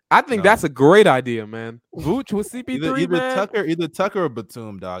 I think that's a great idea, man. Vooch with CP3, man. Either Tucker or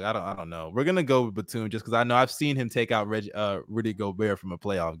Batum, dog. I don't know. We're gonna go with Batum just because I know I've seen him take out Rudy Gobert from a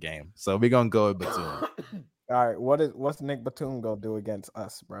playoff game. So we're gonna go with Batum. All right, what's Nick Batum gonna do against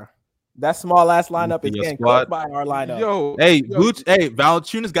us, bro? That small ass lineup is getting cooked by our lineup. Vooch,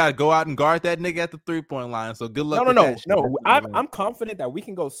 Valanciunas got to go out and guard that nigga at the 3-point line. So good luck. No. I'm confident that we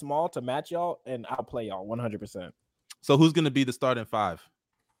can go small to match y'all, and I'll play y'all 100%. So who's gonna be the starting 5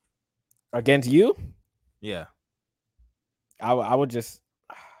 against you? Yeah, I would just.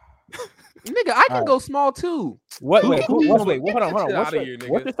 Nigga, I can go small too. Wait, hold on. What's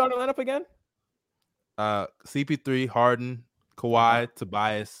your starting lineup again? CP3, Harden, Kawhi,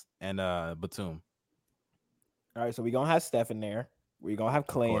 Tobias, and Batum. All right, so we're gonna have Steph in there. We're gonna have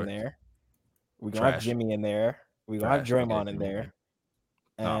Clay in there. We're gonna have Jimmy in there. We're gonna have Draymond in there.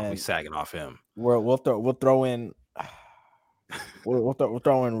 No, we sagging off him. We'll throw in we'll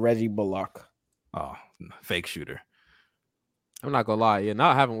throw in Reggie Bullock. Oh, fake shooter. I'm not gonna lie, yeah,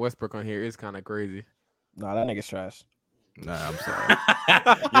 not having Westbrook on here is kind of crazy. Nah, that nigga's trash. Nah, I'm sorry.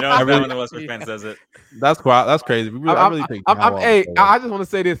 When the Westbrook fan says it. That's crazy. I really think. I just want to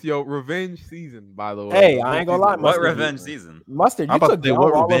say this, yo. Revenge season, by the way. Hey, I ain't gonna lie. What revenge season? Mustard, you took John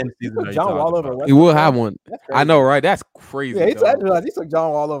Wall over Westbrook. You will have one. I know, right? That's crazy. Yeah, he took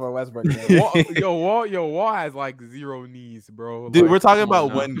John Wall over Westbrook. Wall has like 0 knees, bro. Dude, like, we're talking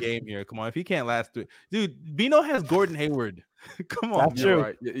about one game here. Come on, if he can't last 3, dude. Bino has Gordon Hayward. Come on, that's true.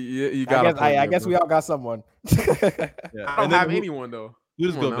 Right. You got. I guess we all got someone. I don't have anyone though.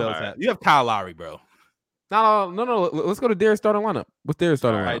 You have Kyle Lowry, bro. No. Let's go to Darius starting lineup. What's Darius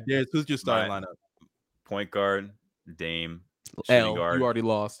starting lineup? All right, Darius, who's your starting lineup? Point guard, Dame. L. Guard. You already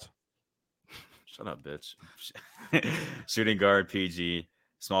lost. Shut up, bitch. Shooting guard, PG.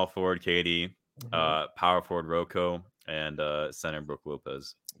 Small forward, KD. Power forward, Rocco, and center, Brook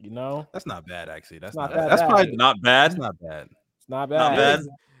Lopez. You know, that's not bad actually. That's probably not bad. It's not bad. It's not bad.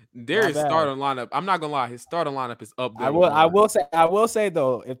 Darius starting lineup. I'm not gonna lie, his starting lineup is up there. I will say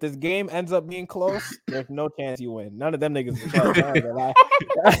though, if this game ends up being close, there's no chance you win. None of them niggas. None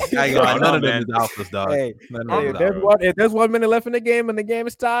of them is alphas, dog. Hey, if there's 1 minute left in the game and the game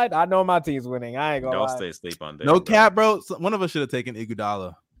is tied, I know my team's winning. I ain't gonna lie. Don't stay asleep on Dame. No cap, bro. One of us should have taken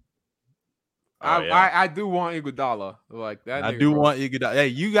Iguodala. I do want Iguodala like that. I do want Iguodala. Hey,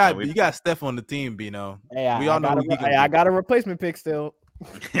 you got Steph on the team, Bino. Hey, we all know. I got a replacement pick still.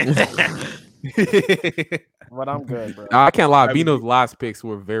 But I'm good, bro. I can't lie. Bino's last picks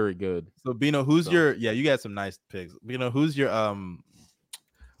were very good. So Bino, you got some nice picks. Bino, who's your all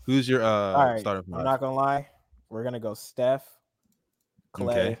right, starting? I'm not gonna lie. We're gonna go Steph,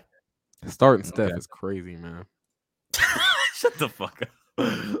 Clay. Okay. Starting Steph is crazy, man. Shut the fuck up.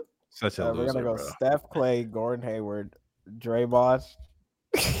 Such a loser, we're gonna go Steph, Clay, Gordon Hayward, Draymond.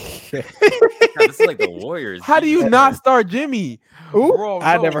 God, this is like the Warriors. How do you not start Jimmy? Bro,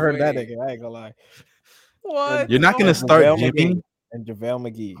 I never heard that nigga. I ain't gonna lie. What? You're not gonna start Jimmy? and JaVale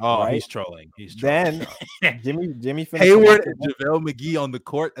McGee. Oh, right? he's trolling. He's trolling. Then Jimmy finished Hayward and JaVale McGee on the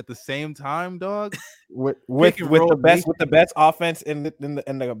court at the same time, dog. with Pick and roll the best offense in the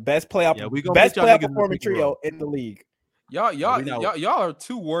best playoff best playoff performing trio in the league. Y'all are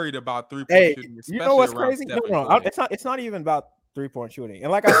too worried about 3-point Hey, shooting. you know what's especially crazy? around No, Steph and Clay. it's not even about 3-point shooting.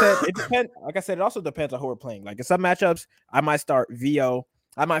 And like I said, it depends. Like I said, it also depends on who we're playing. Like in some matchups, I might start VO.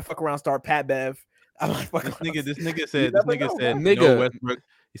 I might fuck around, start Pat Bev. I might fuck This around. nigga said Nigga. no Westbrook.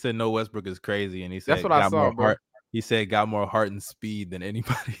 He said no Westbrook is crazy, and he said That's what I got saw, more bro. heart. He said got more heart and speed than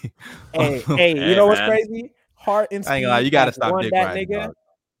anybody. Hey, you know what's man. crazy? Heart and I ain't speed. gonna lie, you gotta has stop won dick that riding, nigga. dog.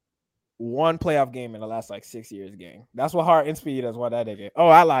 One playoff game in the last like 6 years, gang. That's what heart and speed has won that nigga. Oh,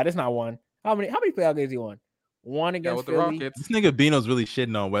 I lied. It's not one. How many playoff games he won? One Yeah, against with the Philly. Rockets. This nigga Bino's really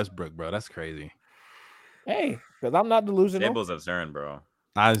shitting on Westbrook, bro. That's crazy. Hey, because I'm not delusional. Tables absurd, bro.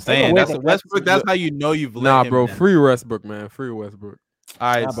 I'm saying way that's to Westbrook. That's how you know you've let Nah, him bro, down. free Westbrook, man. Free Westbrook.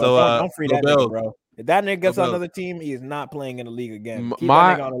 All right, Nah, so don't free that nigga, bro. If that nigga gets Go on Bills. another team, he is not playing in the league again. Keep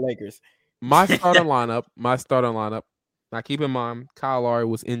My- that nigga on the Lakers. My starting lineup. Now, keep in mind, Kyle Lowry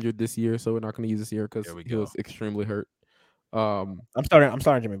was injured this year, so we're not going to use this year because There we he go. was extremely hurt. I'm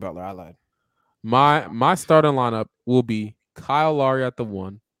starting Jimmy Butler. I lied. My starting lineup will be Kyle Lowry at the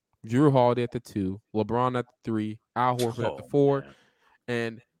 1, Drew Holiday at the 2, LeBron at the 3, Al Horford at the 4, man.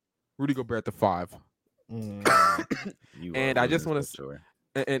 and Rudy Gobert at the 5. You And are I just losing wanna for sure.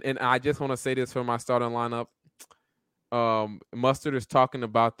 And I just want to say this for my starting lineup. Mustard is talking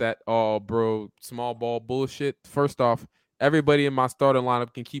about that, small ball bullshit. First off, everybody in my starting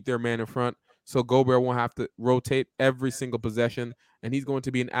lineup can keep their man in front, so Gobert won't have to rotate every single possession, and he's going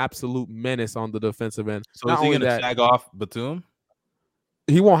to be an absolute menace on the defensive end. So Not is he only gonna that, sag off Batum?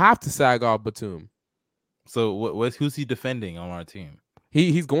 he won't have to sag off Batum. So who's he defending on our team?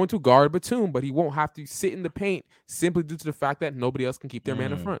 He's going to guard Batum, but he won't have to sit in the paint simply due to the fact that nobody else can keep their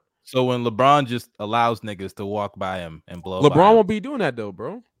man in front. So when LeBron just allows niggas to walk by him and blow, by LeBron him, won't be doing that though,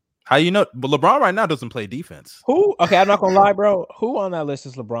 bro. how you know? But LeBron right now doesn't play defense. Who? Okay, I'm not gonna lie, bro. Who on that list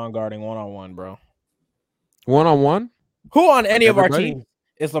is LeBron guarding 1-on-1, bro? 1-on-1, Who on any of our Everybody? teams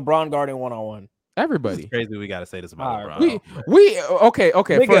is LeBron guarding 1-on-1? everybody. It's crazy. We gotta say this about All LeBron. We okay.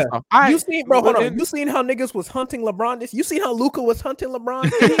 Nigga, First off, You seen, bro? Hold on. and- You seen how niggas was hunting LeBron? You seen how Luka was hunting LeBron?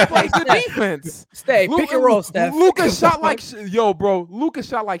 He plays the defense. Stay, pick and roll, Steph. Luka shot like bro. Luka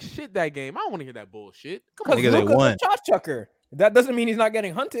shot like shit that game. I don't want to hear that bullshit. Come on, Nigga, they Luka's won. a shot chucker. That doesn't mean he's not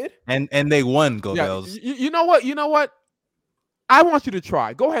getting hunted. And they won. Go yeah, Bells. you know what? You know what? I want you to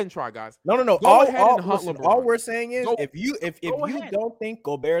try. Go ahead and try, guys. No. Go All, ahead all, and hunt listen, LeBron. all we're saying is Go- if you go ahead. don't think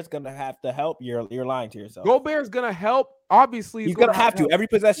Gobert's gonna have to help, you're lying to yourself. Gobert's gonna help. Obviously, He's gonna have to help. every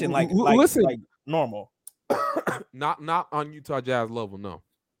possession, Listen. like normal. Not on Utah Jazz level, no.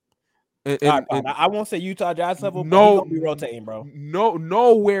 And- All right, and- fine. I won't say Utah Jazz level, but No, he's gonna be rotating, bro. No,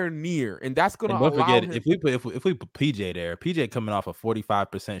 nowhere near, and that's gonna And don't allow forget him. if we put PJ there, PJ coming off a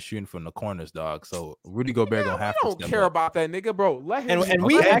 45% shooting from the corners, dog. So Rudy Gobert gonna have I to don't step care up. about that nigga, bro. Let him. And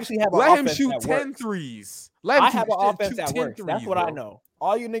we actually have an let him offense shoot that 10 works. threes. Let him I shoot have an 10 offense that works. That's threes, what I bro. know.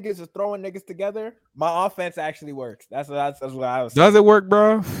 All you niggas is throwing niggas together. My offense actually works. That's what I was. Does it work,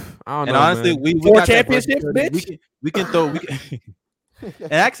 bro? I don't And know. honestly, man. we 4 got that championships, versatility. We can throw.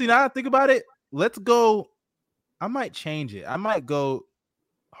 And actually, now that I think about it, let's go. I might change it. I might go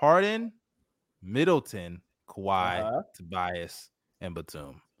Harden, Middleton, Kawhi, Tobias, and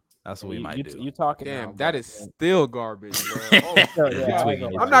Batum. That's what we might do. You talking? Damn, now, that bro. is still garbage, bro. Oh, Yeah, God. I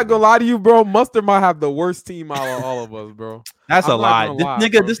know. I'm not gonna lie to you, bro. Mustard might have the worst team out of all of us, bro. That's I'm a not lie. gonna This lie,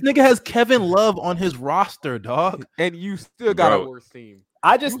 nigga, bro. this nigga has Kevin Love on his roster, dog. And you still got Bro. a worse team.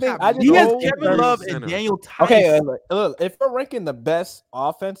 I just You think have I just He has No Kevin Love center. and Daniel Tice. okay. Look, if we're ranking the best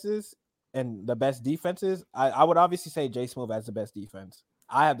offenses and the best defenses, I would obviously say Jay Smooth has the best defense.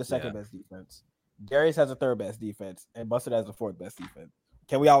 I have the second best defense. Darius has the third best defense, and Busted has the fourth best defense.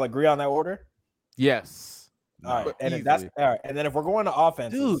 Can we all agree on that order? Yes. All right, But and if that's easily. all right. And then if we're going to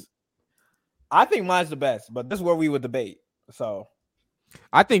offenses, Dude. I think mine's the best, but this is where we would debate. So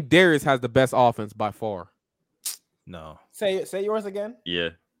I think Darius has the best offense by far. No. say yours again. Yeah.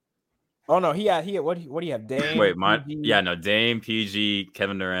 Oh no, he had what do you have? Dame. Wait, mine. PG? Yeah, no. Dame, PG,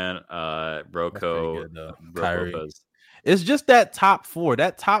 Kevin Durant, That's Broco, pretty good, though. Brook Kyrie. Lopez. It's just that top four.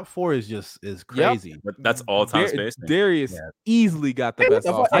 That top four is crazy. But that's all time spacing. Darius Yeah. easily got the Hey, what best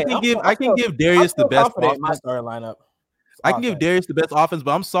the fuck? offense. I can give Darius the best confident in my offense. starting lineup. I can give Offense. Darius the best offense,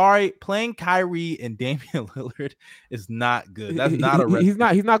 but I'm sorry, playing Kyrie and Damian Lillard is not good. That's not a He's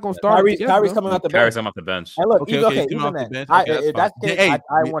not going to start. Kyrie's together, bro. coming out the Kyries bench. come off the bench. And look, Okay, even, okay, okay, he's coming even off the then, bench. I, Okay, that's if that's fine. the case, Hey,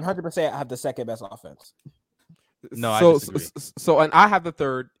 I 100% say I have the second best offense. No, I so, disagree. so and I have the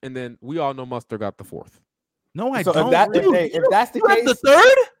third, and then we all know Mustard got the fourth. No, I So don't. if that's the you have case, the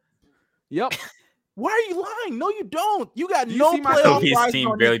third. Yep. Why are you lying? No, you don't. You got Do you no see my playoff Kobe's rises team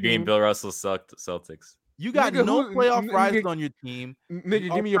on barely your beating team. Bill Russell's Celtics. You got Nigga, no who- playoff nigga- rises on your team. Nigga,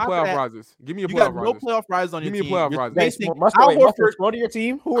 On give me your top of playoff that, risers. Give me your You got playoff no risers. playoff rises on Give your me a team. playoff You're riser. facing Mustard, Al wait, Mustard, Horford. scroll to your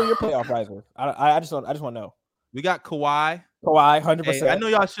team. Who are your playoff risers? I just want to know. We got Kawhi. Kawhi, Hey, I 100%. know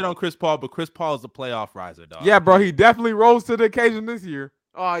y'all shit on Chris Paul, but Chris Paul is a playoff riser, dog. Yeah, bro, he definitely rose to the occasion this year.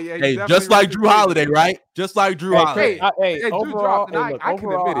 Oh yeah, he Hey, definitely just like rose to Drew the occasion. Holiday, right? Just like Drew Holiday. Hey, Drew overall, dropped, and I can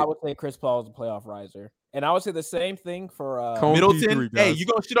overall, admit it. I would say Chris Paul is a playoff riser, and I would say the same thing for Cone Middleton. P3, Hey, guys. you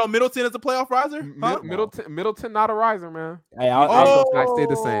gonna shit on Middleton as a playoff riser? Huh? Middleton, not a riser, man. Hey, I stayed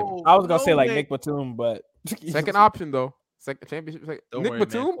the same. I was gonna say no like way. Nick Batum, but Second option though. Second championship. Don't Nick worry, man.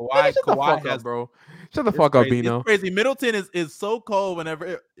 Batum. Kawhi- Nigga, shut the Kawhi fuck has- up, bro. Shut the It's fuck up, crazy. Bino. It's crazy. Middleton is so cold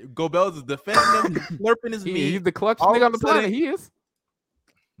whenever Gobert is defending him, slurping his meat. He's the clutch All nigga of on a the planet. sudden- He is.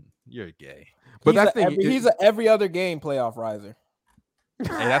 You're gay. But that's the thing. he's a every other game playoff riser. Hey,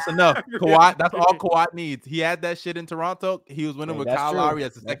 that's enough. Kawhi, that's all Kawhi needs. He had that shit in Toronto. He was winning Hey, with that's Kyle true. Lowry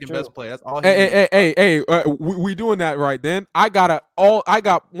as the That's second true. best player. That's all he needs. Hey, we doing that right then. I got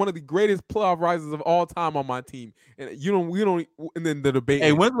one of the greatest playoff risers of all time on my team, and we don't, and then the debate. Hey,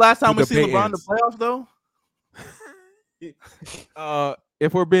 ends. when's the last time The we seen debate LeBron in the ends. playoffs though?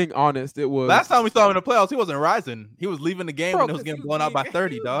 If we're being honest, it was Last time we saw him in the playoffs, he wasn't rising. He was leaving the game Bro, when it was 'cause getting he blown out by being-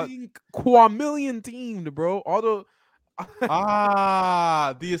 30, he was dog. being quadrillion teamed, bro. Although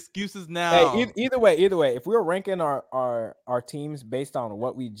The excuses now. Hey, either way, if we were ranking our teams based on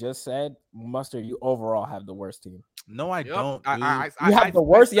what we just said, Mustard, you overall have the worst team. No, I don't. I dude. You have the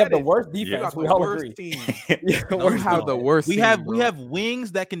worst. You have said the it. worst You defense. got We the all worst agree. team. Yeah, No, You we have don't. the worst. we team, have bro.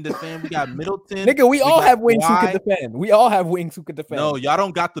 wings that can defend. We got Middleton. Nigga, we all got have wings who Kawhi. can defend. We all have wings who can defend. No, y'all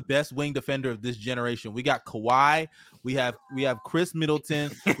don't got the best wing defender of this generation. We got Kawhi. We have Chris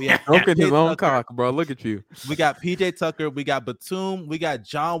Middleton. We have Look at his PJ own Tucker. cock, bro. Look at you. We got PJ Tucker. We got Batum. We got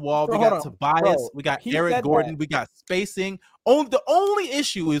John Wall. Bro, we got hold on. Tobias. Bro, we got he Eric said Gordon. that. We got spacing. The only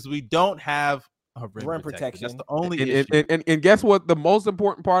issue is we don't have a rim protection. That's the only issue. And guess what? The most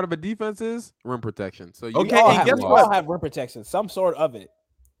important part of a defense is rim protection. So you Okay, we all and have, guess we what? all have rim protection, some sort of it.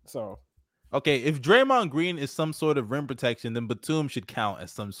 So Okay, if Draymond Green is some sort of rim protection, then Batum should count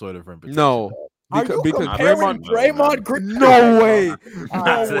as some sort of rim protection. No, are you because comparing Draymond. Draymond Green? No way. Not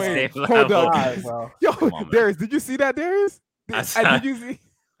No the way. same Hold level. up. God, bro. Yo, Come on, man. Darius, did you see that, Darius? I saw- Did you see?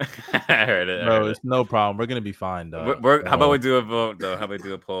 I heard it. I No, heard it. it's no problem. We're gonna be fine, though. How about we do a vote though? How about we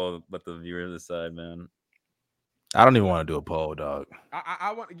do a poll? Let the viewers decide, man. I don't even want to do a poll, dog.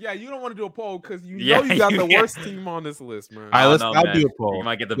 I want. Yeah, you don't want to do a poll because you Yeah, know you got you- the yeah. worst team on this list, man. All right, Oh, let's. no, I'll man. do a poll. You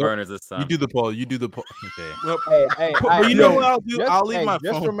might get the Yep. burners this time. You do the poll. You do the poll. Okay. Well, Hey, But you yo, know what I'll do? just- I'll leave hey, my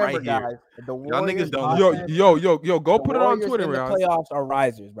just phone remember, right here. guys, the Y'all Warriors niggas don't- yo, offense- go the put it on Warriors Twitter, in the guys. playoffs are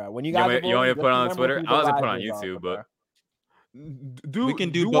risers, bro. When you You got want me- the you want me to Warriors, put it on just Twitter? remember who I was the gonna put it on risers are, YouTube, bro. but Do We can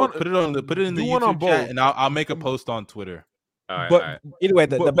do do both. one- Put it on the do one on YouTube chat, both. and I'll make a post on Twitter. all right. But all right. Either way,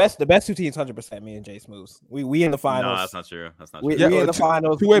 the But- best two teams, 100%. Me and Jay Smooths. We in the finals. No, that's not true. That's not We, true. Yeah, we in the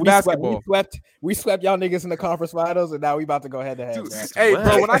finals. two-way We basketball. We swept y'all niggas in the conference finals, and now we about to go head to head. Dude, bro. hey, What?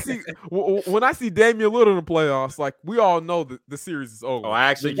 bro, when I see Damian Lillard in the playoffs, like we all know that the series is over. Oh, I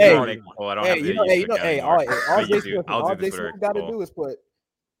actually Hey, can't make a poll. I don't have the YouTube account all anymore. all But Jay YouTube, Smith I'll do the got Twitter to poll. do is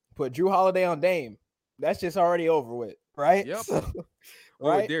put Drew Holiday on Dame. That's just already over with, right? Yep. So, Oh, wait,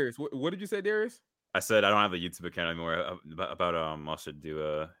 right? Darius, what did you say, Darius? I said I don't have a YouTube account anymore. About I should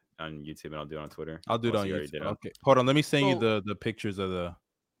do on YouTube and I'll do it on Twitter. I'll do it Unless on you already YouTube. did it. Okay, hold on. Let me send you So- the pictures of the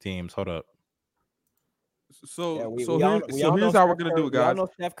teams. Hold up. So Yeah, we so all- here's, we so all here's know how we're Steph gonna Curry- do it, we all guys. know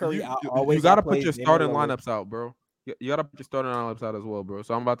Steph Curry You always gotta put outplays your Damian starting Lillard. lineups out, bro. You gotta put your starting lineups out as well, bro.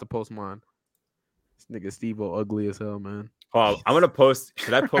 So I'm about to post mine. This nigga Steve-O ugly as hell, man. Oh, I'm gonna post.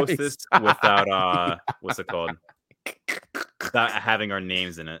 Should I post this Christ. without what's it called? Without having our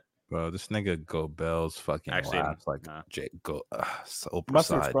names in it. Bro, this nigga Go Bell's fucking Actually, laughs like nah. Jake Go. So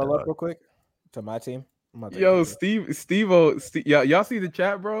Mustard, precise. scroll up dog. real quick to my team. I'm about to Yo, take a picture. Steve-O, y'all see the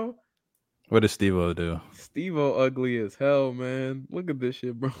chat, bro? What does Steve-O do? Steve-O ugly as hell, man. Look at this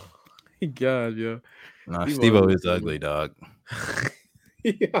shit, bro. God, yo. Nah, Steve-O Steve-O ugly is too, man. ugly, dog.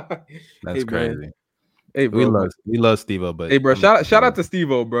 Yeah. That's Hey, man. crazy. Hey, bro. We love Steve-O, but Hey, bro. Shout out to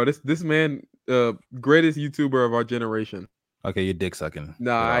Steve-O, bro. This man, greatest YouTuber of our generation. Okay, you dick sucking.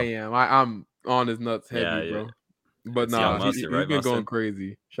 Nah, I am. I'm on his nuts heavy, Yeah, yeah. bro. But It's Young nah, Mustard, he's right, been going Mustard?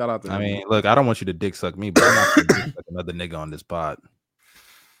 crazy. Shout out to I him. mean, look, I don't want you to dick suck me, but I'm not gonna dick suck another nigga on this pod.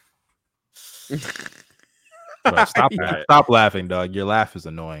 Bro, Alright. stop laughing, dog. Your laugh is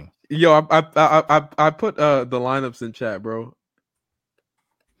annoying. Yo, I put the lineups in chat, bro.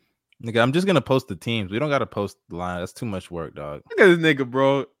 Nigga, I'm just gonna post the teams. We don't gotta post the line. That's too much work, dog. Look at this nigga,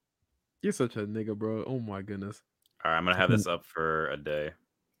 bro. You're such a nigga, bro. Oh my goodness. All right, I'm gonna have this up for a day.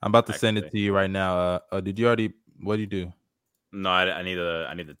 I'm about to send it Actually. to you right now. Did you already? What do you do? No, I need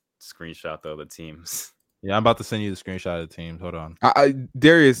the screenshot though. The teams. Yeah, I'm about to send you the screenshot of the teams. Hold on.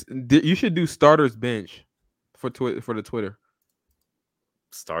 Darius, you should do starters bench for the Twitter.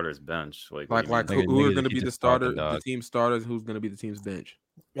 Starters bench. Like Like Nigga, who are niggas, going to you be the just talking, starter, the dog. team starters, who's going to be the team's bench.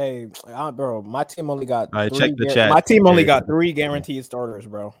 Hey, bro, my team only got All right, three check the chat. My team only Darius. got 3 guaranteed starters,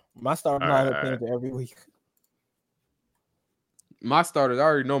 bro. My starters All right, not all right. change every week. My starters, I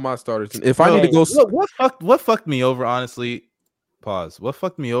already know my starters. If I need to go, Look, what fucked me over, honestly? Pause. What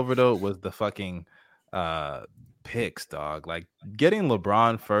fucked me over though was the fucking picks, dog. Like getting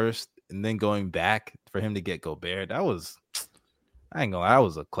LeBron first and then going back for him to get Gobert. That was, I ain't gonna lie, that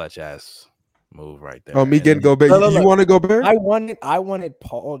was a clutch ass move right there. me And getting then- Gobert. Look, You look. want to Gobert? I wanted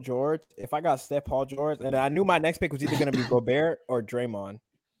Paul George. If I got Steph, Paul George, and I knew my next pick was either gonna be Gobert or Draymond.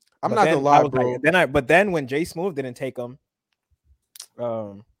 I'm But not then gonna I lie, was bro. like- then when Jay Smooth didn't take him,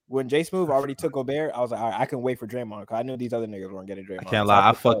 when Jay Smooth already took Gobert, I was like, all right, I can wait for Draymond because I knew these other niggas weren't getting Draymond. I can't So lie,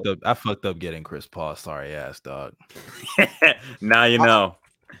 I picked Paul. fucked up getting Chris Paul. Sorry ass dog. Now you know.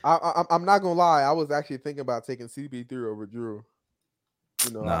 I'm not gonna lie. I was actually thinking about taking CP3 over Drew.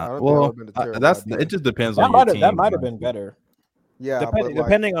 You know, I Nah, don't think that well, would've been a terrible that's idea. it. Just depends That on your team. might have been better. Yeah, Depending, but like,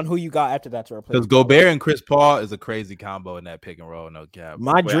 depending on who you got after that to replace. Because Gobert and Chris Paul is a crazy combo in that pick and roll. No cap.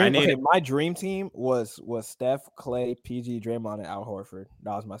 My Wait, I dream, need- my dream team was Steph, Clay, PG, Draymond, and Al Horford.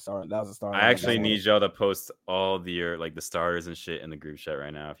 That was my start. That was the start. I actually need y'all to post all the starters and shit in the group chat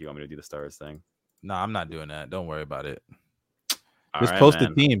right now if you want me to do the starters thing. No, I'm not doing that. Don't worry about it. All Just right, post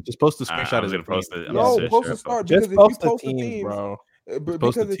man. the team. Just post the All right, screenshot I'm of the gonna post team. it. I'm no, gonna post share the it. start Just because if post you the post the teams, teams, bro.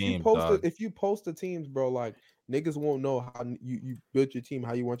 because the if you teams, post dog. if you post the teams, bro, like niggas won't know how you built your team,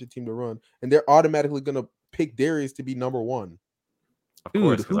 how you want your team to run, and they're automatically gonna pick Darius to be number one. Of Dude,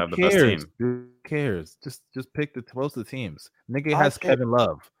 course, because who I have the best cares? team. Who cares? Just pick post the teams. Nigga I has can't- Kevin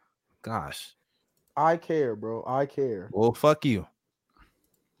Love. Gosh. I care, bro. I care. Well, fuck you.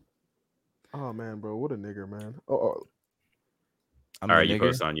 Oh man, bro, what a nigger, man. Oh, I'm All the right, you nigger.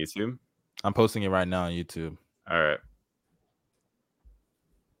 post on YouTube. I'm posting it right now on YouTube. All right.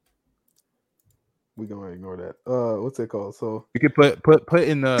 we gonna ignore that. What's it called? So You could put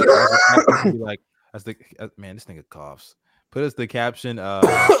in the as the caption, be like as man, this nigga coughs. Put as the caption.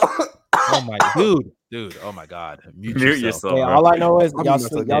 Oh my dude. Oh my god. Mute Mute yourself. yourself. Yeah, bro. all I know is I'm y'all not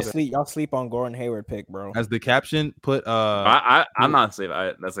sleep. so Y'all sleep on Gordon Hayward pick, bro. As the caption, put I'm not safe.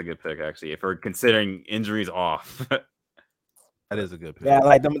 That's a good pick actually. If we're considering injuries off. that is a good pick. Yeah,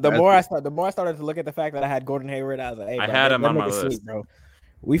 like the That's- more I started to look at the fact that I had Gordon Hayward, I was like, hey, I bro, had that- him that on my nigga sleep, list. bro.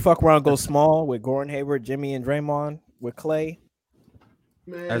 We fuck around, go small with Gordon Hayward, Jimmy, and Draymond with Clay.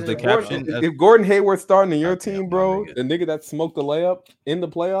 As the if caption- Gordon, if Gordon Hayward's starting in your Goddamn, team, my bro, nigga. the nigga that smoked the layup in the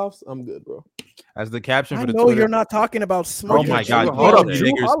playoffs, I'm good, bro. As the caption I for the know Twitter. you're not talking about Oh smoking. my god! Drew Hold up, Holiday.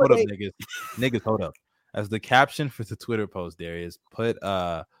 niggers! Hold up, Holiday. niggas! Hold up. As the caption for the Twitter post, Darius, put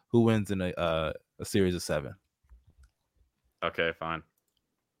who wins in a series of 7. Okay, fine.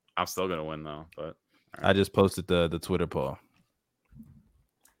 I'm still gonna win though, but I just posted the Twitter poll.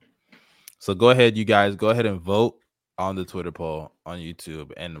 So go ahead, you guys. Go ahead and vote on the Twitter poll on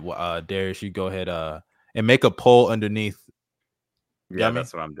YouTube, and Darius, you go ahead and make a poll underneath. yeah, me?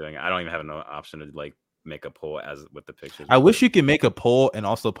 that's what I'm doing. I don't even have no option to like make a poll as with the pictures. I wish you could make a poll and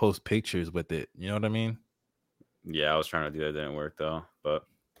also post pictures with it. You know what I mean? Yeah, I was trying to do that. It didn't work though. But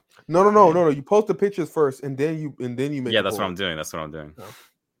No. You post the pictures first, and then you make. yeah, a that's what poll. I'm doing. That's what I'm doing.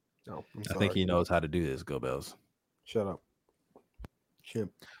 No, I'm I think sorry. he knows how to do this. Go Bells. Shut up,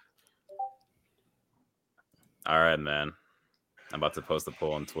 chimp. All right, man. I'm about to post the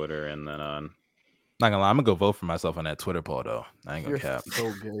poll on Twitter and then on. Not gonna lie, I'm gonna go vote for myself on that Twitter poll though. I ain't gonna You're cap.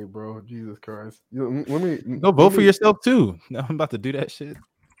 so gay, bro. Jesus Christ. Let me Go vote for yourself too. No, I'm about to do that shit.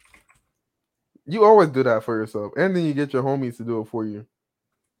 You always do that for yourself, and then you get your homies to do it for you.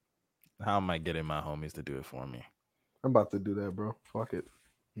 How am I getting my homies to do it for me? I'm about to do that, bro. Fuck it.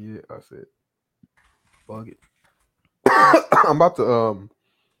 Yeah, I said. Fuck it. I'm about to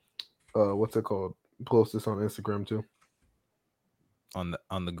what's it called? Post this on Instagram too.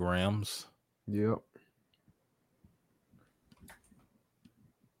 On the grams. Yep.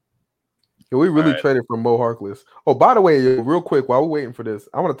 Yeah, we really Alright. traded for Mo Harkless. Oh, by the way, real quick, while we're waiting for this,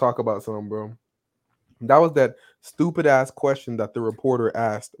 I want to talk about something, bro. That was that stupid ass question that the reporter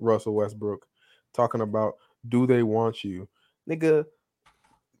asked Russell Westbrook, talking about, do they want you, nigga?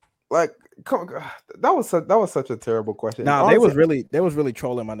 Like, come on, that was such a terrible question. Nah, And they was honestly, really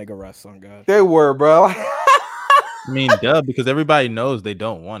trolling my nigga Russ on God. they were, bro. I mean, duh, because everybody knows they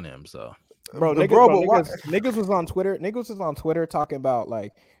don't want him. So Bro, But niggas, why- niggas was on Twitter. Niggas was on Twitter talking about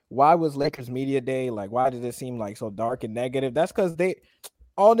like why was Lakers media day like? Why did it seem like so dark and negative? That's because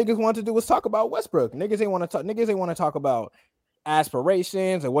all niggas wanted to do was talk about Westbrook. Niggas ain't want to talk about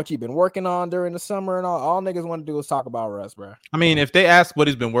aspirations and what you've been working on during the summer and all niggas want to do is talk about Russ, bro. I mean, if they ask what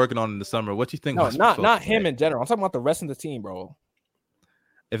he's been working on in the summer, what you think? No, not him in general. I'm talking about the rest of the team, bro.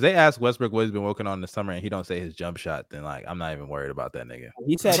 If they ask Westbrook what he's been working on in the summer and he don't say his jump shot, then like I'm not even worried about that nigga.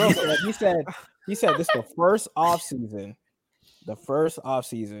 He said this is the first off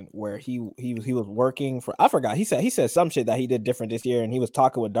season where he was working for. I forgot. He said some shit that he did different this year, and he was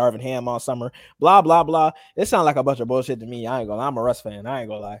talking with Darvin Ham all summer. Blah blah blah. It sounds like a bunch of bullshit to me. I ain't gonna lie. I'm a Russ fan. I ain't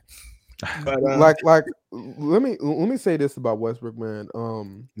gonna lie. But let me say this about Westbrook, man.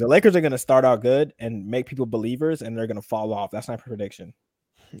 The Lakers are gonna start out good and make people believers, and they're gonna fall off. That's my prediction.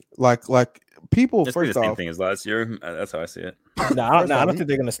 Like people. It's first the same off, thing as last year. That's how I see it. No, I don't think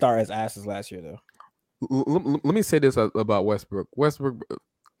they're gonna start as asses last year though. Let me say this about Westbrook.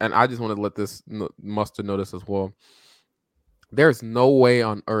 And I just want to let this Mustard know this as well. There's no way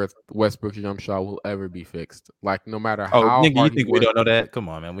on earth Westbrook's jump shot will ever be fixed. Like no matter how nigga, hard you think we don't know that? Come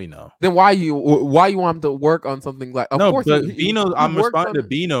on, man, we know. Then why you want him to work on something like? No, but Bino. I'm responding to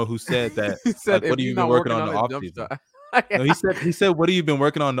Bino who said that. He said, like, "What have you been working on the offseason?" No, he said, "What have you been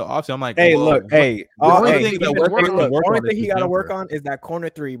working on the offseason?" I'm like, "Hey, well, look, the only thing he got to work on is that corner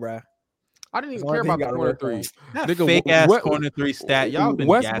three, bro." I didn't even care about the corner three. Nigga, fake ass corner three stat. Y'all been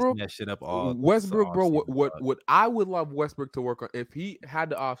gassing that shit up all. Westbrook, bro. What I would love Westbrook to work on if he had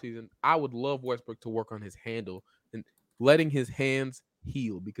the offseason, I would love Westbrook to work on his handle and letting his hands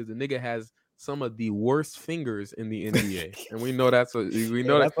heal because the nigga has some of the worst fingers in the NBA, and we know that's that.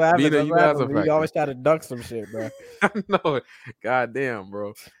 You always try to dunk some shit, bro. No, goddamn,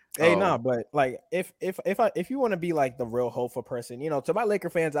 bro. Hey, no, but like if you want to be like the real hopeful person, to my Laker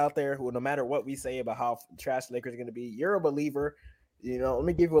fans out there who no matter what we say about how trash the Lakers are going to be, you're a believer. Let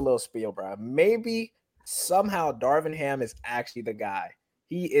me give you a little spiel, bro. Maybe somehow Darvin Ham is actually the guy.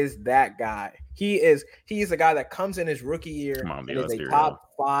 He is that guy. He's the guy that comes in his rookie year and is a top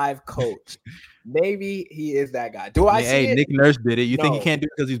 5 coach. Maybe he is that guy. Do I see it? Nick Nurse did it. You think he can't do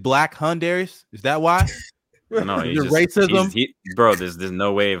it because he's black, Darius? Is that why? No, he's racism, bro. There's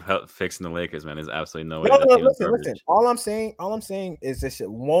no way of fixing the Lakers, man. There's absolutely no way. Listen. All I'm saying is this shit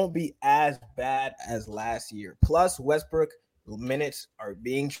won't be as bad as last year. Plus, Westbrook minutes are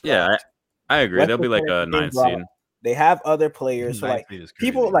being tracked. Yeah, I agree. They'll be like a 9 seed. They have other players, so like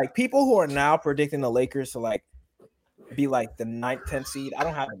people who are now predicting the Lakers to like be like the 9th, 10th seed. I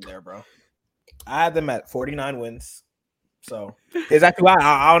don't have them there, bro. I have them at 49 wins. So is that too high?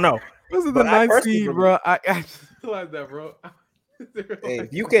 I don't know. This is the 9th seed, bro. I just realized that, bro. Hey,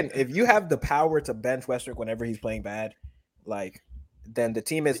 if you have the power to bench Westbrook whenever he's playing bad, like then the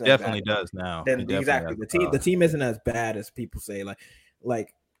team isn't. It definitely does now. Then exactly the team isn't as bad as people say.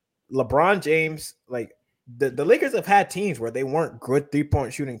 Like LeBron James, like the Lakers have had teams where they weren't good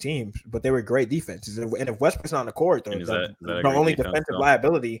 3-point shooting teams, but they were great defenses. And if Westbrook's on the court, the only defensive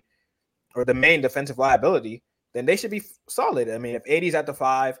liability or the main defensive liability, then they should be solid. I mean, if AD's at the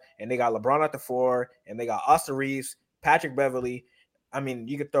 5 and they got LeBron at the 4 and they got Austin Reeves, Patrick Beverly, I mean,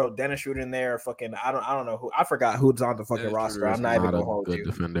 you could throw Dennis Schroeder in there. Fucking, I don't know who. I forgot who's on the fucking roster. I'm not even gonna hold you.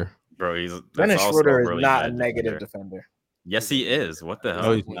 Defender, bro. Dennis Schroeder is not a negative defender. Yes, he is. What the hell?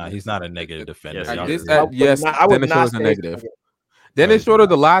 No, he's not. He's not a negative defender. Yes, Dennis Schroeder's a negative. Dennis Schroeder,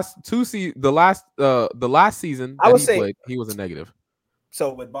 the last season that he played, he was a negative.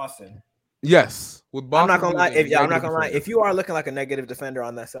 So with Boston. Yes, with Boston. I'm not gonna lie. If you are looking like a negative defender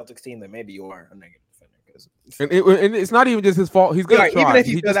on that Celtics team, then maybe you are a negative defender. And it's not even just his fault. He's gonna try. Even if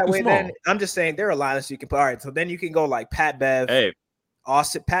you feel that way, then I'm just saying there are lineups you can put. All right, so then you can go like Pat Bev,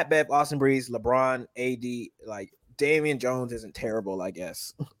 Austin Breeze, LeBron, AD. Like Damian Jones isn't terrible, I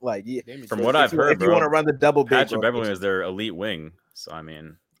guess. Like from what I've heard, if you want to run the double, Patrick Beverly is their elite wing. So I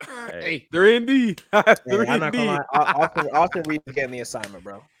mean, hey, they're indeed. I'm not gonna lie. Austin Reeves is getting the assignment,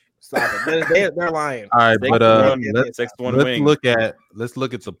 bro. Stop it. They're lying. All right, but let's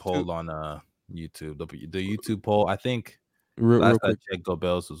look at the poll on YouTube. The YouTube poll. I think last I checked,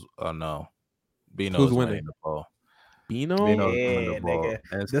 Gobels was no. Bino's winning the poll. Bino? Yeah, nigga.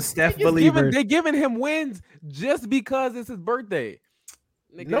 The Steph believers. They're giving him wins just because it's his birthday.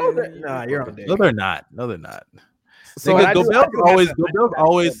 Nigga, no, you're on. No, they're not. No, they're not. So Gobels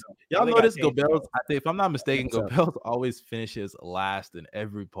always. Y'all notice Gobels. I think, if I'm not mistaken, Gobels always finishes last in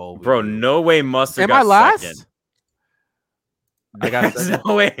every poll. Bro, no way Mustard got last? Second. I got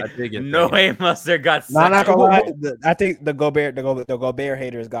no way. No way Mustard got second. Not gonna lie. I think the Gobert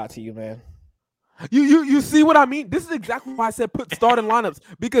haters got to you, man. You see what I mean? This is exactly why I said put starting lineups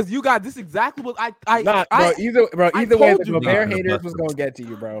because you got this is exactly what I either way, the told you, Gobert nah. haters was gonna get to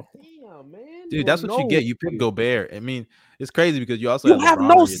you, bro. Damn, man. Dude, that's what you get. You pick Gobert. I mean, it's crazy because you also You have LeBron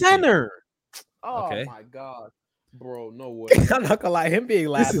no on your team. center. Oh Okay. my god, bro, no way. I'm not gonna lie, him being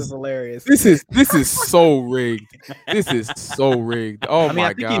last is hilarious. This is so rigged. This is so rigged. Oh I mean, my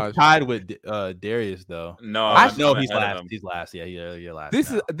I think gosh. he's tied with Darius though. No, No, I'm he's ahead of last. him. He's last. Yeah, you're last.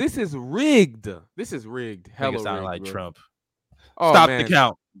 This now. is rigged. This is rigged. I think Hella it sounded rigged, like bro. Trump. Oh, Stop man. the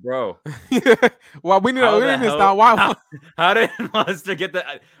count. Bro. Well, we need How to the stop. hell- Why? How did Mustard get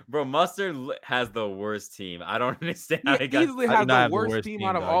that? Bro, Mustard has the worst team. I don't understand how He he got. easily I do has not the have the worst worst team team,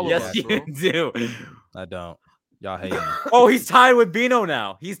 out of dog. all Yes, of us, you bro. do. I don't. Y'all hate me. Oh, he's tied with Bino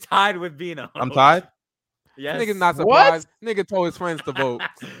now. He's tied with Bino. I'm tied. Yes. Nigga's not What? surprised. Nigga told his friends to vote.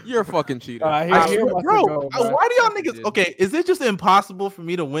 You're a fucking cheater. Here must Bro, go, bro. why do y'all Yes, you niggas? did. Okay, is it just impossible for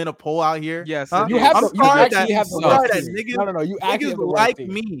me to win a poll out here? Yes, Huh? it You is. have I'm the, you sorry actually that- have the I'm sorry worst that team. niggas- No, you actually have Niggas the worst like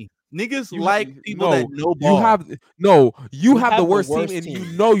team. me. Niggas You- like people no, that know You ball. have you have the worst team, and you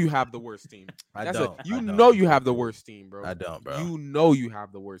know you have the worst team. I That's don't. it. You I don't. know you have the worst team, bro. I don't, bro. You know you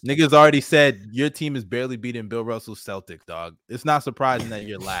have the worst. team. Niggas already said your team is barely beating Bill Russell's Celtics, dog. It's not surprising that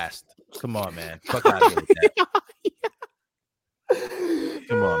you're last. Come on, man. Fuck out of here with that.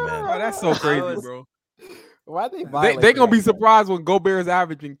 Come on, man. Bro, that's so crazy, was- bro. Why they? They gonna be surprised when Gobert is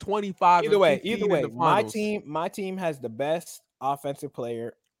averaging 25. Either and way, 15 either in way, the my finals. team has the best offensive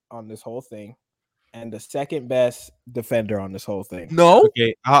player on this whole thing, and the second best defender on this whole thing. No,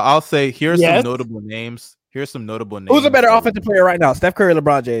 Okay, I'll say here's Yes. some notable names. Here's some notable names. Who's a better that- offensive player right now? Steph Curry,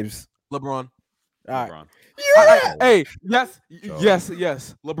 LeBron James. LeBron. All right. LeBron. Hey, yes, So-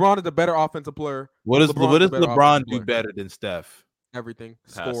 yes. LeBron is the better offensive player. What does LeBron's the better LeBron offensive do player. better than Steph? Everything.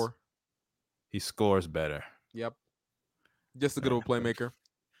 Pass. Score. He scores better. Yep. Just as good of a playmaker.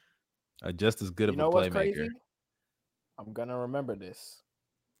 Just as good You of know a what's playmaker. crazy? I'm gonna remember this.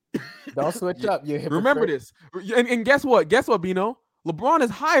 Don't switch up. You Remember hypocrite. this. And guess what? Guess what, Bino? LeBron is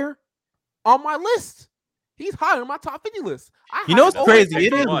higher on my list. He's higher on my top 50 list. You know what's That's why I crazy? picked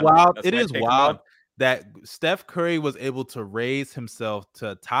It is him on. wild. That's It why I is picked him wild on. that Steph Curry was able to raise himself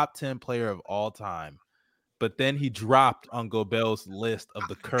to a top 10 player of all time, but then he dropped on Gobert's list of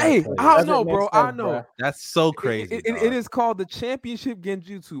the current Hey, players. I don't Doesn't know, make bro. I sense, know. bruh. That's so crazy. It dog. is called the championship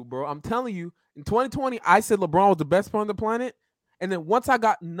genjutsu, bro. I'm telling you, in 2020, I said LeBron was the best player on the planet. And then once I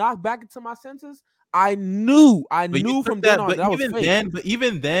got knocked back into my senses, I knew But you knew took from then on but that was even fake. then,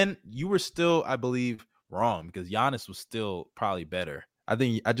 even then, you were still, I believe, wrong because Giannis was still probably better. I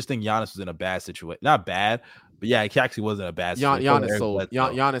just think Giannis was in a bad situation. Not bad, but yeah, he actually wasn't a bad situation. Giannis Eric sold.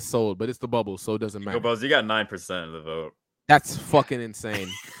 Bledsoe. Giannis sold, but it's the bubble, so it doesn't matter. Go Bells, you got 9% of the vote. That's fucking insane.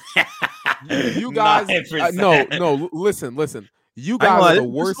 You guys, 9%. no. Listen. You I ain't gonna guys lie, are the this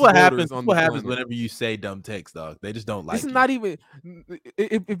is worst what voters happens. This on is the what happens planet. whenever you say dumb takes, dog. They just don't like. This is you. not even.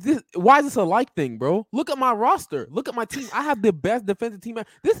 If this, why is this a like thing, bro? Look at my roster. Look at my team. I have the best defensive team.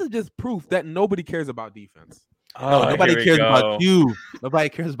 This is just proof that nobody cares about defense. No, Oh, nobody here we cares go. about you. Nobody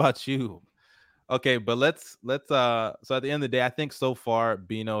cares about you. Okay, but let's so at the end of the day, I think so far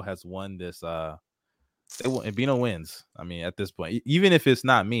Bino has won this. Bino wins. I mean, at this point, even if it's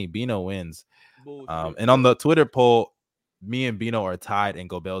not me, Bino wins. Bullshit. And on the Twitter poll, me and Bino are tied, and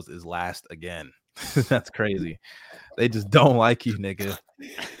Gobels is last again. That's crazy. They just don't like you, nigga.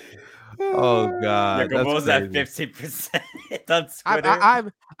 Oh Yeah, god, Go Bells that's at crazy. 50% on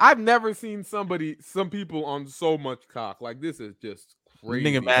Twitter. I've never seen some people on so much cock. Like this is just crazy.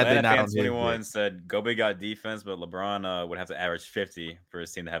 Nigga mad they Atlanta not fan on his 21 list. said Gobe got defense, but LeBron would have to average 50 for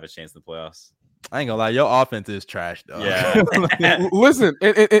his team to have a chance in the playoffs. I ain't gonna lie, your offense is trash, though. Yeah. Listen,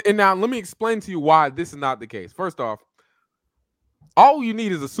 and now let me explain to you why this is not the case. First off, all you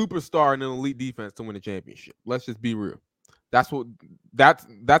need is a superstar and an elite defense to win a championship. Let's just be real. That's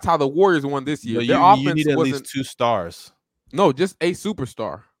how the Warriors won this year. But Their you offense need at wasn't least 2 stars. no, just a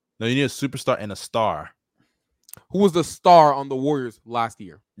superstar. No, you need a superstar and a star Who was the star on the Warriors last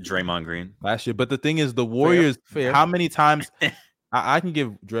year? Draymond Green. last year. But the thing is, the Warriors. fair. How many times? I can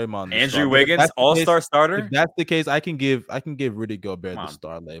give Draymond the Andrew star, but if Wiggins, that's the case- all-star starter. If that's the case, I can give Rudy Gobert Come the on.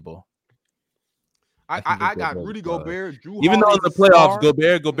 star label. I think got Gobert Rudy is star. Gobert, Drew Even though in Holiday's the a playoffs,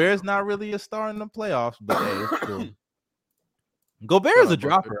 star. Gobert's not really a star in the playoffs, but hey, it's cool. Gobert is a up, bro.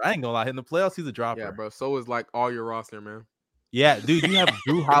 dropper. I ain't gonna lie. In the playoffs, he's a dropper. Yeah, bro. So is like all your roster, man. Yeah, dude, you have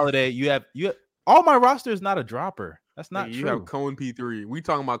Drew Holiday. You have all my roster is not a dropper. That's not Nigga, you true. have Cohen P3. We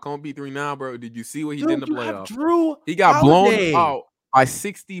talking about Cohen P3 now, bro. Did you see what he Dude, did in the you have playoffs? Drew. He got Holiday. blown out by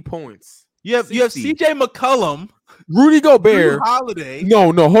 60 points. You have 60. CJ McCollum, Rudy Drew Gobert. Holiday.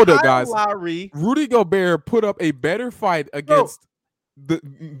 No, hold up, Kyle guys. Lowry. Rudy Gobert put up a better fight against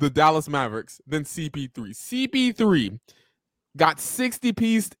the Dallas Mavericks than CP3. CP3 got 60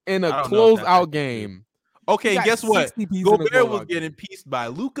 pieced in a I don't know if that's closeout actually game. Okay, He and got guess what? 60 pieced in a Gobert was closeout getting game. pieced by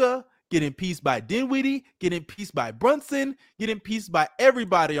Luka, getting pieced by Dinwiddie, getting pieced by Brunson, getting pieced by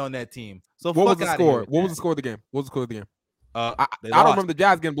everybody on that team. So What was fuck the outta score? here with What was that. the score of the game? What was the score of the game? They I don't lost. remember the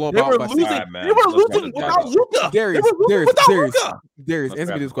Jazz getting blown They out were by losing. Alright, man. They were Let's go losing to without Jazz. Luka. Darius, They were losing Darius, without Darius. Luka. Darius, Let's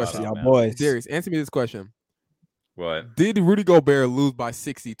answer me wrap this this question. up, Y'all man. boys. Darius, answer me this question. What? Did Rudy Gobert lose by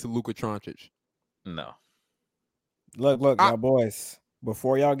 60 to Luka Doncic? No. Look, I- y'all boys.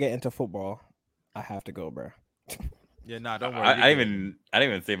 Before y'all get into football, I have to go, bro. Yeah, nah, don't worry. I you're didn't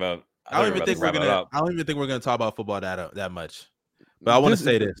even think about. good. I don't even think we're wrap it gonna. up. I don't even think we're gonna talk about football that much. But I want to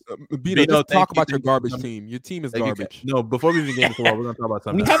say this. Bino, just thank talk you, about your thank you for garbage coming. team. Your team is Thank you, garbage. No, before we even get into football, we're gonna talk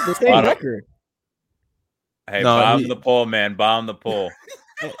about We something. have the same Bottom. record. Hey, No, bomb he- the poll, man. Bomb the poll.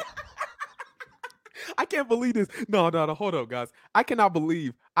 I can't believe this. No, hold up, guys. I cannot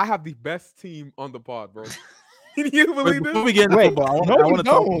believe I have the best team on the pod, bro. Can you Wait, believe before this? we get into Wait, football, I no, want you to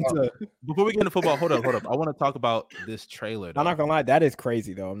talk don't. about, before we get into football. Hold up. I want to talk about this trailer. I'm Though. not gonna lie, that is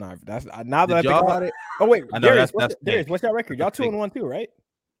crazy though. I'm not. That's now that I Did think y'all- about it. Oh wait, I know, Darius, that's Darius, big. what's your record? Y'all That's big. 2-1 too, right?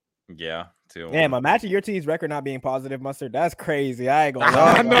 Yeah, too. Damn, imagine your team's record not being positive, Mustard. That's crazy. I ain't gonna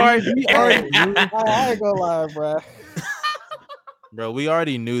I lie. know, bro. I- We already knew, I ain't gonna lie, bro. bro. We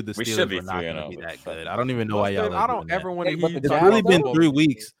already knew the We Steelers should be were not 3-0, going to be but that fuck good. it. I don't even know why y'all. Mustard, are I don't doing ever that. want to But hear you it's It's talk really about been football. 3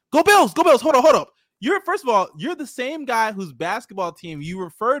 weeks. Go Bills! Go Bills! Hold up. You're first of all, you're the same guy whose basketball team you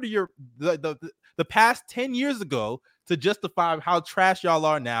refer to the past 10 years ago to justify how trash y'all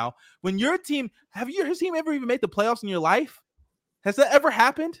are now. When your team, your team ever even made the playoffs in your life? Has that ever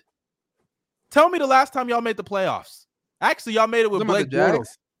happened? Tell me the last time y'all made the playoffs. Actually, y'all made it with Talking about Blake the Bortles.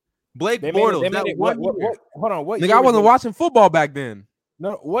 Jags? Blake They made it. Bortles. They That made it. one year. What, hold on. What Nigga, year I was wasn't it? watching football back then.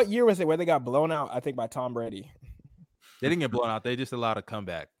 No, what year was it where they got blown out? I think by Tom Brady. They didn't get blown out. They just allowed a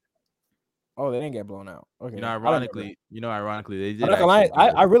comeback. Oh, they didn't get blown out. Okay. You know, I don't remember. ironically, they I'm did. not gonna lie.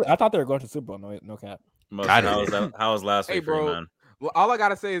 actually do I thought they were going to Super Bowl. No cap. Most, Got how it. was that? How was last Hey, week for you, bro. man? Well, all I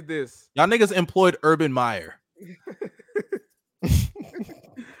gotta say is this. Y'all niggas employed Urban Meyer.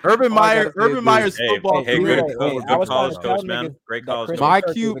 Urban All I gotta say is Myers Hey, football hey, career. good, hey, I good was trying college to tell coach, man. niggas Great that college Chris- coach. My Kirk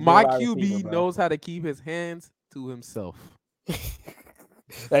is a good my wide receiver, QB bro. knows how to keep his hands to himself.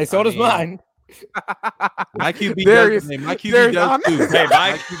 Hey, so I does mean, mine. My QB Darius- does. My QB Darius, does I'm- too. Hey,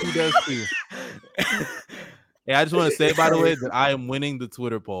 My Mike. QB does too. Hey, I just want to say, by the way, that I am winning the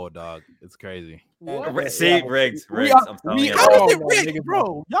Twitter poll, dog. It's crazy. What? See, rigged. We I'm telling we you. How all is it know rigged, niggas bro?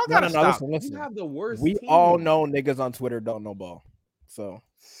 don't- Y'all gotta stop. Listen, listen. You have the worst. We team. all know niggas on Twitter don't know ball. So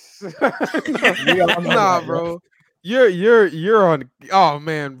nah, all know that, bro. You're on. Oh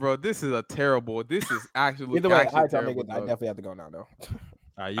man, bro, this is a terrible. This is actually either way, actually I tell terrible. niggas I dog. definitely have to go now though.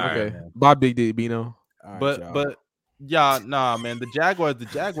 All right, you All okay, Okay, man. bye, Big D, Bino. All right, But y'all. yeah, nah, man. The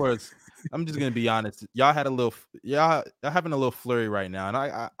Jaguars. I'm just gonna be honest. Y'all having a little flurry right now, and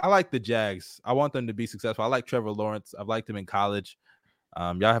I like the Jags. I want them to be successful. I like Trevor Lawrence. I've liked him in college.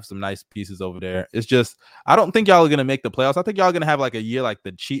 Y'all have some nice pieces over there. It's just I don't think y'all are gonna make the playoffs. I think y'all are gonna have like a year like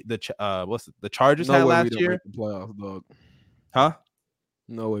the Chargers had No way we last don't year, make the playoffs, dog. huh?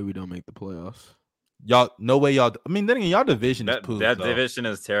 No way we don't make the playoffs. Y'all, no way, y'all. I mean, then again, y'all division is That, poop. that though. division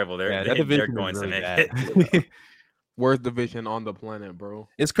is terrible. They're, Yeah, they, that division they're going is really to bad. make it. Worst division on the planet, bro.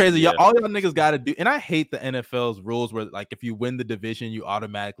 It's crazy. Yeah. All y'all niggas got to do, and I hate the NFL's rules where like if you win the division, you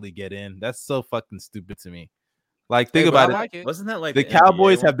automatically get in. That's so fucking stupid to me. Like, think Hey, but about I it. like it. Wasn't that like The NBA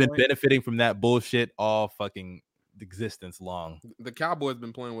Cowboys at one have been point? benefiting from that bullshit all fucking existence long. The Cowboys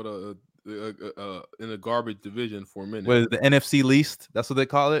been playing with a in a garbage division for a minute. What is the NFC least? That's what they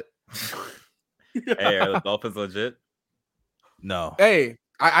call it. Hey, are the Dolphins legit? No. Hey,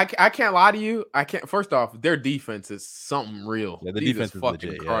 I can't lie to you. I can't. First off, their defense is something real. Yeah, the Jesus defense is fucking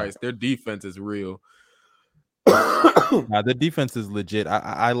legit, yeah. Christ, their defense is real. Nah, the defense is legit.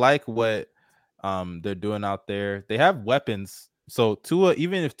 I like what they're doing out there. They have weapons. So Tua,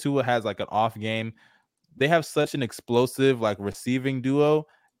 even if Tua has like an off game, they have such an explosive like receiving duo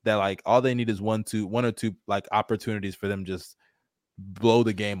that like all they need is one or two like opportunities for them just blow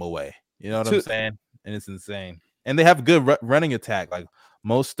the game away. You know what I'm saying? And it's insane. And they have good running attack. Like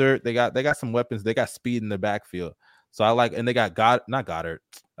Mostert, they got some weapons. They got speed in the backfield. So I like, and they got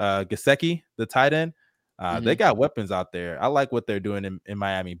Gesicki, the tight end. They got weapons out there. I like what they're doing in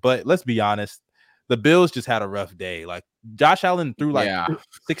Miami. But let's be honest, the Bills just had a rough day. Like Josh Allen threw like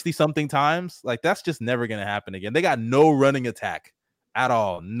 60 something times. Like that's just never gonna happen again. They got no running attack at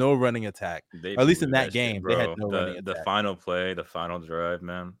all. No running attack. They Or at least in blew that shit, game, they had bro. no running The attack. final play, the final drive,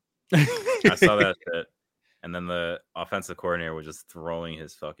 man. I saw that shit. And then the offensive coordinator was just throwing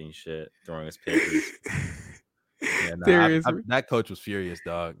his fucking shit, throwing his papers. Yeah, Darius, that coach was furious,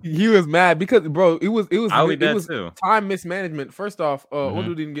 dog. he was mad because, bro, it was I'll be mad too. time mismanagement. First off,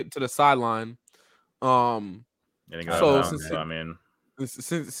 Odu didn't get to the sideline. Didn't go out, since so, I mean,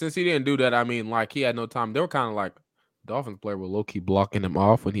 since he didn't do that, I mean, like he had no time. They were kind of like Dolphins player were low key blocking him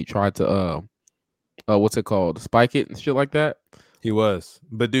off when he tried to what's it called, spike it and shit like that. He was,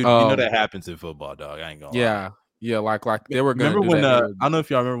 but dude, you know that happens in football, dog. I ain't gonna lie. Yeah, like they were gonna remember do when that. I don't know if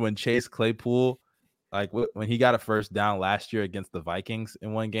y'all remember when Chase Claypool, like when he got a first down last year against the Vikings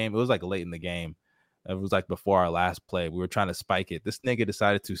in one game. It was like late in the game. It was like before our last play. We were trying to spike it. This nigga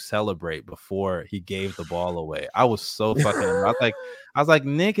decided to celebrate before he gave the ball away. I was so fucking. I was like,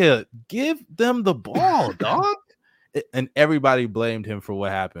 nigga, give them the ball, dog. And everybody blamed him for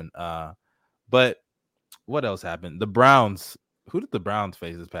what happened. But what else happened? The Browns. Who did the Browns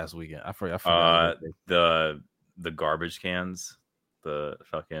face this past weekend? I forgot. The garbage cans. The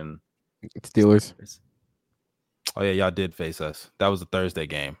fucking Steelers. Oh yeah, y'all did face us. That was a Thursday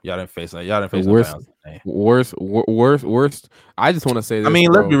game. Y'all didn't face us. Y'all didn't face worst. I just want to say this. I mean,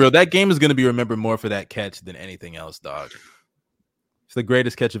 let's be real. That game is going to be remembered more for that catch than anything else, dog. It's the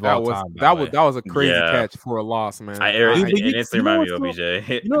greatest catch of all time. That was a crazy catch for a loss, man. It instantly reminded me of OBJ.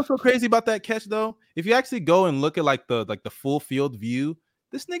 You know what's so crazy about that catch though? If you actually go and look at like the full field view,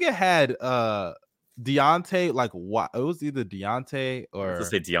 this nigga had Deontay, like it was either Deontay or let's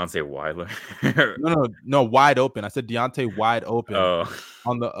say Deontay Wilder. no, wide open. I said Deontay wide open. Oh.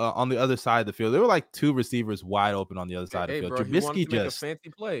 On the other side of the field. There were like two receivers wide open on the other side of the field. Bro, Trubisky just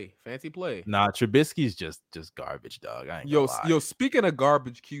fancy play. Nah, Trubisky's just garbage, dog. I ain't gonna lie. Speaking of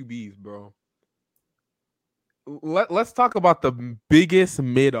garbage QBs, bro. Let's talk about the biggest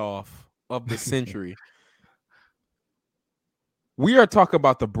mid-off of the century. We are talking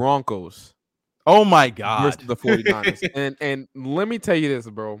about the Broncos. Oh my God. Versus the 49ers. and let me tell you this,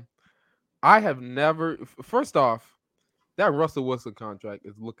 bro. I have never, first off, that Russell Wilson contract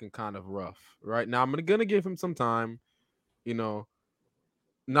is looking kind of rough right now. I'm gonna give him some time. You know,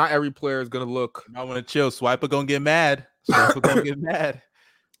 not every player is gonna look. I want to chill. Swiper gonna get mad. Swiper gonna get mad.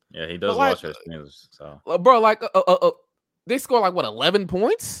 Yeah, he does watch his news. So, bro, like, they scored like what 11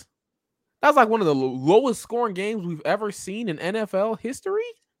 points. That's like one of the lowest scoring games we've ever seen in NFL history.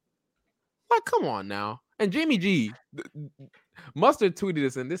 Like, come on now. And Jimmy G, Mustard tweeted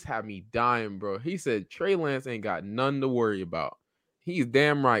this, and this had me dying, bro. He said Trey Lance ain't got none to worry about. He's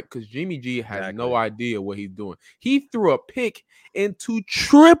damn right, because Jimmy G has no idea what he's doing. He threw a pick into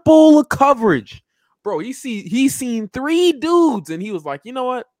triple coverage. Bro, he's seen three dudes, and he was like, you know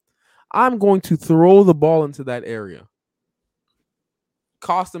what? I'm going to throw the ball into that area.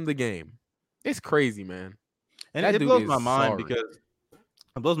 Cost him the game. It's crazy, man. And it blows my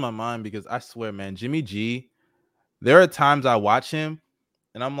mind because I swear, man, Jimmy G, there are times I watch him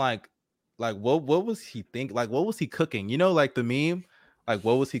and I'm like what was he think? Like, what was he cooking? You know, like the meme, like,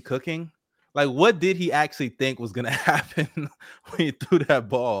 what was he cooking? Like, what did he actually think was going to happen when he threw that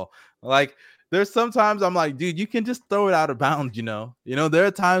ball? Like, there's sometimes I'm like, dude, you can just throw it out of bounds, you know, there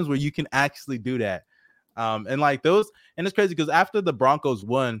are times where you can actually do that. And like those, and it's crazy because after the Broncos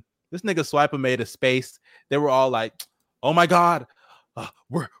won, this nigga Swiper made a space. They were all like, oh my God,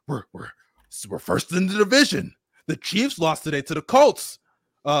 we're first in the division. The Chiefs lost today to the Colts.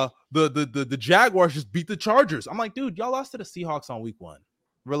 The Jaguars just beat the Chargers. I'm like, dude, y'all lost to the Seahawks on week 1.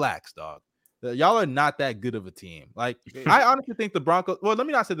 Relax, dog. Y'all are not that good of a team. Like, I honestly think the Broncos. Well, let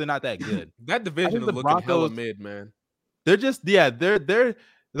me not say they're not that good. That division is looking Broncos, hella mid, man. They're just their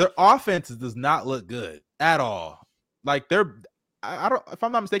offense does not look good at all. Like I don't. If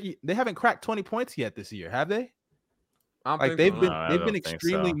I'm not mistaken, they haven't cracked 20 points yet this year, have they? Like they've been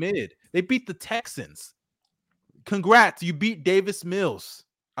extremely mid. They beat the Texans. Congrats, you beat Davis Mills.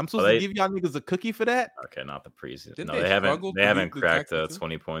 I'm supposed to give y'all niggas a cookie for that. Okay, not the preseason. No, they haven't cracked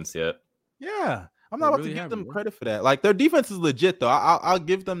 20 points yet. Yeah, I'm not about to give them credit for that. Like, their defense is legit though. I'll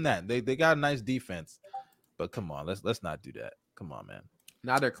give them that. They got a nice defense. But come on, let's not do that. Come on, man.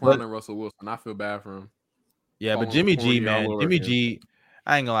 Now they're clowning Russell Wilson. I feel bad for him. Yeah, but Jimmy G, man, Jimmy G,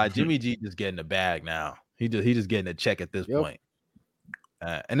 I ain't gonna lie, Jimmy G just getting the bag now. He just getting a check at this point.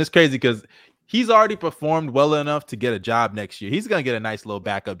 And it's crazy because he's already performed well enough to get a job next year. He's gonna get a nice little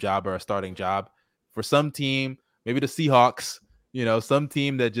backup job or a starting job for some team, maybe the Seahawks. You know, some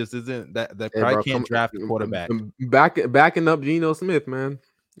team that just isn't that probably can't draft a quarterback. Backing up Geno Smith, man.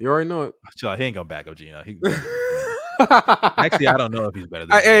 You already know it. He ain't gonna back up Geno. Actually, I don't know if he's better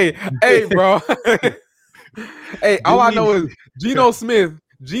than hey, bro. Hey, all I know is Geno Smith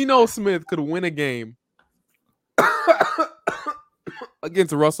could win a game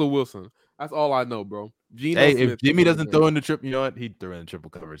against Russell Wilson. That's all I know, bro. Geno Hey, Smith if Jimmy took over the doesn't game. throw in the triple, you know what? He threw in the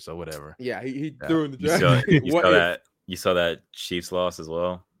triple coverage, so whatever. Yeah, he Yeah. threw in the You draft. you saw that Chiefs loss as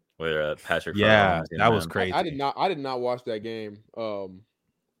well, where Patrick. Yeah, Mahomes, that was man. crazy. I did not watch that game. I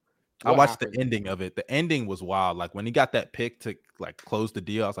What watched the happened? ending of it. The ending was wild. Like when he got that pick to like close the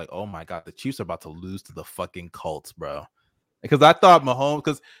deal, I was like, oh my god, the Chiefs are about to lose to the fucking Colts, bro. Because I thought Mahomes,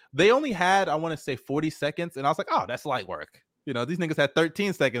 because they only had, I want to say 40 seconds, and I was like, oh, that's light work. You know, these niggas had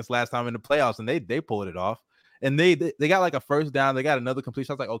 13 seconds last time in the playoffs, and they pulled it off. And they got like a first down, they got another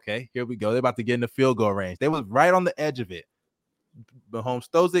completion. I was like, okay, here we go. They're about to get in the field goal range. They was right on the edge of it. Mahomes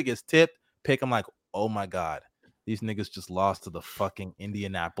throws it, gets tipped, pick. I'm like, oh my god. These niggas just lost to the fucking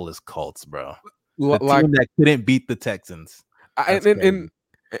Indianapolis Colts, bro. The team that couldn't beat the Texans. And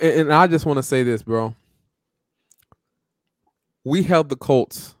I just want to say this, bro. We held the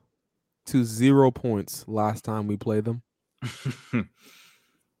Colts to 0 points last time we played them.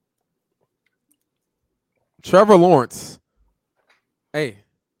 Trevor Lawrence. Hey,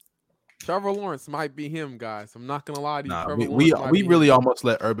 Trevor Lawrence might be him, guys. I'm not gonna lie to you. Nah, Trevor we really almost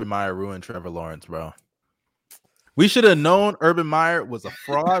let Urban Meyer ruin Trevor Lawrence, bro. We should have known Urban Meyer was a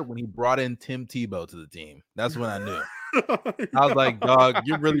fraud when he brought in Tim Tebow to the team. That's when I knew. I was like, dog,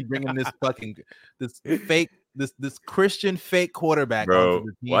 you're really bringing this Christian fake quarterback. Bro, onto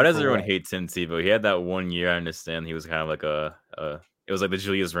the team. Why does everyone hate Tim Tebow? He had that 1 year. I understand he was kind of like it was like the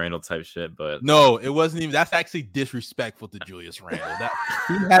Julius Randle type shit, but no, it wasn't even. That's actually disrespectful to Julius Randle.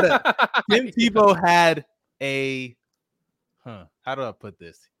 Tim Tebow had a how do I put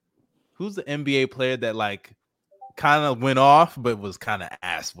this? Who's the NBA player that like kind of went off but was kind of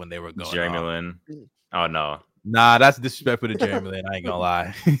ass when they were going? Jeremy Lin. Oh no. Nah, that's disrespectful to Jeremy Lin. I ain't gonna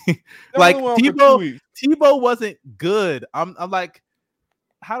lie. Like Tebow wasn't good. I'm like,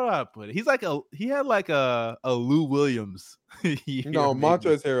 how do I put it? He had like a Lou Williams. No,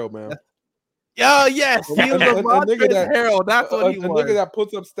 Montrezl Harrell, man. Yeah, yes, he was a Montrezl Harrell. That's what he was. A nigga that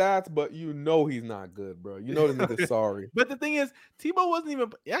puts up stats, but you know he's not good, bro. You know the nigga's sorry. But the thing is, Tebow wasn't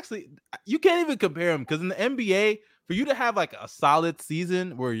even actually. You can't even compare him because in the NBA, for you to have like a solid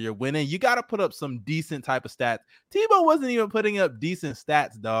season where you're winning, you got to put up some decent type of stats. Tebow wasn't even putting up decent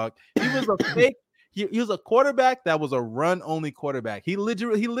stats, dog. He was a fake. He was a quarterback that was a run-only quarterback. He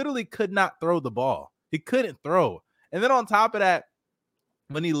literally could not throw the ball. He couldn't throw. And then on top of that,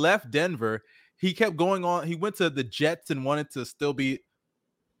 when he left Denver, he kept going on. He went to the Jets and wanted to still be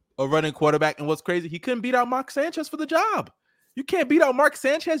a running quarterback. And what's crazy, he couldn't beat out Mark Sanchez for the job. You can't beat out Mark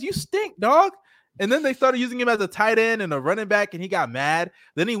Sanchez. You stink, dog. And then they started using him as a tight end and a running back, and he got mad.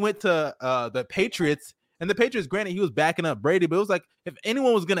 Then he went to the Patriots. And the Patriots, granted, he was backing up Brady, but it was like, if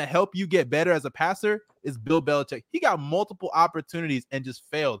anyone was going to help you get better as a passer, it's Bill Belichick. He got multiple opportunities and just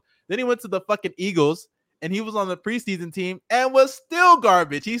failed. Then he went to the fucking Eagles, and he was on the preseason team and was still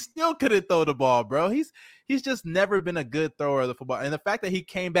garbage. He still couldn't throw the ball, bro. He's just never been a good thrower of the football. And the fact that he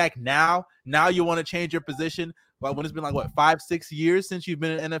came back now you want to change your position, but when it's been like, what, 5-6 years since you've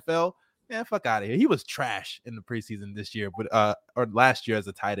been in the NFL? Man, fuck out of here. He was trash in the preseason this year, but or last year as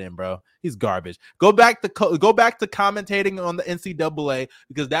a tight end, bro. He's garbage. Go back to commentating on the NCAA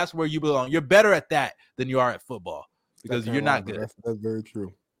because that's where you belong. You're better at that than you are at football because you're not good. That's very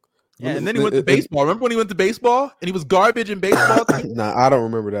true. Yeah, and then he went to baseball. Remember when he went to baseball and he was garbage in baseball? Nah, I don't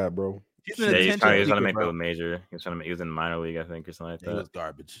remember that, bro. He was trying to make the major. He was in the minor league, I think, or something like that. He was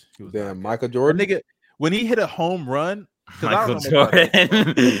garbage. He was damn Michael Jordan. Nigga, when he hit a home run, Michael Jordan.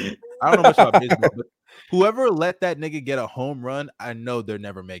 I don't know much about baseball, but whoever let that nigga get a home run, I know they're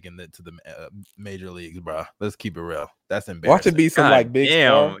never making it to the major leagues, bro. Let's keep it real. That's embarrassing. Watch it be some like big.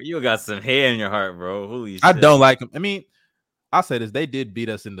 Damn, you got some hate in your heart, bro. Holy shit. I don't like him. I mean, I'll say this: they did beat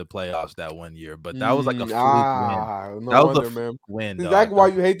us in the playoffs that 1 year, but that was like a fluke win. No wonder, man. Win. That's exactly why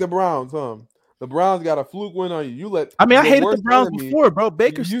you hate the Browns, huh? The Browns got a fluke win on you. I hated the Browns before, bro.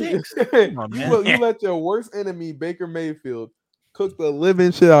 Baker stinks. You let your worst enemy, Baker Mayfield, cook the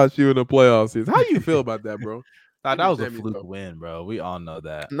living shit out you in the playoffs. How you feel about that, bro? That was a fluke win, bro. We all know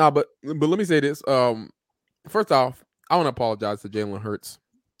that. Nah, but let me say this. First off, I want to apologize to Jalen Hurts.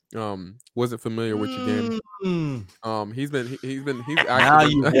 Wasn't familiar with your game. He's actually now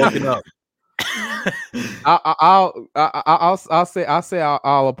you woken up. I'll say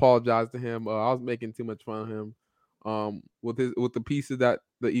I'll apologize to him. I was making too much fun of him. With the pieces that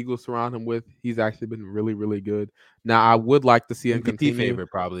the Eagles surround him with, he's actually been really, really good. Now I would like to see him continue. Favorite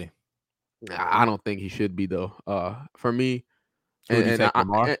probably. I don't think he should be though. For me, and I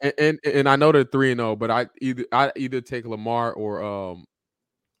know they're 3-0, but I either take Lamar or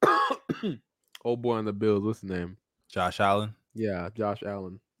old boy on the Bills. What's his name? Josh Allen. Yeah, Josh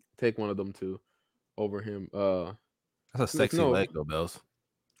Allen. Take one of them two over him. That's a sexy leg though, Bills.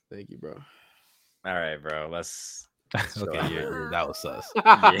 Thank you, bro. All right, bro. Let's. Okay, that was sus.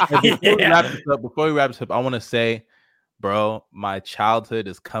 Yeah. Before we wrap this up, I want to say, bro, my childhood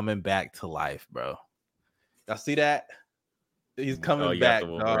is coming back to life, bro. Y'all see that? He's coming back,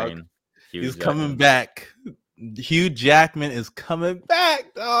 dog. He's coming back. Hugh Jackman is coming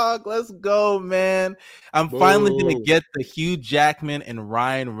back, dog. Let's go, man. I'm finally gonna get the Hugh Jackman and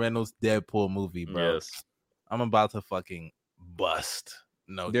Ryan Reynolds Deadpool movie, bro. Yes. I'm about to fucking bust.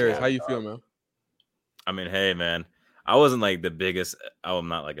 No, Darius, cap, how you dog. feel, man? I mean, hey, man. I wasn't like the biggest. I'm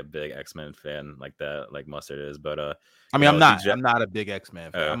not like a big X-Men fan like that, like Mustard is. But I mean, I'm not a big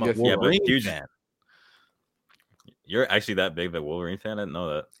X-Men fan. I'm a Wolverine fan. You're actually that big of a Wolverine fan? I didn't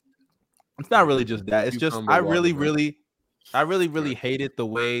know that. It's not really just that. It's just I really hated the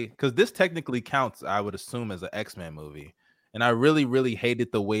way, because this technically counts, I would assume, as an X-Men movie. And I really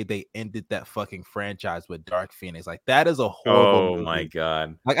hated the way they ended that fucking franchise with Dark Phoenix. Like, that is a horrible movie. My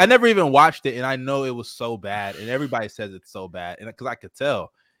God. Like, I never even watched it, and I know it was so bad, and everybody says it's so bad, and because I could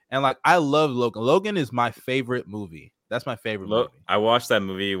tell. And like, I love Logan. Logan is my favorite movie. That's my favorite movie. I watched that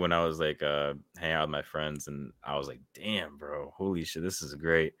movie when I was like hanging out with my friends, and I was like, damn, bro, holy shit, this is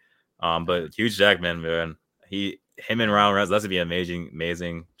great. But Hugh Jackman, man, him and Ryan Reynolds, that's gonna be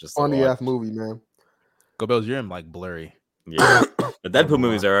amazing. Just funny ass movie, man. Go Bills, you're in like blurry. Yeah, the Deadpool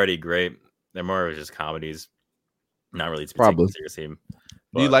movies are already great. They're more of just comedies, not really to be taken seriously.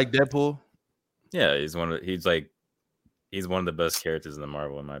 Do you like Deadpool? Yeah, he's one of the best characters in the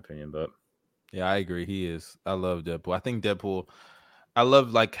Marvel, in my opinion. But yeah, I agree. He is. I love Deadpool. I think Deadpool. I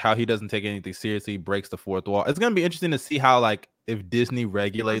love like how he doesn't take anything seriously, breaks the fourth wall. It's gonna be interesting to see how, like, if Disney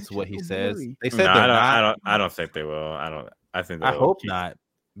regulates what he says. They said I don't think they will. I hope not,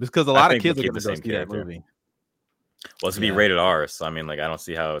 because a lot of kids are gonna go see that movie. Well, it's gonna be rated R, so I mean, like, I don't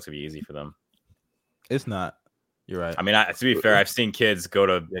see how it's gonna be easy for them. It's not. You're right. I mean, to be fair, I've seen kids go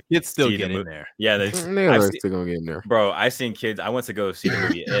to. Kids still get in there. Yeah, they're still gonna get in there, bro. I've seen kids. I went to go see the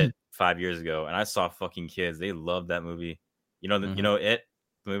movie It 5 years ago, and I saw fucking kids. They loved that movie. You know It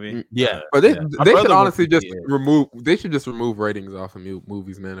movie. Yeah, but they should honestly just remove. They should just remove ratings off of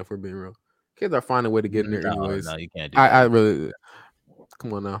movies, man. If we're being real, kids are finding a way to get in there anyways. No, you can't do that. I really.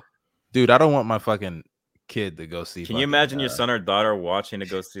 Come on now, dude. I don't want my fucking kid to go see. Can you imagine your son or daughter watching to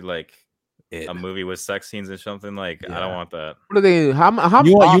go see like a movie with sex scenes or something? Like, I don't want that. What are they? How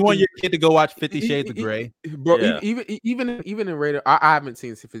you want your kid to go watch 50 Shades of Grey, bro? Yeah. Even in rated, I haven't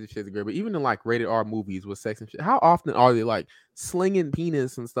seen 50 Shades of Grey, but even in like rated R movies with sex and shit, how often are they like slinging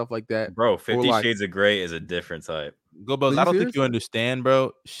penis and stuff like that? Bro, 50 Shades of Grey is a different type. Go Bills. I don't think you understand,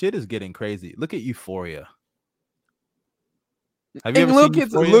 bro. Shit is getting crazy. Look at Euphoria. Have you ever seen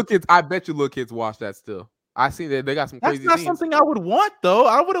Euphoria? Little kids, I bet you little kids watch that still. I see that they got some crazy. That's not something I would want, though.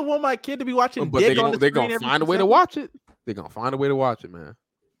 I wouldn't want my kid to be watching. But they're gonna find a way to watch it. They're gonna find a way to watch it, man.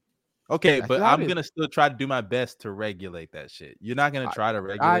 Okay, but I'm gonna still try to do my best to regulate that shit. You're not gonna try to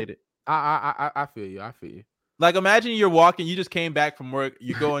regulate it. I feel you. I feel you. Like, imagine you're walking. You just came back from work.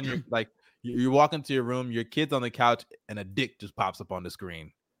 You go and you're like, you're walking to your room. Your kid's on the couch, and a dick just pops up on the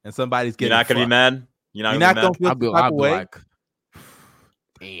screen, and somebody's getting. You're not gonna be mad. You're not gonna be mad. I'll be like,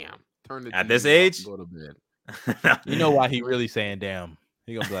 damn. At this age, go to bed. You know why he really saying damn.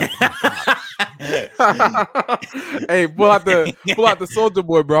 He gonna be like, hey, pull out the Soldier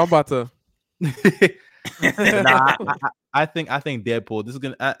Boy, bro. I'm about to. I think Deadpool. This is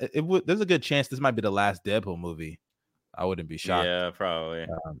gonna. There's a good chance this might be the last Deadpool movie. I wouldn't be shocked. Yeah, probably.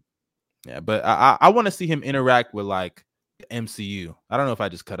 Yeah, but I want to see him interact with like the MCU. I don't know if I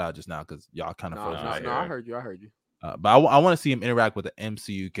just cut out just now because y'all kind of. No, I heard you. But I want to see him interact with the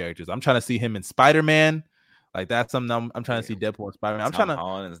MCU characters. I'm trying to see him in Spider-Man. Like, that's something I'm trying to see Deadpool and Spider-Man.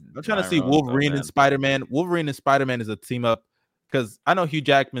 I'm trying to see Wolverine and Spider-Man. Wolverine and Spider-Man is a team up, because I know Hugh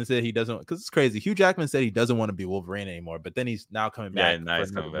Jackman said he doesn't. Because it's crazy. Hugh Jackman said he doesn't want to be Wolverine anymore, but then he's now coming back. Yeah, nice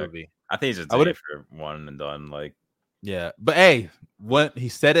coming back. Movie. I think he's just doing it for one and done. Like, yeah, but hey, what he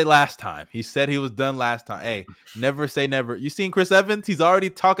said it last time. He said he was done last time. Hey, never say never. You seen Chris Evans? He's already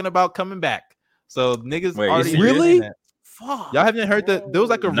talking about coming back. So niggas already really. Fuck. Y'all haven't heard that? There was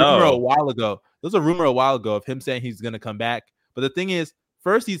like a rumor a while ago. There was a rumor a while ago of him saying he's gonna come back. But the thing is,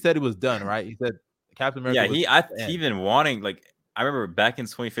 first he said it was done, right? He said Captain America. Yeah, he even wanting, like, I remember back in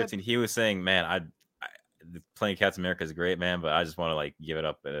 2015, he was saying, "Man, I playing Captain America is great, man, but I just want to like give it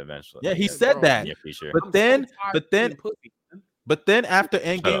up eventually." Yeah, he said that. But then after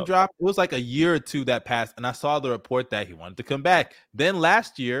Endgame dropped, it was like a year or two that passed, and I saw the report that he wanted to come back. Then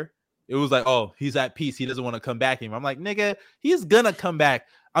last year, it was like, oh, he's at peace. He doesn't want to come back anymore. I'm like, nigga, he's gonna come back.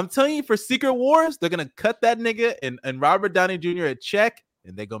 I'm telling you, for Secret Wars, they're gonna cut that nigga and Robert Downey Jr. a check,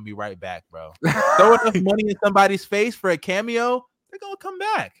 and they're gonna be right back, bro. Throw enough money in somebody's face for a cameo, they're gonna come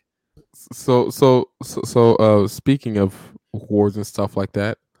back. Speaking of wars and stuff like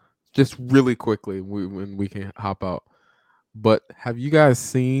that, just really quickly, when we can hop out. But have you guys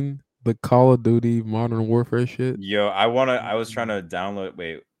seen the Call of Duty Modern Warfare shit? Yo, I was trying to download.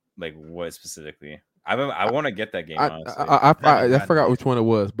 Wait, like what specifically? I want to get that game. Honestly, I forgot which one it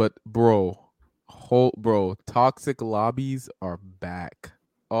was, but bro, toxic lobbies are back.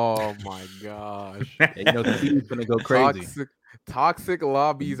 Oh my gosh. Steve's gonna go crazy. Toxic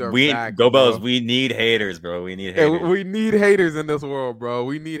lobbies are back. Go Bells. We need haters, bro. We need haters. We need haters in this world, bro.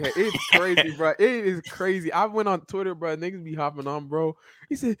 We need it's crazy, bro. It is crazy. I went on Twitter, bro. Niggas be hopping on, bro.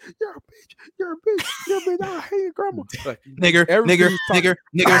 He said, "You're a bitch. You're a bitch. You're a bitch. I hate your grandma." Like, nigger.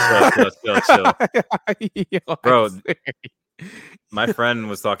 Chill. Bro, my friend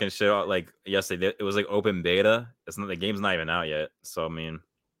was talking shit like yesterday. It was like open beta. The game's not even out yet. So I mean,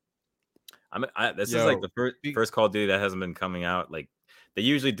 this is like the first Call of Duty that hasn't been coming out. Like they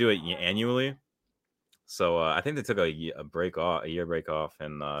usually do it annually. So I think they took a year break off,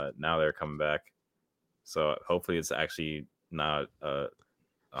 and now they're coming back. So hopefully it's actually not a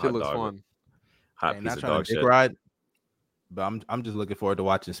hot looks dog, fun. hot piece of dog shit. Ride, but I'm just looking forward to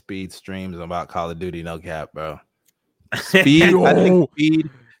watching Speed streams about Call of Duty. No cap, bro. Speed, I think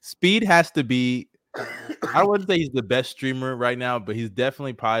Speed has to be. I wouldn't say he's the best streamer right now, but he's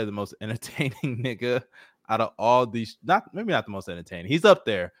definitely probably the most entertaining nigga out of all these. Maybe not the most entertaining. He's up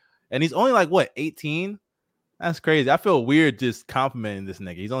there, and he's only like what 18. That's crazy. I feel weird just complimenting this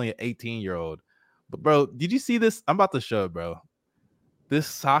nigga. He's only an 18-year-old. But bro, did you see this? I'm about to show it, bro. This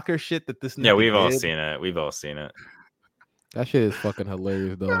soccer shit that this nigga Yeah, we've did. all seen it. That shit is fucking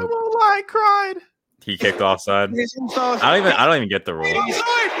hilarious, dog. I cried. He kicked offside. I don't even get the rule.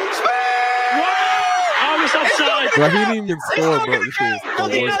 Bro, he didn't even score, bro. This is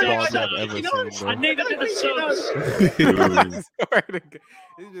the worst ball I've ever seen, bro. I needed the It's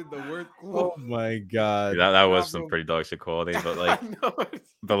just the worst. Oh my god. That was some pretty dog shit quality, but like,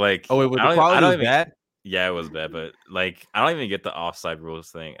 Oh wait, was the quality was bad? Yeah, it was bad, but like, I don't even get the offside rules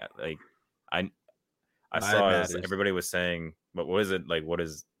thing. Like, I saw everybody was saying, but what is it like? What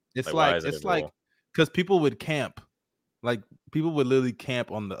is? It's like because people would camp. Like people would literally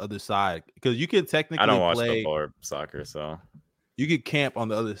camp on the other side because you could technically. I don't watch football or soccer, so you could camp on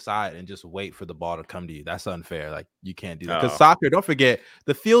the other side and just wait for the ball to come to you. That's unfair. Like you can't do that because soccer. Don't forget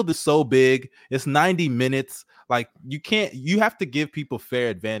the field is so big. It's 90 minutes. Like you can't. You have to give people fair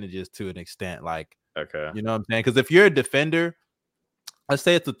advantages to an extent. Like you know what I'm saying? Because if you're a defender, let's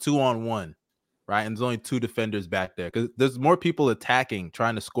say it's a 2-on-1. Right, and there's only 2 defenders back there because there's more people attacking,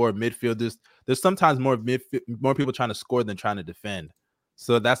 trying to score midfield. There's sometimes more people trying to score than trying to defend.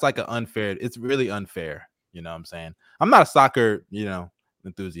 So that's like an unfair. It's really unfair. You know what I'm saying? I'm not a soccer,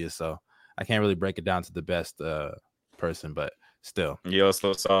 enthusiast, so I can't really break it down to the best person, but still. You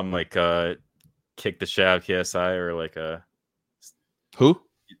also saw him like kick the shit out of KSI or like who?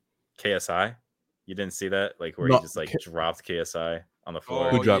 KSI. You didn't see that? Like where he just like dropped KSI on the floor.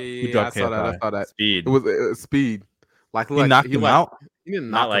 Who dropped I saw that. Speed. It was Speed. Like he knocked him out. He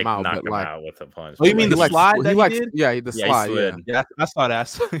didn't knock him out, knock but him out with a punch. Oh, you mean the slide that he did? Yeah, the slide. Yeah, I saw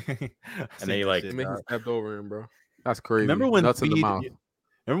that. And then he he stepped over him, bro. That's crazy. Remember when Nuts in the mouth.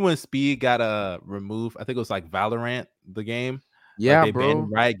 Remember when Speed got removed? I think it was like Valorant, the game. Yeah, like bro.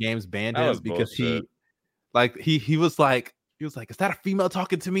 Riot Games banned him because he was like, is that a female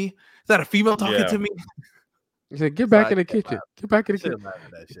talking to me? Is that a female talking to me? He said, "Get back in the kitchen. Get back in the kitchen."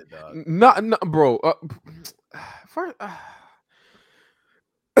 That shit, dog. No, bro. First,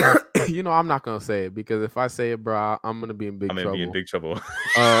 I'm not gonna say it because if I say it, bro, I'm gonna be in big trouble. Be in big trouble.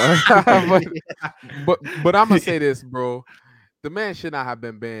 But I'm gonna say this, bro. The man should not have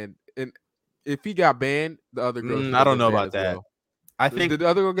been banned, and if he got banned, the other girl. I don't know about that. Well. I think did the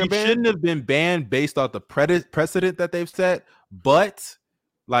other girl get banned? Shouldn't have been banned based off the precedent that they've set, but.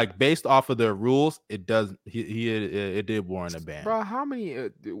 Like based off of their rules, it does. It did warrant a ban. Bro, how many?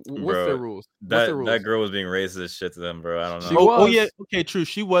 What's their rules? That girl was being racist shit to them, bro. I don't know. Oh yeah, okay, true.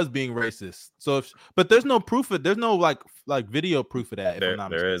 She was being racist. So, but there's no proof of. There's no like video proof of that.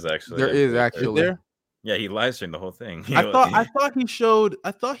 There is actually. There is actually. There? Yeah, he live streamed the whole thing. I thought he showed.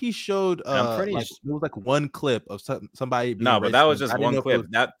 I'm pretty sure. It was like one clip of somebody. No, but that was just one clip.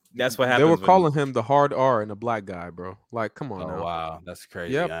 That's what happened. They were calling him the hard R and the black guy, bro. Like, come on. Oh wow, that's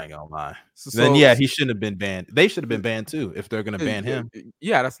crazy. Yep. I ain't gonna lie. Then yeah, he shouldn't have been banned. They should have been banned too if they're gonna ban him.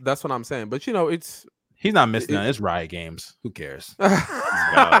 Yeah, that's what I'm saying. But he's not missing out. It's Riot Games. Who cares? It's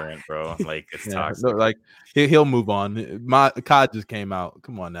Valorant, bro. Like it's toxic. No, like he'll move on. My COD just came out.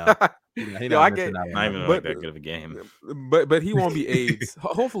 Come on now. Not even like that good of a game. But he won't be AIDS.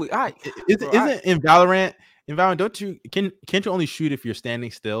 Hopefully, isn't in Valorant. In Valorant, can't you only shoot if you're standing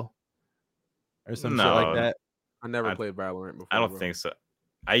still? or some shit like that. I never I- played Valorant before. I don't bro. think so.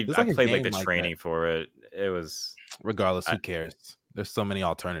 I There's like a played like game the like training for it. It was Regardless, who I- cares? There's so many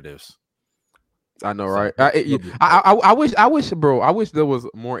alternatives. I know, So, right? it'll be- I wish, bro. I wish there was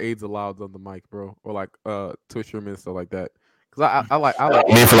more aids allowed on the mic, bro, or like Twitch streaming and stuff like that. Cause I like.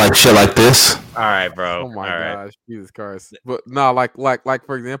 mean, for like shit like this, all right, bro. Oh my all right. gosh, Jesus Christ! But no, like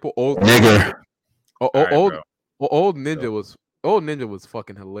for example, old nigga. All right, old bro. old Ninja was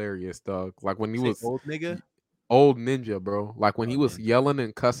fucking hilarious, dog. Like when he Say was old nigga. old Ninja, bro. Like when he was Ninja. yelling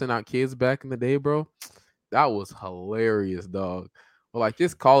and cussing out kids back in the day, bro. That was hilarious, dog. But like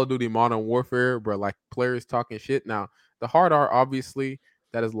just Call of Duty Modern Warfare, bro. Like players talking shit. Now the hard R, obviously,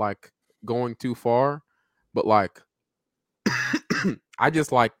 that is like going too far. But like, I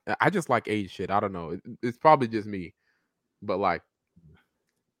just like age shit. I don't know. It's probably just me. But like,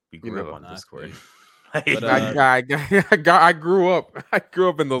 We you grew know, up on I Discord. But, I grew up. I grew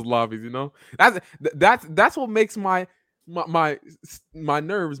up in those lobbies. You know, that's what makes my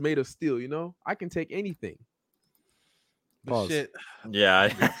nerves made of steel. You know, I can take anything. But Pause. shit. Yeah.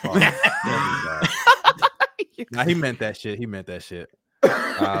 Nah, he meant that shit. He meant that shit.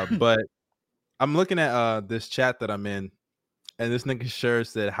 But I'm looking at this chat that I'm in, and this nigga sure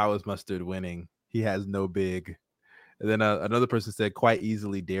said, "How is Mustard winning? He has no big." And then another person said, "Quite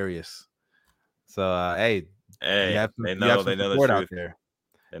easily, Darius." So hey, Hey, you have some, they you know. have They some know the support out truth. there.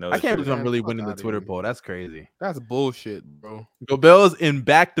 They know I the can't truth. believe I'm Man, really fuck winning the outta Twitter here. poll. That's crazy. That's bullshit, bro. Gobel's in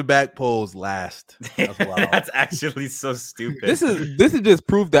back-to-back polls last. That's wild. That's actually so stupid. This is just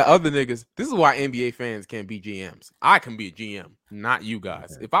proof that other niggas. This is why NBA fans can't be GMs. I can be a GM, not you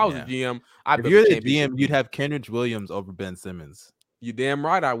guys. If I was Yeah. a GM, I'd If build you're a the championship GM, you'd team. have Kenrich Williams over Ben Simmons. You damn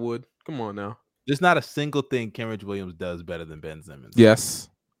right I would. Come on now. There's not a single thing Kenrich Williams does better than Ben Simmons. Yes.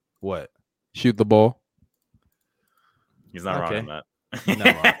 What? Shoot the ball. He's not wrong Okay. on that. He's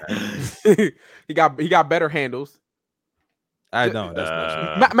not wrong on he got better handles. I know that's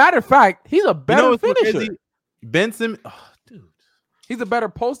bullshit. Matter of fact, he's a You better know what's so finisher. crazy? Ben Simmons, oh, dude. He's a better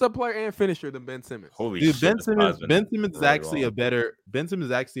post-up player and finisher than Ben Simmons. Holy Dude, shit. Ben this Simmons. pod's been Ben Simmons is really actually long. a better. Ben Simmons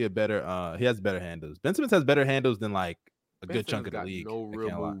is actually a better. He has better handles. Ben Simmons has better handles than like a Ben good chunk Simmons of the got league. no I real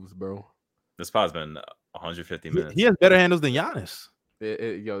can't lie. moves, bro. This pod's been 150 minutes. He has better handles than Giannis.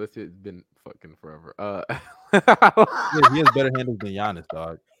 Yo, this has been fucking forever. Yeah, he has better handles than Giannis,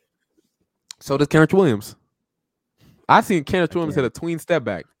 dog. So does Kenrich Williams. I seen Kenrich Williams hit can't. a tween step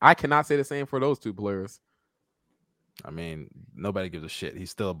back. I cannot say the same for those two players. I mean, nobody gives a shit. He's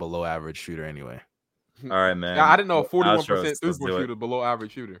still a below average shooter anyway. All right, man. I didn't know a 41% Outros, let's three-point do it. shooter, below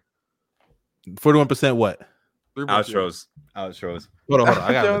average shooter. 41% what? Three-point shooter. Outros. Outros. Hold on.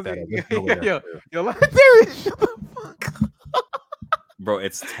 I gotta look that up. There's no way Yo, that's true. yo, Darius, shut the fuck up. Bro,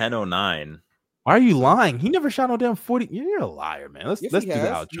 it's 10:09. Why are you lying? He never shot no damn 40. You're a liar, man. Let's Yes, let's he do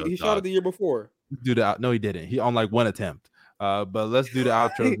the has. outro. He shot it the year before. Do the out. No, he didn't. He on like one attempt. But let's do the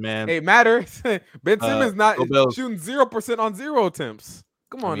outros, man. Hey, matter. Ben Simmons not Gobels. shooting 0% on 0 attempts.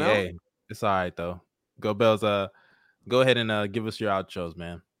 Come I on mean, now. hey, it's all right though. Go Bells. Go ahead and give us your outros,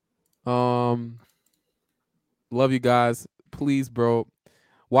 man. Love you guys. Please, bro,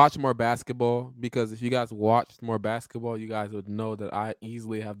 watch more basketball, because if you guys watched more basketball, you guys would know that I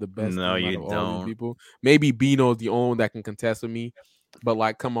easily have the best. No, team out you of all these don't. people. Maybe Bino's the only one that can contest with me, but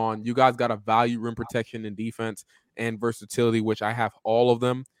like, come on, you guys got to value rim protection and defense and versatility, which I have all of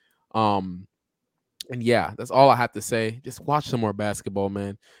them. And yeah, that's all I have to say. Just watch some more basketball,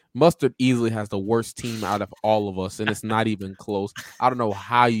 man. Mustard easily has the worst team out of all of us, and it's not even close. I don't know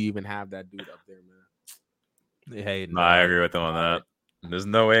how you even have that dude up there, man. Hey, No, I agree with him on that. There's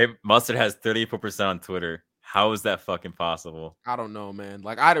no way. Mustard has 34% on Twitter. How is that fucking possible? I don't know, man.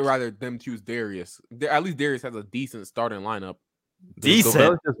 Like, I'd rather them choose Darius. At least Darius has a decent starting lineup. Decent.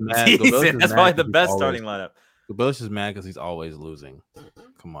 Gobel's just mad. Gobel's Decent. just That's mad probably 'cause the he's best always- starting lineup. Gobel's just mad because he's always losing.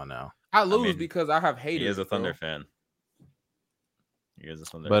 Come on now. I lose mean, because I have haters. He is a bro. Thunder fan. He is a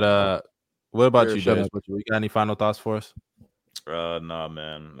Thunder But fan. what about Jared, you, shut Darius? up. You got any final thoughts for us? Nah,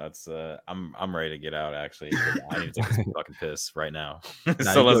 man. That's I'm ready to get out. Actually, I need to take a fucking piss right now. Nah,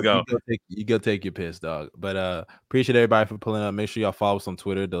 So you let's go. You go take your piss, dog. But appreciate everybody for pulling up. Make sure y'all follow us on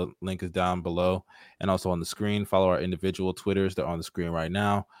Twitter. The link is down below and also on the screen. Follow our individual Twitters. They're on the screen right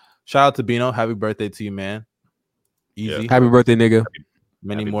now. Shout out to Bino. Happy birthday to you, man. Easy. Happy birthday, nigga.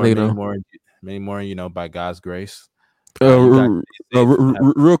 Many happy more, birthday. many more, you know, by God's grace. Real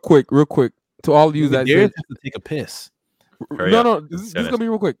quick. To all of you that Darius said, has to take a piss. Hurry no, up. no, this is Finish. gonna be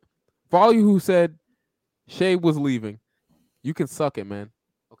real quick. For all you who said Shay was leaving, you can suck it, man.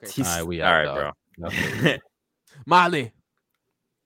 Okay, He's- All right, we all out, right, dog. bro. That's it. Molly.